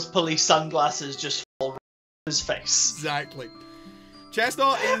 Those police sunglasses just fall right in his face. Exactly.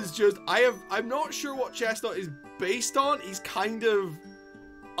 Chestnut is just... I'm not sure what Chestnut is based on. He's kind of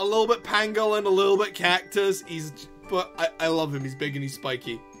a little bit pangolin, a little bit cactus. But I love him. He's big and he's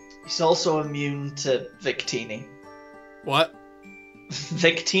spiky. He's also immune to Victini. What?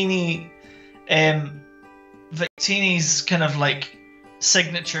 Victini... Victini's kind of like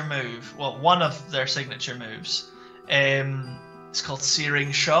signature move, well, one of their signature moves, it's called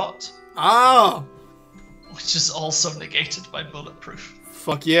Searing Shot. Oh! Which is also negated by bulletproof.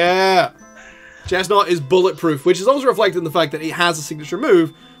 Fuck yeah! Chestnut is bulletproof, which is also reflected in the fact that it has a signature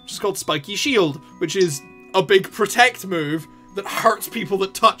move, which is called Spiky Shield, which is a big protect move that hurts people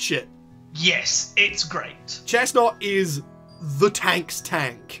that touch it. Yes, it's great. Chestnut is the tank's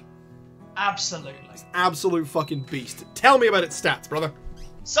tank. Absolutely. Absolute fucking beast. Tell me about its stats, brother.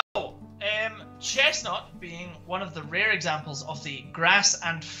 So, Chestnut being one of the rare examples of the grass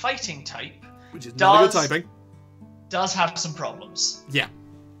and fighting type, which is not a good typing, does have some problems. Yeah.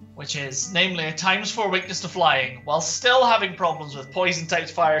 Which is, namely, a ×4 weakness to flying, while still having problems with poison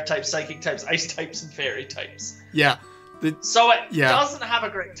types, fire types, psychic types, ice types, and fairy types. Yeah. So it doesn't have a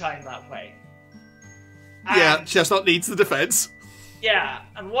great time that way. And Chestnut needs the defense. Yeah,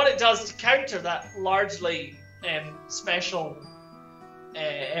 and what it does to counter that largely special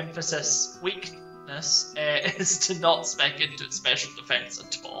emphasis weakness is to not spec into its special defense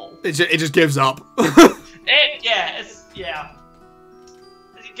at all. It just gives up.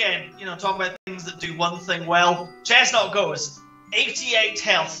 Again, you know, talk about things that do one thing well. Chestnut goes 88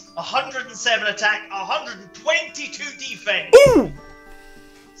 health, 107 attack, 122 defense. Ooh!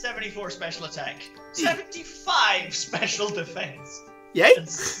 74 special attack, 75 special defense. Yay! And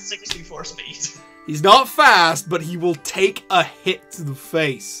 64 speed. He's not fast, but he will take a hit to the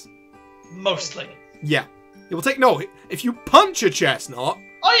face. Mostly. Yeah. He will take... No, if you punch a Chestnut...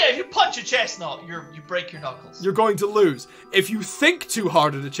 Oh Oh yeah, if you punch a chestnut, you break your knuckles. You're going to lose. If you think too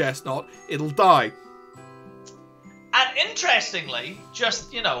hard at a chestnut, it'll die. And interestingly,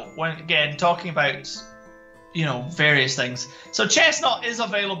 just, when again talking about, various things. So chestnut is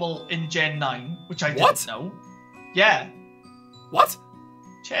available in Gen 9, which I didn't know. Yeah. What?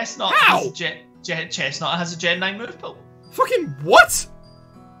 Chestnut How? Chestnut has a Gen 9 move pool. Fucking what?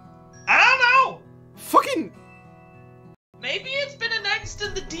 I don't know. Fucking... Maybe it's been announced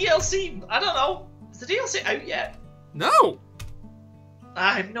in the DLC. I don't know. Is the DLC out yet? No.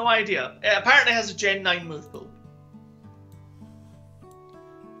 I have no idea. It apparently has a Gen 9 move pool.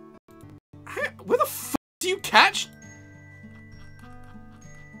 Where the fuck do you catch?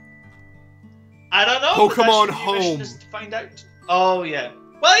 I don't know. Pokemon but Home. To find out. Oh yeah.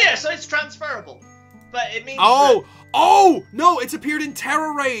 Well, yeah. So it's transferable, but it means. Oh no! It's appeared in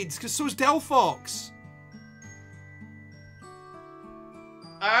Terra raids because so is Delphox.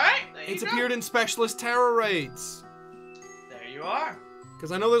 All right. It's appeared in Specialist Terra raids. There you are.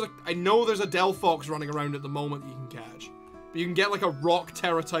 Because I know there's a Delphox running around at the moment that you can catch, but you can get like a rock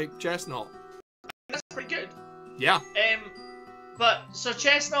Terra type chestnut. That's pretty good. Yeah. But so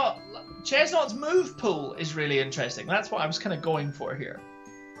Chestnut's move pool is really interesting. That's what I was kind of going for here.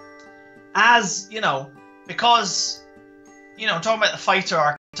 As because talking about the fighter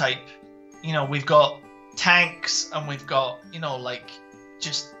archetype, we've got tanks and we've got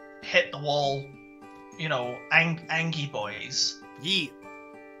just hit the wall, Angie boys. Yeah.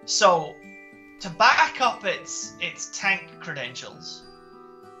 So to back up its tank credentials,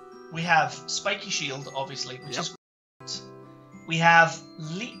 we have Spiky Shield, obviously, which is great. We have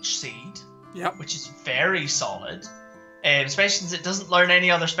Leech Seed, which is very solid, especially since it doesn't learn any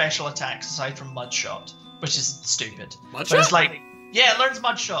other special attacks aside from Mud Shot, which is stupid. Mud But Shot? it's like, yeah, it learns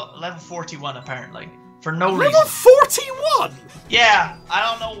Mud Shot, level 41 apparently, for no reason. Level 41? Yeah, I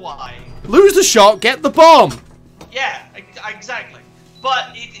don't know why. Lose the shot, get the bomb. Yeah, exactly. But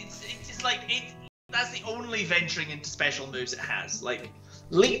it's like that's the only venturing into special moves it has. Like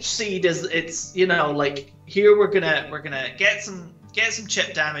Leech Seed it's here we're gonna get some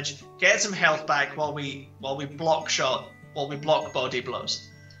chip damage, get some health back while we block body blows.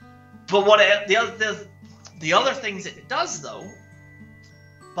 But the other things it does though,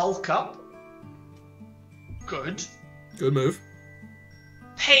 bulk up, good move.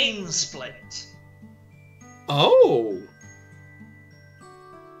 Pain Split. Oh.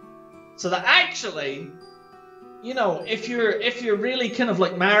 So that actually, if you're really kind of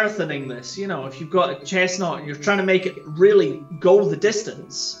like marathoning this, if you've got a chestnut and you're trying to make it really go the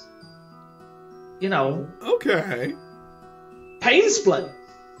distance, Okay. Pain Split.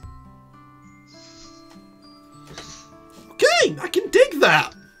 Okay, I can dig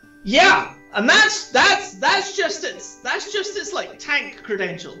that. Yeah, and that's just its like tank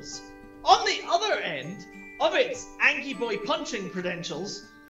credentials. On the other end of its Angie Boy punching credentials,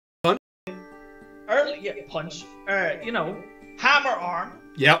 punch. Hammer arm.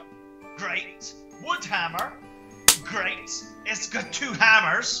 Yep. Great. Wood hammer. Great. It's got 2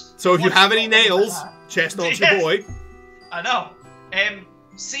 hammers. So if you have any nails, chestnut's your boy. I know.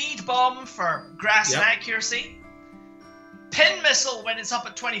 Seed bomb for grass and accuracy. Pin missile when it's up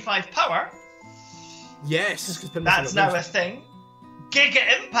at 25 power. Yes. That's now a thing. Giga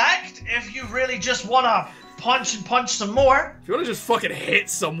impact if you really just want to punch some more. If you want to just fucking hit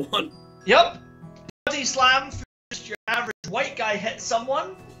someone. Yep. Body slam for just your average white guy hit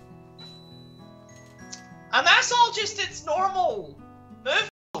someone. And that's all just its normal move.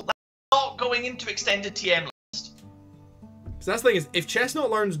 That's not going into extended TM list. So that's the thing is, if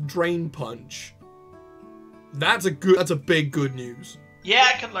Chestnut learns Drain Punch, that's a big good news. Yeah,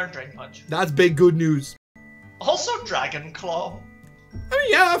 I can learn Drain Punch. That's big good news. Also Dragon Claw. I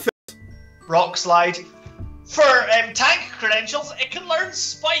mean, yeah, that fits. Rock Slide. For tank credentials, it can learn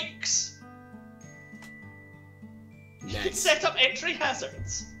Spikes. Nice. You can set up entry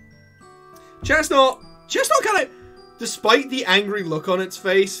hazards. Chestnut kind of, despite the angry look on its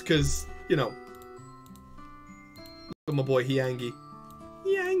face, because, look at my boy Hiangi.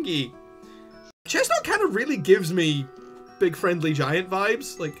 Chestnut kind of really gives me big friendly giant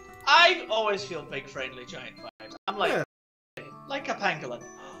vibes. Like, I always feel big friendly giant vibes. I'm like, like a pangolin.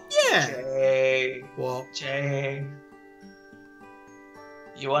 Yeah. Jay. What? Jay.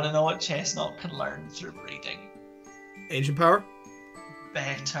 You want to know what Chestnut can learn through breeding? Ancient power?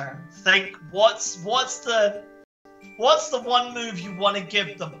 Better. Think, what's the one move you want to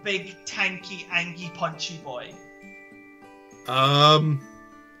give the big tanky Angie punchy boy?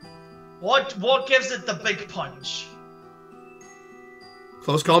 What gives it the big punch?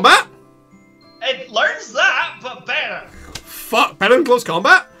 Close combat? It learns that, but better. fuck, better than close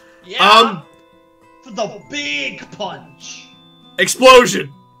combat? Yeah. For the big punch.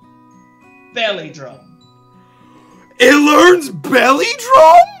 Explosion. Belly drum. It learns belly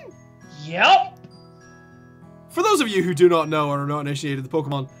drum? Yep. For those of you who do not know or are not initiated the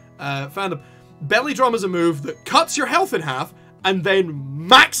Pokemon fandom, belly drum is a move that cuts your health in half and then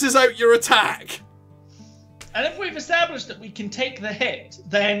maxes out your attack. And if we've established that we can take the hit,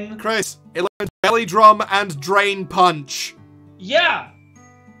 then... Chris, it learns belly drum and drain punch. Yeah.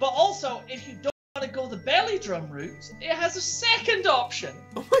 But also, if you don't want to go the belly drum route, it has a second option.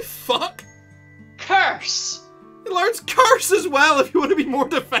 Oh my fuck. Curse. It learns curse as well if you want to be more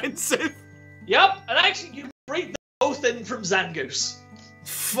defensive. Yep, and actually you breed them both in from Zangoose.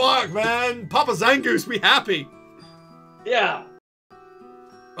 Fuck, man. Papa Zangoose, be happy. Yeah.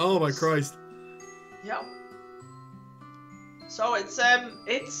 Oh my Christ. Yep. So it's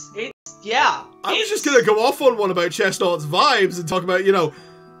yeah. I was just gonna go off on one about Chestnut's vibes and talk about, you know,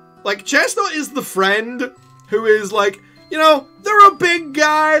 like, Chestnut is the friend who is like, you know, they're a big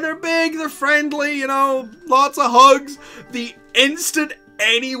guy, they're big, they're friendly, you know, lots of hugs. The instant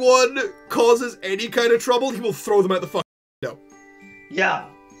anyone causes any kind of trouble, he will throw them out the fucking window. Yeah.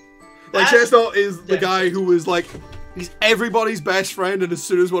 Like, Chestnut is the guy who is like, he's everybody's best friend, and as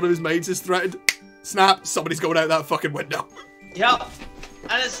soon as one of his mates is threatened, snap, somebody's going out that fucking window. Yep.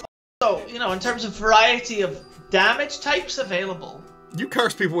 And it's also, you know, in terms of variety of damage types available. You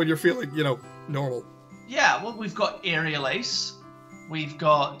curse people when you're feeling, you know, normal. Yeah, well, we've got Aerial Ace, we've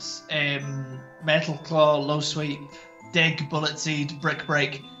got Metal Claw, Low Sweep, Dig, Bullet Seed, Brick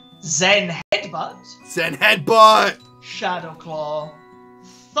Break, Zen Headbutt, Zen Headbutt, Shadow Claw,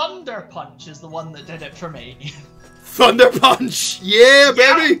 Thunder Punch is the one that did it for me. Thunder Punch, yeah,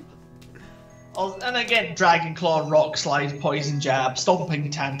 baby. Oh, and again, Dragon Claw, Rock Slide, Poison Jab, Stomping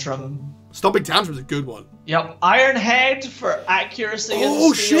Tantrum. Stomping Tantrum's a good one. Yep, Iron Head for accuracy. Oh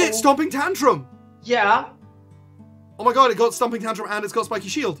and steel. shit, Stomping Tantrum. Yeah. Oh my god, it got Stomping Tantrum and it's got Spiky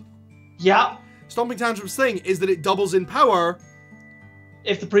Shield. Yeah. Stomping Tantrum's thing is that it doubles in power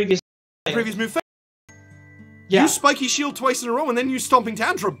if the previous move fails. Yeah. Use Spiky Shield twice in a row and then use Stomping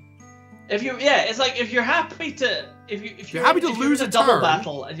Tantrum. If you, yeah, it's like if you're happy to, if you're happy to lose a a double turn,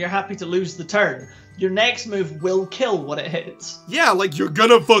 battle and you're happy to lose the turn, your next move will kill what it hits. Yeah, like you're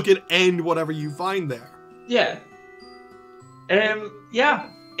gonna fucking end whatever you find there. Yeah. Yeah.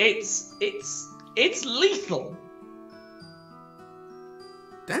 It's lethal.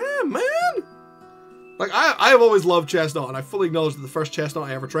 Damn, man. Like, I have always loved Chestnut, and I fully acknowledge that the first Chestnut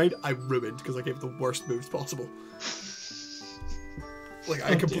I ever trained, I ruined because I gave it the worst moves possible. Like,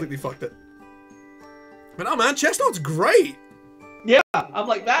 I completely fucked it. But no, man, Chestnut's great. Yeah, I'm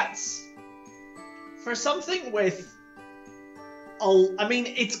like, that's for something with. I mean,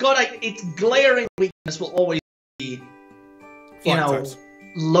 it's glaring weakness will always be, you know,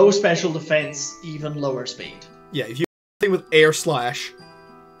 low special defense, even lower speed. Yeah, if you do anything with air slash,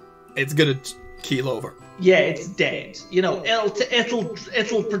 it's gonna keel over. Yeah, it's dead. You know, it'll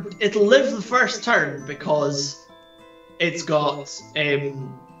live the first turn because it's got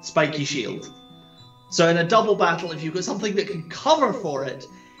spiky shield. So in a double battle, if you've got something that can cover for it,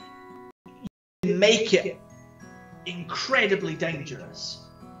 you can make it incredibly dangerous.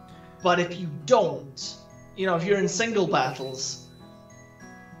 But if you don't, you know, if you're in single battles,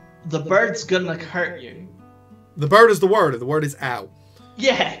 the bird's gonna hurt you. The bird is the word, and the word is ow.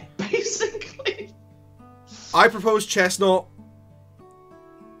 Yeah, basically. I propose Chestnut.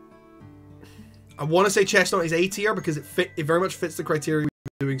 I want to say Chestnut is A tier because it very much fits the criteria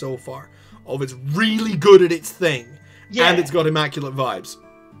we've been doing so far. Of it's really good at its thing, yeah. And it's got immaculate vibes.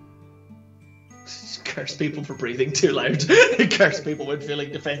 Curse people for breathing too loud. Curse people when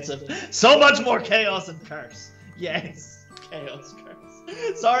feeling defensive. So much more chaos and curse. Yes, chaos,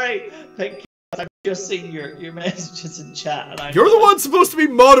 curse. Sorry, Pink. I've just seen your messages in chat, and You're the one supposed to be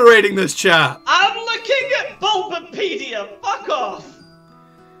moderating this chat. I'm looking at Bulbapedia. Fuck off.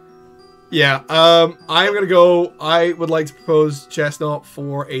 Yeah, I'm gonna go. I would like to propose Chestnut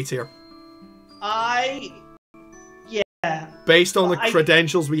for A tier. Yeah. Based on the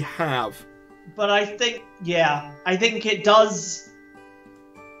credentials we have. But I think, yeah, I think it does.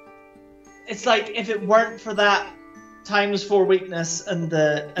 It's like if it weren't for that ×4 weakness and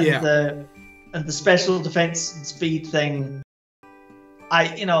the special defense and speed thing,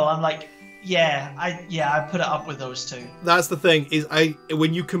 I'm like, I put it up with those two. That's the thing is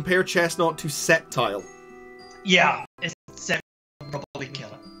when you compare Chestnut to Sceptile. Yeah, Sceptile will probably kill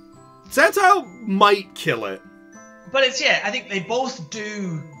it. Sceptile might kill it. But I think they both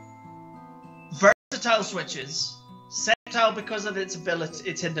do versatile switches. Sceptile Reptile because of its ability,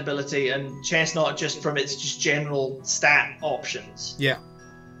 its hidden ability, and Chestnut just from its just general stat options. Yeah.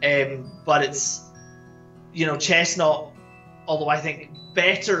 But it's, you know, Chestnut, although I think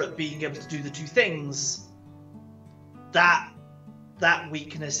better at being able to do the two things, that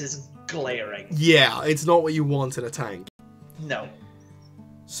weakness is glaring. Yeah, it's not what you want in a tank. No.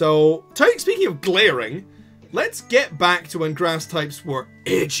 So, speaking of glaring, let's get back to when grass types were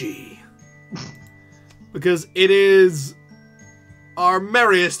edgy. Because it is our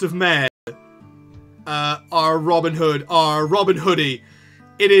merriest of men, our Robin Hood, our Robin Hoodie.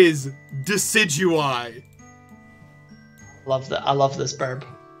 It is Decidui. Love that. I love this burb.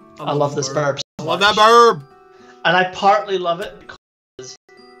 I love this burb. I love that burb. And I partly love it because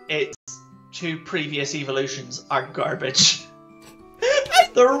its two previous evolutions are garbage.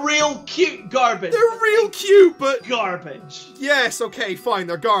 They're real cute garbage. They're real cute, but garbage. Yes, okay, fine,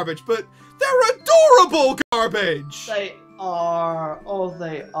 they're garbage, but they're adorable garbage. They are. Oh,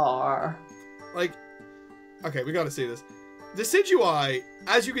 they are. Like, okay, we gotta see this. Decidui,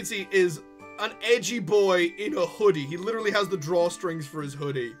 as you can see, is an edgy boy in a hoodie. He literally has the drawstrings for his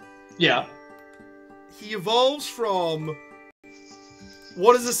hoodie. Yeah. He evolves from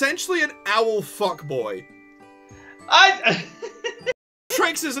what is essentially an owl fuckboy.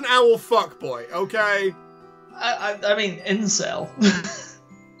 Trix is an owl fuckboy, okay? I mean, incel.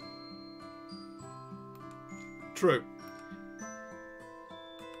 True.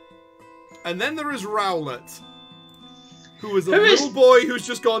 And then there is Rowlet, who is a little boy who's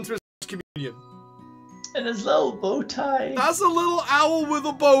just gone to his communion. And his little bow tie. That's a little owl with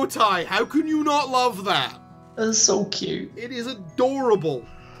a bow tie. How can you not love that? That's so cute. It is adorable.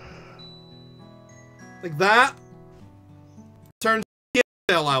 Like that turns into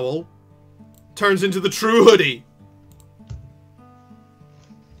the owl, turns into the true hoodie.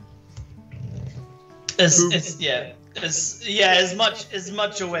 It's as much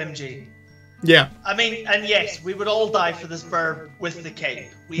OMG. Yeah. I mean, and yes, we would all die for this burb with the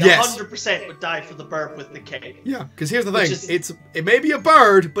cape. We Yes. 100% would die for the burb with the cape. Yeah, because here's the thing. It may be a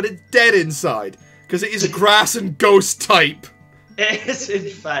bird, but it's dead inside. Because it is a grass and ghost type. It is, in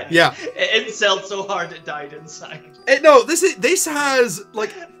fact. Yeah. It incelled so hard it died inside. This has,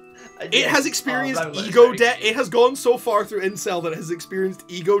 like, it has experienced ego death. It has gone so far through incel that it has experienced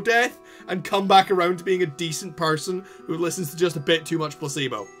ego death and come back around to being a decent person who listens to just a bit too much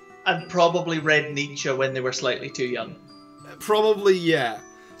placebo. And probably read Nietzsche when they were slightly too young. Probably, yeah.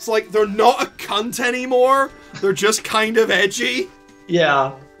 It's like, they're not a cunt anymore. They're just kind of edgy.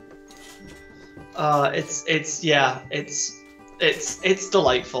 Yeah. It's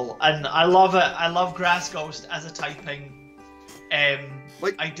delightful. And I love it. I love Grass Ghost as a typing. I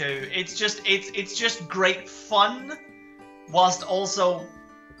do. It's just great fun, whilst also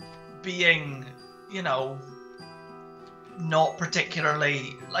being, you know, not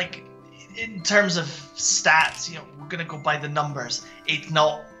particularly, like, in terms of stats, you know, we're gonna go by the numbers. It's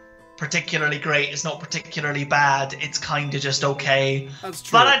not particularly great, it's not particularly bad, it's kind of just okay. That's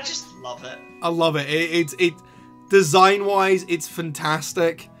true. But I just love it. I love it. It design-wise, it's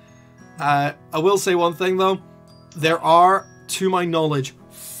fantastic. I will say one thing, though. There are, to my knowledge,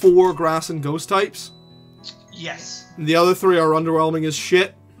 4 grass and ghost types. Yes. The other 3 are underwhelming as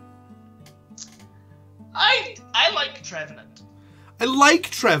shit. I like Trevenant.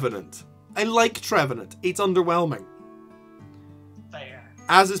 I like Trevenant. It's underwhelming. Fair.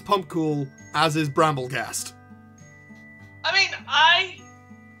 As is Pumpcool, as is Bramblegast. I mean, I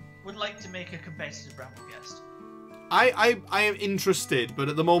would like to make a competitive Bramblegast. I am interested, but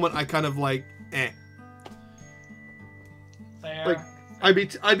at the moment I kind of like, eh. Fair. Like,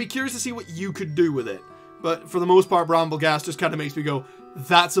 I'd be curious to see what you could do with it. But for the most part, Bramblegast just kind of makes me go,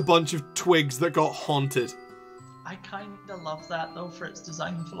 that's a bunch of twigs that got haunted. I kind of love that, though, for its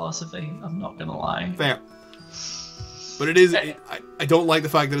design philosophy. I'm not going to lie. Fair. But it is, I don't like the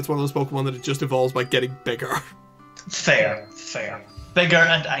fact that it's one of those Pokemon that it just evolves by getting bigger. Fair. Bigger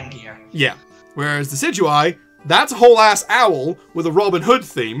and angrier. Yeah. Whereas the Decidueye, that's a whole ass owl with a Robin Hood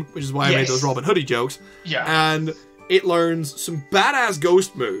theme, which is why I made those Robin Hoodie jokes. Yeah. And it learns some badass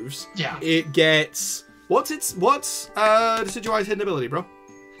ghost moves. Yeah. It gets... What's Decidueye's hidden ability, bro?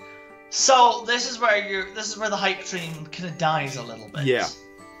 So this is where the hype train kind of dies a little bit. Yeah.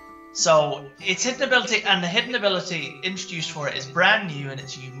 So its hidden ability, and the hidden ability introduced for it is brand new, and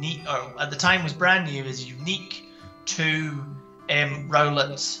it's unique, or at the time was brand new, is unique to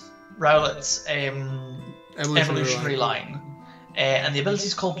Rowlet's evolutionary line. And the ability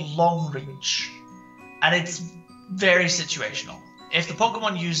is called Long Reach, and it's very situational. If the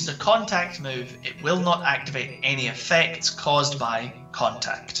Pokemon uses a contact move, it will not activate any effects caused by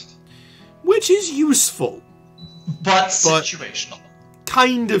contact. Which is useful. But situational.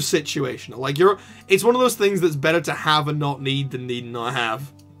 Kind of situational. Like, it's one of those things that's better to have and not need than need and not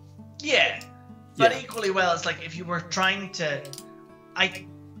have. Yeah. But equally well, it's like if you were trying to...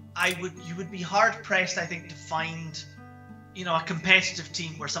 you would be hard pressed, I think, to find, you know, a competitive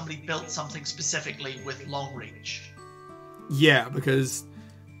team where somebody built something specifically with long reach. Yeah, because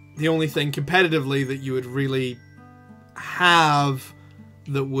the only thing competitively that you would really have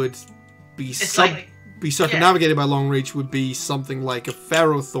that would be circumnavigated by long reach would be something like a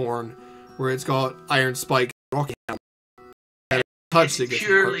Ferrothorn, where it's got iron spikes, rocket hammer, and touch it's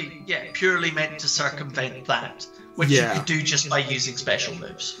purely meant to circumvent that, which you could do just by using special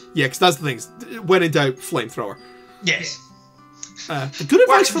moves. Yeah, because that's the thing. When in doubt, flamethrower. Yes. Good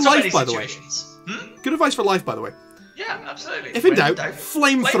advice for life, by the way. Good advice for life, by the way. Yeah, absolutely. If in doubt,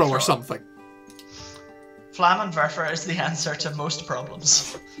 flamethrower something. Flammenwerfer is the answer to most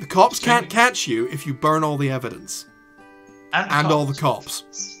problems. The cops can't catch you if you burn all the evidence. And all the cops.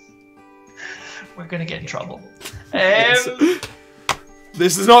 We're gonna get in trouble.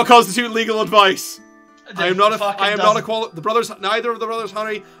 This does not constitute legal advice. Neither of the brothers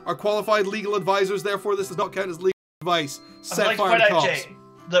Honey are qualified legal advisors, therefore this does not count as legal advice. Set fire to cops. Jay,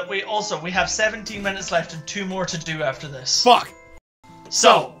 that we have 17 minutes left and 2 more to do after this. Fuck!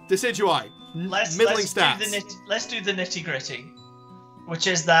 So Decidui. Let's do the nitty gritty, which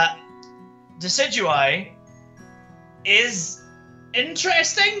is that Decidui is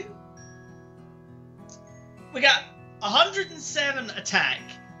interesting. We got 107 attack,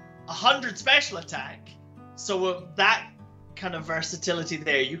 100 special attack, so that kind of versatility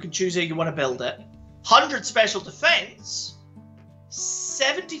there. You can choose how you want to build it. 100 special defense,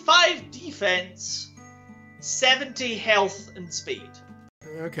 75 defense, 70 health and speed.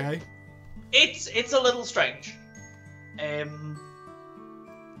 Okay. It's a little strange.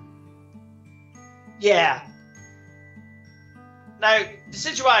 Yeah. Now,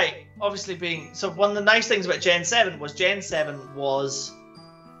 Decidui obviously being... So one of the nice things about Gen 7 was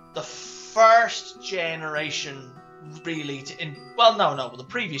the first generation really to... Well, no, the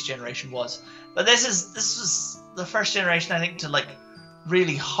previous generation was. But this was the first generation, I think, to like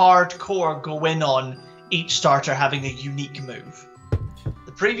really hardcore go in on each starter having a unique move.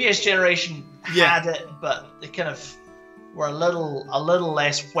 The previous generation had it, but they kind of were a little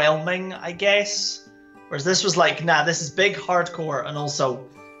less whelming, I guess. Whereas this was like, nah, this is big hardcore, and also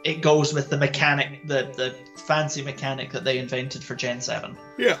it goes with the mechanic, the fancy mechanic that they invented for Gen 7.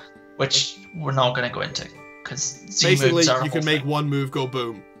 Yeah. Which we're not going to go into, because basically you can make one move go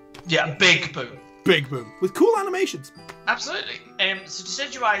boom. Yeah, big boom. Big boom. With cool animations. Absolutely. So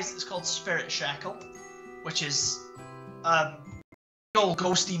Decidui is called Spirit Shackle, which is a old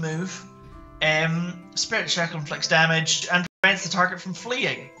ghosty move. Spirit Shackle inflicts damage and prevents the target from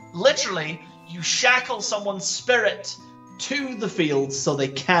fleeing. Literally, you shackle someone's spirit to the field so they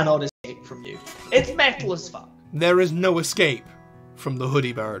cannot escape from you. It's metal as fuck. There is no escape from the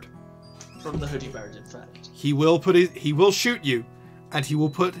hoodie bird. From the hoodie bird, in fact. He will shoot you, and he will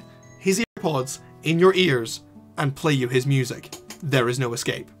put his earpods in your ears and play you his music. There is no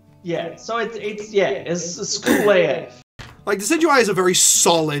escape. Yeah, so it's a school AF. Like, Decidui is a very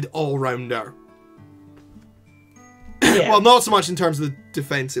solid all-rounder. Yeah. Well, not so much in terms of the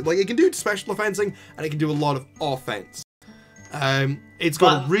defensive. Like, it can do special defensing, and it can do a lot of offense. It's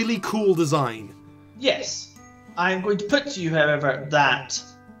got a really cool design. Yes. I'm going to put to you, however, that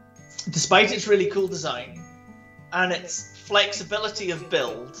despite its really cool design and its flexibility of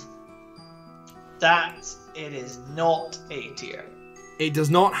build, that it is not A tier. It does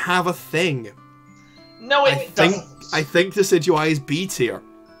not have a thing. No, it doesn't. I think Decidui is B tier.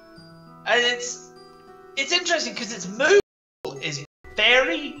 And it's interesting because its move is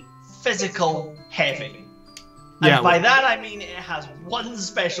very physical heavy. And by that I mean it has one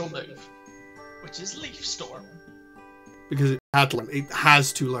special move, which is Leaf Storm. Because it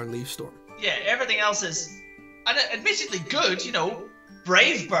has to learn Leaf Storm. Yeah, everything else is admittedly good, you know.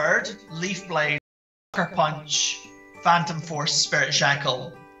 Brave Bird, Leaf Blade, Sucker Punch, Phantom Force, Spirit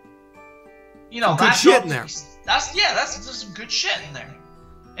Shackle. You know, good shit in there. There's some good shit in there.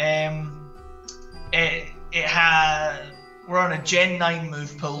 We're on a Gen 9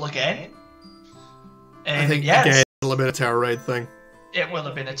 move pool again. I think again it'll have been a Terror Raid thing. It will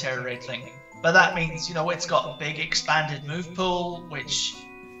have been a Terror Raid thing. But that means, you know, it's got a big expanded move pool, which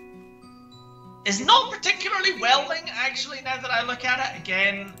is not particularly whelming, actually, now that I look at it.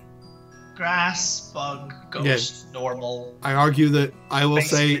 Again, Grass, Bug, Ghost, Normal. I argue that I will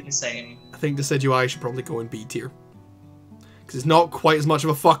say the same. I think Decidui should probably go in B tier. Because it's not quite as much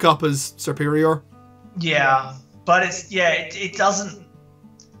of a fuck up as Superior. Yeah, but it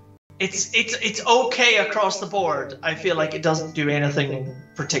it's okay across the board. I feel like it doesn't do anything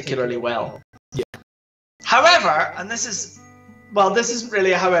particularly well. Yeah. However, and this isn't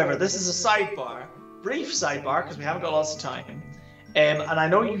really a however. This is a sidebar, brief sidebar, because we haven't got lots of time. And I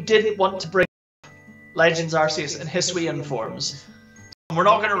know you didn't want to bring Legends Arceus in Hisuian forms. And we're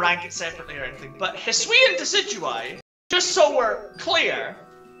not going to rank it separately or anything, but Hisuian Decidueye, just so we're clear,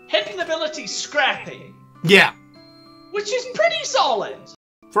 hidden ability Scrappy. Yeah. Which is pretty solid.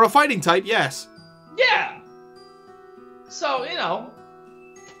 For a fighting type, yes. Yeah. So, you know.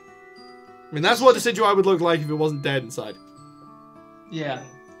 I mean, that's what Decidueye would look like if it wasn't dead inside. Yeah.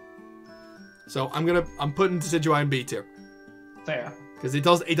 So I'm putting Decidueye in B tier. Fair. Because it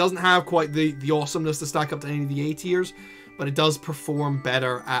doesn't have quite the awesomeness to stack up to any of the A tiers, but it does perform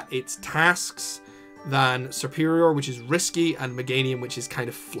better at its tasks than Serperior, which is risky, and Meganium, which is kind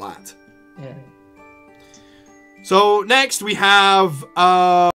of flat. Yeah. So next we have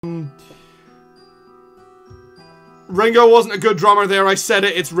Ringo wasn't a good drummer there. I said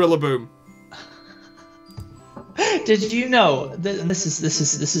it. It's Rillaboom. Did you know? And this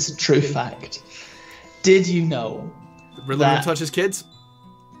is a true fact. Did you know? Rillaboom touches kids.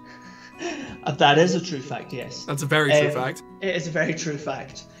 That is a true fact. Yes. That's a very true fact. It is a very true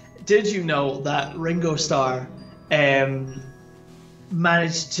fact. Did you know that Ringo Starr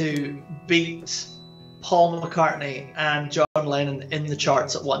managed to beat Paul McCartney and John Lennon in the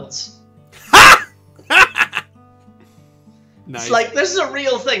charts at once? Nice. It's like, this is a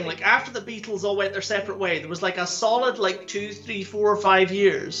real thing. Like, after the Beatles all went their separate way, there was like a solid 2, 3, 4, 5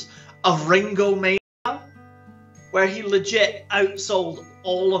 years of Ringo mania where he legit outsold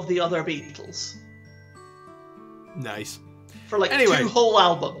all of the other Beatles. Nice. For anyway, 2 whole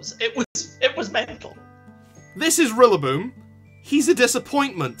albums. It was mental. This is Rillaboom. He's a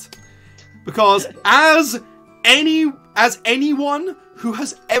disappointment. Because as anyone who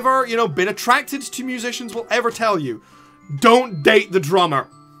has ever, been attracted to musicians will ever tell you, don't date the drummer.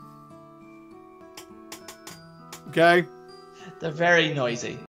 Okay? They're very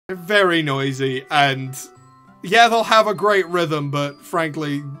noisy. They're very noisy, and yeah, they'll have a great rhythm, but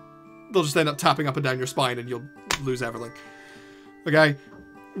frankly, they'll just end up tapping up and down your spine and you'll lose everything. Okay?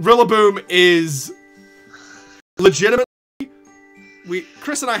 Rillaboom is legitimately...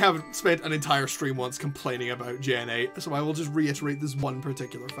 Chris and I have spent an entire stream once complaining about Gen 8, so I will just reiterate this one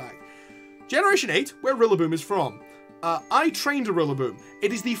particular fact. Generation 8, where Rillaboom is from. I trained a Rillaboom.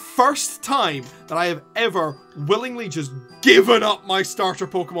 It is the first time that I have ever willingly just given up my starter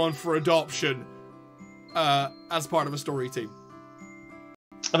Pokemon for adoption as part of a story team.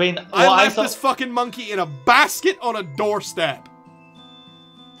 I mean, I left this fucking monkey in a basket on a doorstep.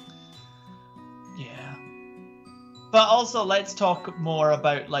 Yeah. But also, let's talk more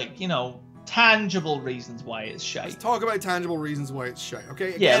about, tangible reasons why it's shite. Let's talk about tangible reasons why it's shite,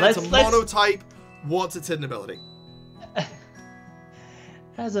 okay? Again, yeah, it's a monotype. What's its hidden ability?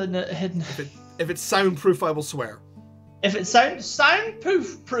 Has a hidden... If it's soundproof, I will swear. If it's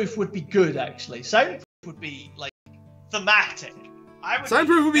soundproof would be good, actually. Soundproof would be, thematic.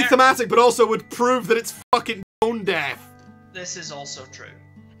 Soundproof would be thematic, but also would prove that it's fucking tone deaf. This is also true.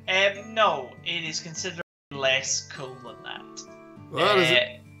 No, it is considerably less cool than that. What is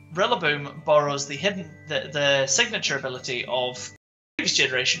it? Rillaboom borrows the signature ability of previous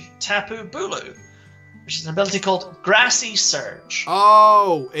generation Tapu Bulu, which is an ability called Grassy Surge.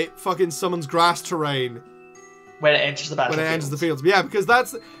 Oh, it fucking summons grass terrain when it enters the battlefield. When it enters the fields. Yeah, because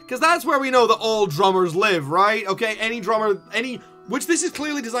that's where we know that all drummers live, right? Okay, which this is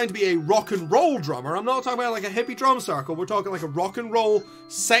clearly designed to be a rock and roll drummer. I'm not talking about like a hippie drum circle. We're talking like a rock and roll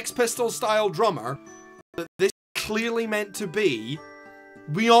Sex Pistols style drummer. This is clearly meant to be.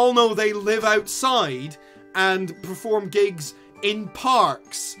 We all know they live outside and perform gigs in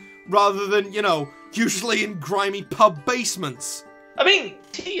parks rather than, usually in grimy pub basements. I mean,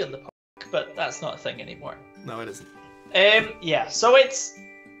 tea in the park, but that's not a thing anymore. No, it isn't. Yeah, so it's...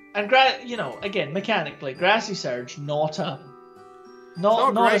 And, again, mechanically, Grassy Surge, not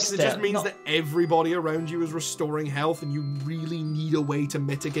great, it just means that everybody around you is restoring health and you really need a way to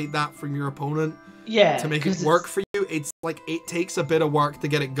mitigate that from your opponent. Yeah. To make it work for you. It's it takes a bit of work to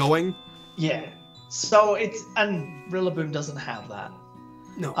get it going. Yeah. So and Rillaboom doesn't have that.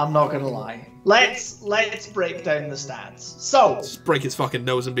 No. I'm not gonna lie. Let's break down the stats. So just break its fucking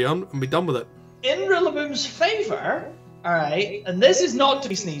nose and be done with it. In Rillaboom's favor, alright, and this is not to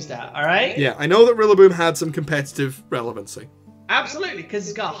be sneezed at, alright? Yeah, I know that Rillaboom had some competitive relevancy. Absolutely, because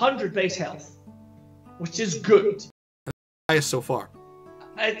it's got 100 base health, which is good. Highest so far.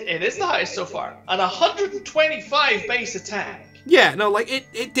 It is the highest so far. And 125 base attack. Yeah, no,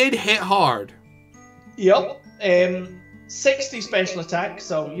 it did hit hard. Yep. 60 special attack,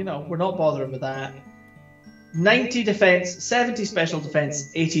 so, you know, we're not bothering with that. 90 defense, 70 special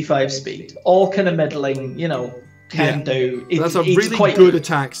defense, 85 speed. All kind of middling, you know, can do. That's a really good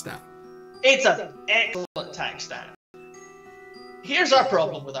attack stat. It's an excellent attack stat. Here's our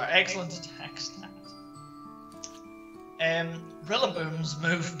problem with our excellent attack stat. Rillaboom's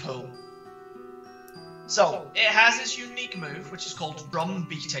move pool. So, it has its unique move, which is called Drum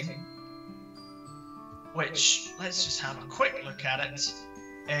Beating. Which, let's just have a quick look at it.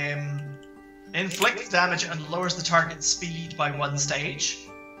 Inflicts damage and lowers the target's speed by 1 stage.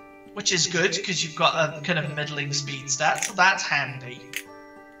 Which is good, because you've got a kind of middling speed stat, so that's handy.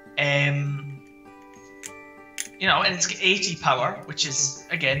 You know, and it's 80 power, which is,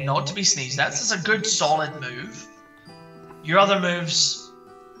 again, not to be sneezed at. This is a good, solid move. Your other moves,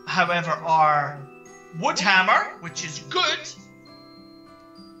 however, are Wood Hammer, which is good.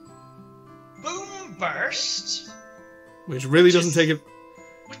 Boom Burst. Which really doesn't take it...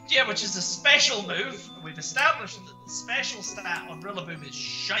 Yeah, which is a special move. We've established that the special stat on Rillaboom is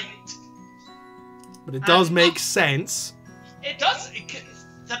shite. But it does make sense. It does.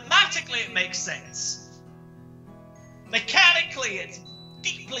 Thematically, it makes sense. Mechanically, it's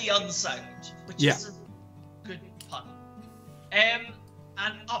deeply unsound, which is a good pun. And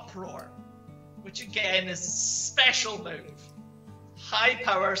Uproar, which again is a special move. High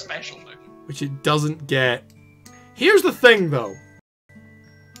power special move. Which it doesn't get. Here's the thing, though.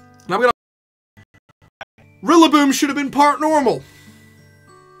 And I'm gonna... Rillaboom should have been part normal.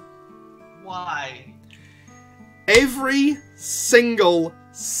 Why? Every single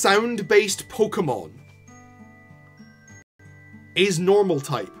sound-based Pokemon is normal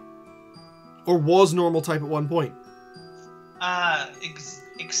type. Or was normal type at one point.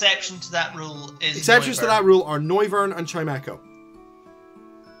 Exception to that rule is Exceptions Noivern. to that rule are Noivern and Chimecho.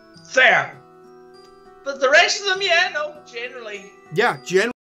 Fair. But the rest of them, generally. Yeah,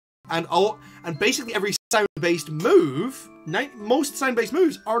 generally. And basically every sound-based move, most sound-based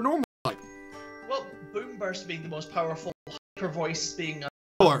moves are normal type. Well, Boom Burst being the most powerful, Hyper Voice being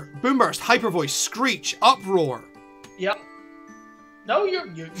Boom Burst, Hyper Voice, Screech, Uproar. Yep. No,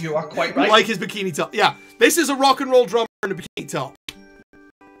 you are quite right. Like his bikini top. Yeah, this is a rock and roll drummer in a bikini top.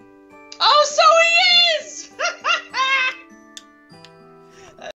 Oh, so he is!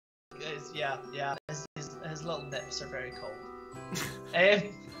 Yeah. His little nips are very cold. Yeah.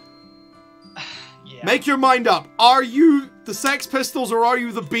 Make your mind up. Are you the Sex Pistols or are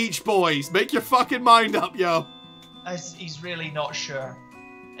you the Beach Boys? Make your fucking mind up, yo. He's really not sure.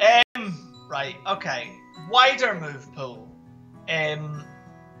 Right, okay. Wider move pool.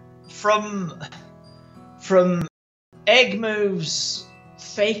 From egg moves,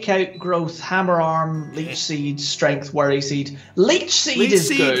 fake out growth, hammer arm, leech seed, strength, worry seed. Leech seed is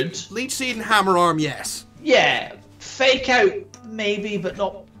good. Leech seed and hammer arm, yes. Yeah, fake out maybe, but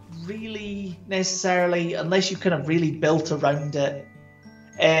not really necessarily, unless you kind of really built around it.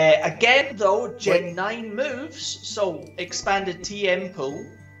 Again, though, Gen 9 moves, so expanded TM pool,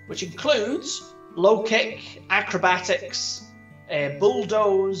 which includes low kick, acrobatics,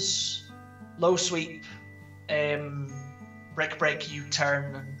 bulldoze, low sweep, brick break,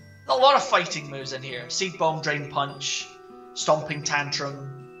 U-turn. A lot of fighting moves in here. Seed bomb, drain punch, stomping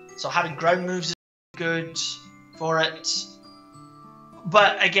tantrum. So having ground moves is good for it.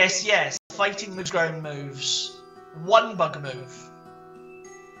 But I guess, yes, fighting moves, ground moves, one bug move.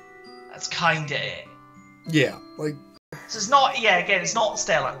 That's kinda it. Yeah, like... So it's not, again, it's not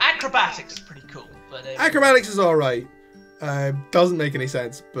stellar. Acrobatics is pretty cool, but... Acrobatics is alright. Doesn't make any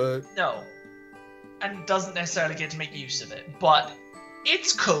sense, but... No. And doesn't necessarily get to make use of it, but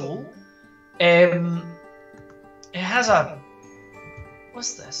it's cool. It has a...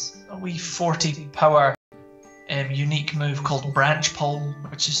 What's this? A wee 40 power unique move called Branch Pole,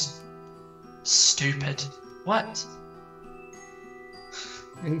 which is stupid. What?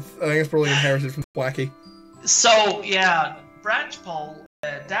 I think it's probably inherited from Wacky. So, yeah, Branch Pole,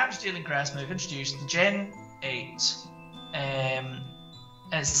 damage dealing grass move introduced in Gen 8. It's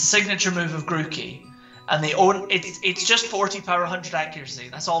the signature move of Grookey. And it's just 40 power, 100 accuracy.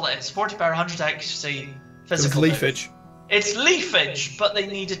 That's all it is. 40 power, 100 accuracy, physical It's leafage. Move. It's leafage, but they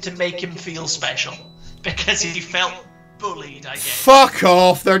needed to make him feel special. Because he felt bullied, I guess. Fuck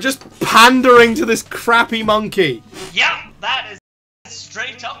off! They're just pandering to this crappy monkey. Yep, that is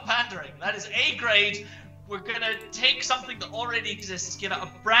straight up pandering. That is A grade. We're gonna take something that already exists, give it a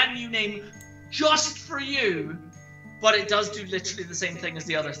brand new name just for you, but it does do literally the same thing as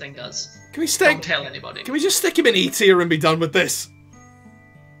the other thing does. Can we stick? Don't tell anybody. Can we just stick him in E tier and be done with this?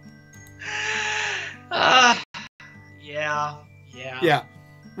 Yeah. Yeah.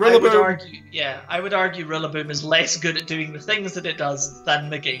 I would argue Rillaboom is less good at doing the things that it does than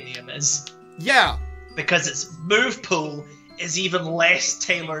Meganium is. Yeah. Because its move pool is even less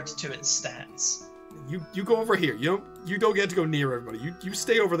tailored to its stats. You go over here. You don't get to go near everybody. You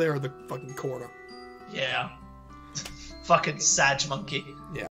stay over there in the fucking corner. Yeah. Fucking Sag Monkey.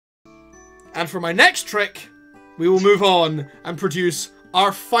 Yeah. And for my next trick, we will move on and produce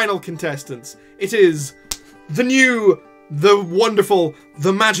our final contestants. It is the new, the wonderful,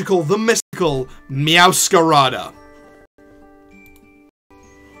 the magical, the mystical Meowscarada.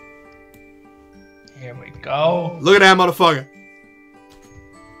 Here we go. Look at that motherfucker.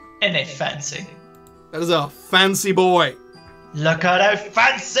 Isn't it fancy? That is a fancy boy. Look at how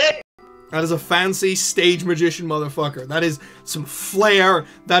fancy! That is a fancy stage magician motherfucker. That is some flair.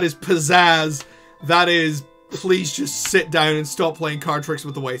 That is pizzazz. That is, please just sit down and stop playing card tricks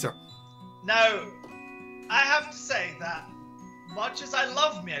with the waiter. Now, I have to say that, much as I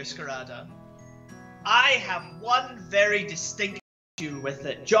love Meowscarada, I have one very distinct issue with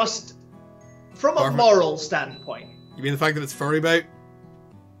it, just from a moral standpoint. You mean the fact that it's furry bait?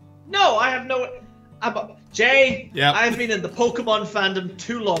 No, I have no... Jay, yep. I've been in the Pokemon fandom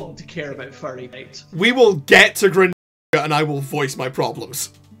too long to care about furry bait. We will get to Greninja and I will voice my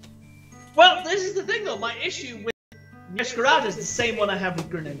problems. Well, this is the thing though, my issue with Meowscarada is the same one I have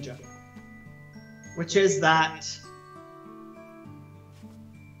with Greninja. Which is that...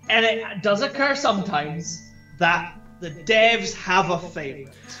 And it does occur sometimes that the devs have a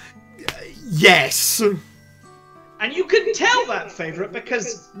favourite. Yes! And you can tell that favourite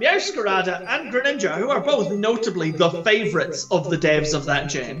because Meowscarada and Greninja, who are both notably the favourites of the devs of that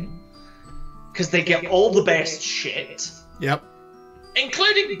gen, because they get all the best shit. Yep.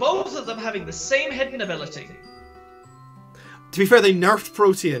 Including both of them having the same hidden ability. To be fair, they nerfed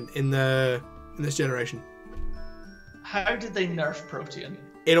Protean in this generation. How did they nerf Protean?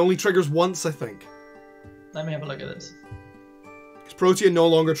 It only triggers once, I think. Let me have a look at this. Because Protean no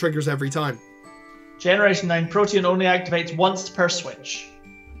longer triggers every time. Generation 9, Protean only activates once per switch.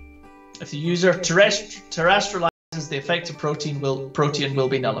 If the user terrestrializes the effect of Protean will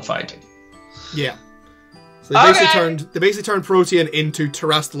be nullified. Yeah. So they basically turned Protean into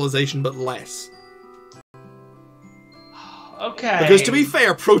terrestrialization, but less. Okay. Because to be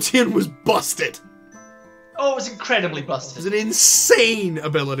fair, Protean was busted. Oh, it was incredibly busted. It was an insane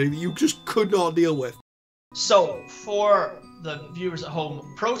ability that you just could not deal with. So, for the viewers at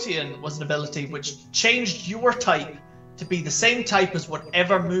home, Protean was an ability which changed your type to be the same type as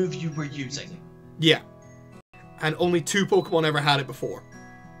whatever move you were using. Yeah. And only 2 Pokemon ever had it before.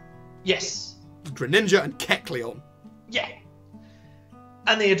 Yes. Greninja and Kecleon. Yeah.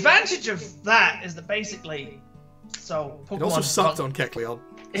 And the advantage of that is that basically... So, Pokemon... It also sucked on Kecleon.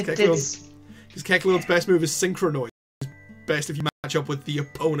 It did. Because Kecleon's best move is Synchronoise. It's best if you match up with the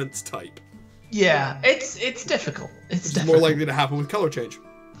opponent's type. Yeah, it's difficult. It's more likely to happen with color change.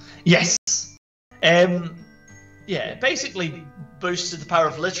 Yes. Yeah, it basically boosted the power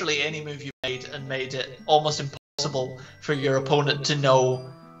of literally any move you made and made it almost impossible for your opponent to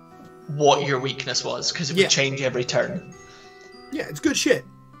know what your weakness was because it would change every turn. Yeah, it's good shit.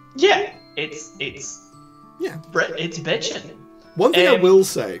 Yeah, it's bitchin'. One thing I will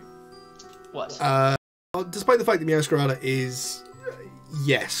say. What? Despite the fact that Meowscarada is,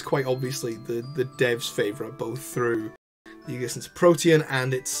 yes, quite obviously the dev's favourite, both through the existence of Protean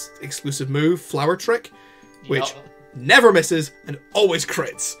and its exclusive move, Flower Trick, which never misses and always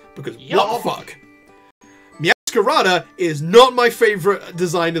crits, because what the fuck? Meowscarada is not my favourite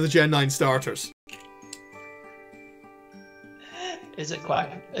design of the Gen 9 starters. Is it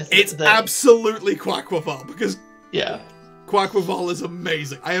Quack? It's absolutely Quaquaval, because yeah, Quaquaval is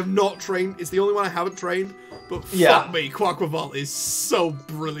amazing. I have not trained, it's the only one I haven't trained, but fuck me, Quaquaval is so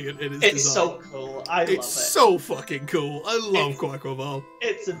brilliant in its design. It's so cool, I love it. It's so fucking cool, I love Quaquaval.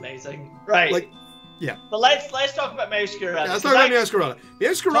 It's amazing. Right. Like, yeah. But let's talk about Meowscarada. Yeah, let's talk about Meowscarada.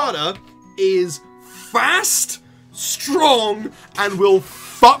 Meowscarada is fast, strong, and will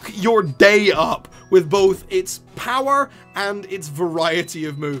fuck your day up with both its power and its variety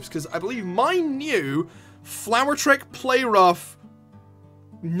of moves. Because I believe my new Flower Trick, Play Rough,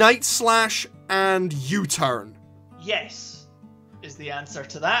 Night Slash, and U-Turn. Yes, is the answer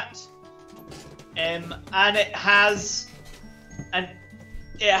to that. And it has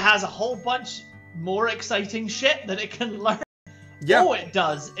a whole bunch more exciting shit that it can learn. Yeah. Oh, it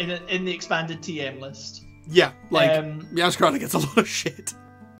does in the expanded TM list. Yeah, like Meowscarada gets a lot of shit.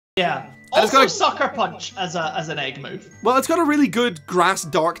 Yeah. Also, Sucker Punch as an egg move. Well, it's got a really good Grass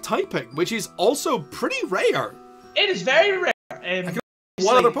Dark typing, which is also pretty rare. It is very rare.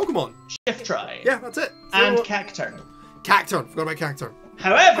 One other Pokemon. Shift Try. Yeah, that's it. And Cacturn. Cacturn. Forgot about Cacturn.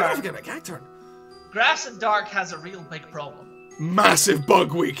 However, I forget about Cacturn. Grass and Dark has a real big problem. Massive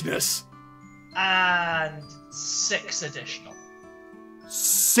bug weakness. And 6 additional.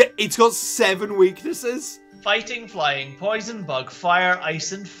 It's got 7 weaknesses? Fighting, flying, poison, bug, fire,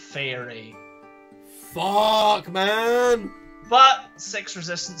 ice, and fairy. Fuck, man. But 6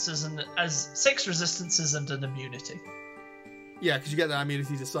 resistances and an immunity. Yeah, because you get that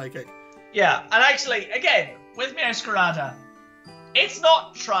immunity to psychic. Yeah, and actually, again, with Meowscarada, it's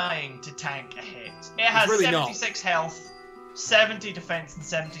not trying to tank a hit. It has really 76 health, 70 defense, and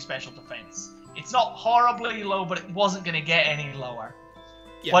 70 special defense. It's not horribly low, but it wasn't going to get any lower.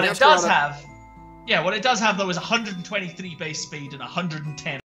 Yeah, What it does have, though, is 123 base speed and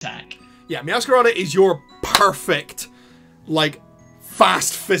 110 attack. Yeah, Meowscarada is your perfect, like,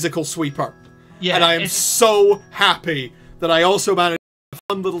 fast physical sweeper. Yeah, and I am so happy that I also managed a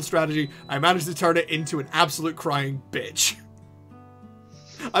fun little strategy. I managed to turn it into an absolute crying bitch.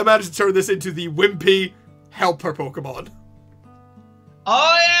 I managed to turn this into the wimpy helper Pokemon.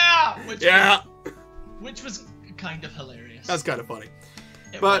 Oh yeah! Which was kind of hilarious. That's kind of funny.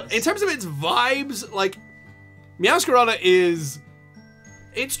 But in terms of its vibes, like, Meowscarada is...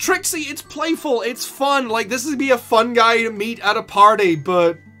 It's tricksy, it's playful, it's fun. Like, this is be a fun guy to meet at a party,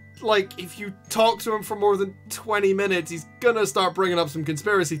 but, like, if you talk to him for more than 20 minutes, he's gonna start bringing up some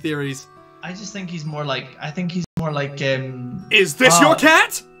conspiracy theories. I just think he's more like... Is this your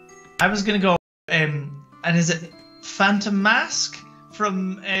cat? I was gonna go... and is it Phantom Mask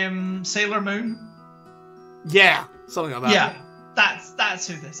from Sailor Moon? Yeah, something like that. Yeah, that's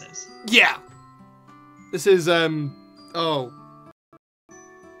who this is. Yeah. This is,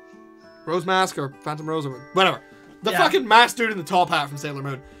 Rose Mask or Phantom Rose or whatever. The fucking masked dude in the top hat from Sailor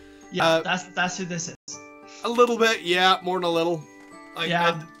Moon. Yeah, that's who this is. A little bit, yeah, more than a little.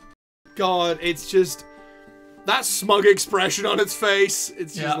 God, it's just that smug expression on its face.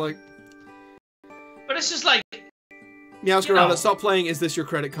 It's just like... But it's just like... Meowscarada, stop playing Is This Your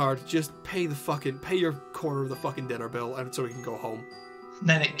Credit Card? Just pay your quarter of the fucking dinner bill and so we can go home. And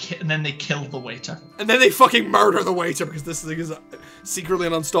then they kill the waiter. And then they fucking murder the waiter because this thing is secretly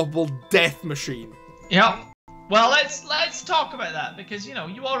an unstoppable death machine. Yep. Well, let's talk about that because, you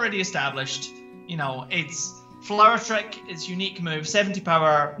already established, it's Flower Trick, its unique move, 70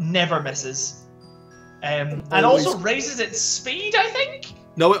 power, never misses. And also raises its speed, I think?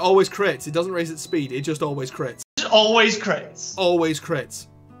 No, it always crits. It doesn't raise its speed. It just always crits. It always crits. Always crits.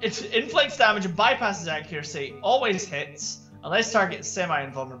 It inflicts damage and bypasses accuracy, always hits, unless target is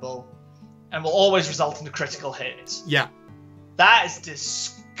semi-invulnerable, and will always result in a critical hit. Yeah. That is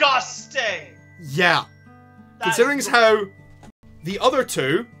disgusting! Yeah. Considering how the other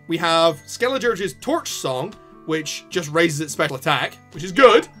two, we have Skeledirge's Torch Song, which just raises its special attack, which is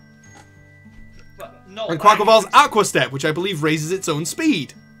good. And Quackleval's Aqua Step, which I believe raises its own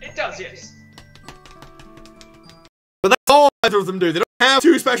speed. It does, yes. But that's all either of them do. They don't have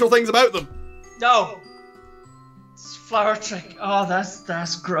 2 special things about them. No. It's Flower Trick. Oh,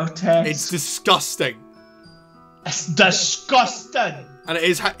 that's grotesque. It's disgusting. It's disgusting. And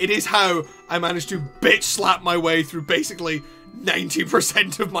it is how I managed to bitch slap my way through basically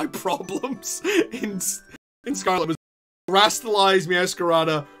 90% of my problems in Scarlet. Was Rastalize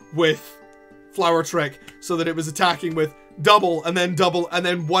Meowscarada with Flower Trick so that it was attacking with double and then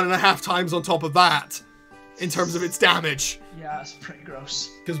 1.5 times on top of that in terms of its damage. Yeah, it's pretty gross.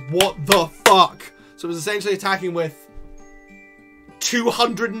 Because what the fuck? So it was essentially attacking with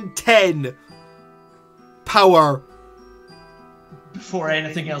 210 power before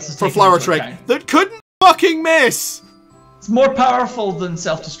anything else is for taken Flower into Trick account. that couldn't fucking miss. It's more powerful than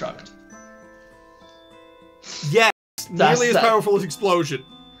self-destruct. Yes, nearly as powerful as Explosion.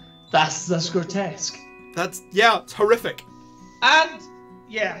 That's grotesque. It's horrific. And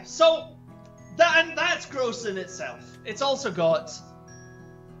yeah, so that's gross in itself. It's also got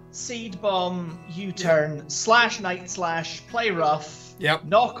Seed Bomb, U-Turn, /, Night /, Play Rough,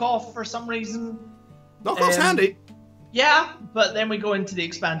 Knock Off for some reason. Knock Off's handy. Yeah, but then we go into the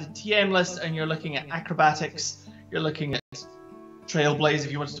expanded TM list and you're looking at Acrobatics, you're looking at Trailblaze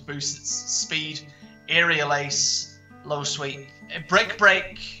if you wanted to boost its speed, Aerial Ace, Low Sweep, Brick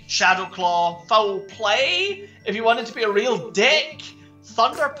Break, Shadow Claw, Foul Play if you wanted to be a real dick,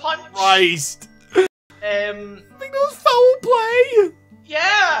 Thunder Punch. Christ. I think that was Foul Play.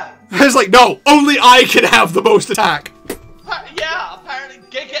 Yeah. It's like, no, only I can have the most attack. Yeah, apparently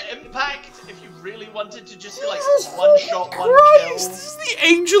Giga Impact if you really wanted to just be like one shot, one kill. This is the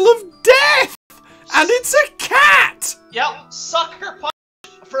Angel of Death! And it's a cat! Yep, Sucker Punch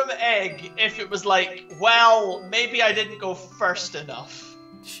from Egg if it was like, well, maybe I didn't go first enough.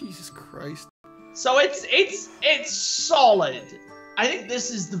 Jesus Christ. So it's solid. I think this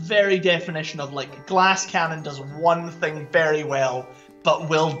is the very definition of like a glass cannon does one thing very well, but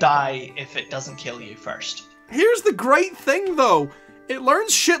will die if it doesn't kill you first. Here's the great thing, though. It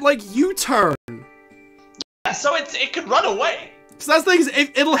learns shit like U-turn. Yeah, so it can run away. So that's the thing, is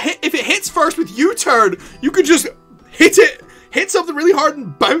if it hits first with U-turn, you could just hit something really hard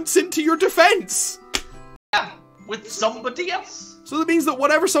and bounce into your defense. Yeah, with somebody else. So that means that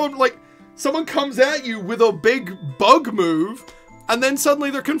whatever someone comes at you with a big bug move, and then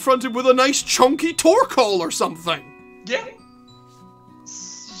suddenly they're confronted with a nice chunky Torkoal or something. Yeah.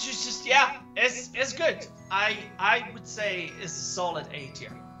 It's just yeah, it's good. I would say it's a solid A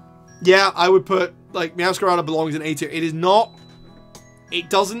tier. Yeah, I would put, like, Meowscarada belongs in A tier. It is not... It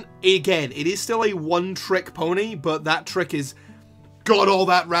doesn't... Again, it is still a one-trick pony, but that trick is got all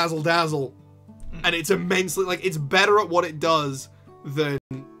that razzle-dazzle. And it's immensely... Like, it's better at what it does than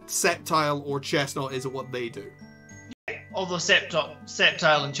Sceptile or Chestnut is at what they do. Yeah, although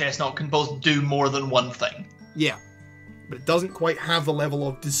Sceptile and Chestnut can both do more than one thing. Yeah. But it doesn't quite have the level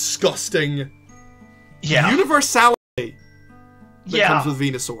of disgusting... universality that comes with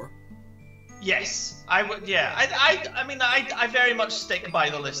Venusaur. Yes, I would. Yeah, I mean, I very much stick by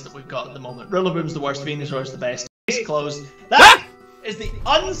the list that we've got at the moment. Rillaboom's the worst. Venusaur's the best. Case closed. That is the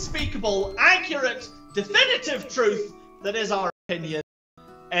unspeakable, accurate, definitive truth that is our opinion.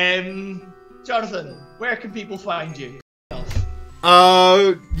 Jonathan, where can people find you?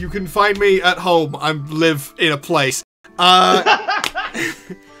 You can find me at home. I live in a place.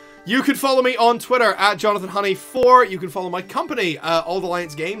 You can follow me on Twitter at JonathanHoney4. You can follow my company, Alt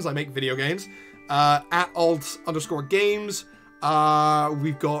Alliance Games. I make video games. At alt_games.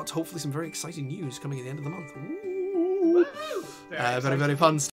 We've got hopefully some very exciting news coming at the end of the month. Ooh. Very, very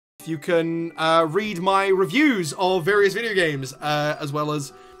fun stuff. You can read my reviews of various video games, as well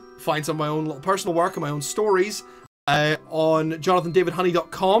as find some of my own little personal work and my own stories on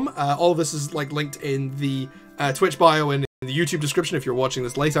JonathanDavidHoney.com. All of this is linked in the Twitch bio and in the YouTube description if you're watching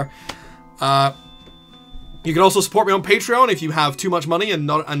this later. You can also support me on Patreon if you have too much money and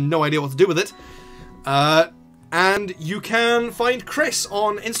no idea what to do with it. And you can find Chris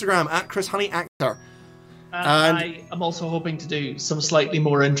on Instagram at ChrisHoneyActor. And I am also hoping to do some slightly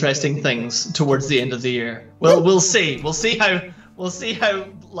more interesting things towards the end of the year. Well, we'll see. We'll see how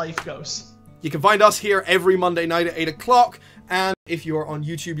life goes. You can find us here every Monday night at 8 o'clock. And if you're on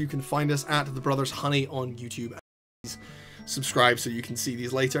YouTube, you can find us at The Brothers Honey on YouTube. Please subscribe so you can see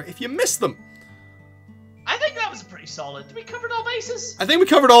these later if you missed them. I think that was pretty solid. Did we cover all bases? I think we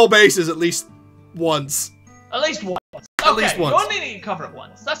covered all bases at least once. At least once. At least once. You only need to cover it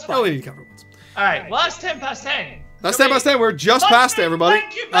once. That's fine. You only need to cover it once. Alright, well that's 10 past 10. That's 10 past 10. We're just past it, everybody.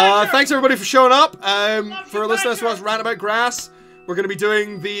 Thank you, thanks everybody for showing up. For you, listeners to Badger. us rant about grass, we're going to be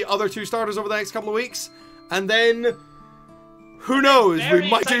doing the other 2 starters over the next couple of weeks. And then, who knows, Very we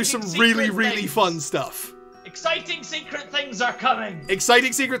might do exciting some really, secret really things. fun stuff. Exciting secret things are coming.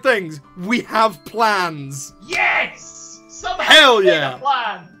 Exciting secret things. We have plans. Yes! Somehow Hell we made yeah. a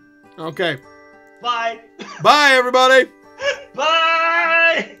plan. Okay. Bye. Bye, everybody.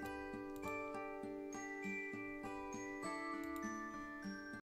 Bye!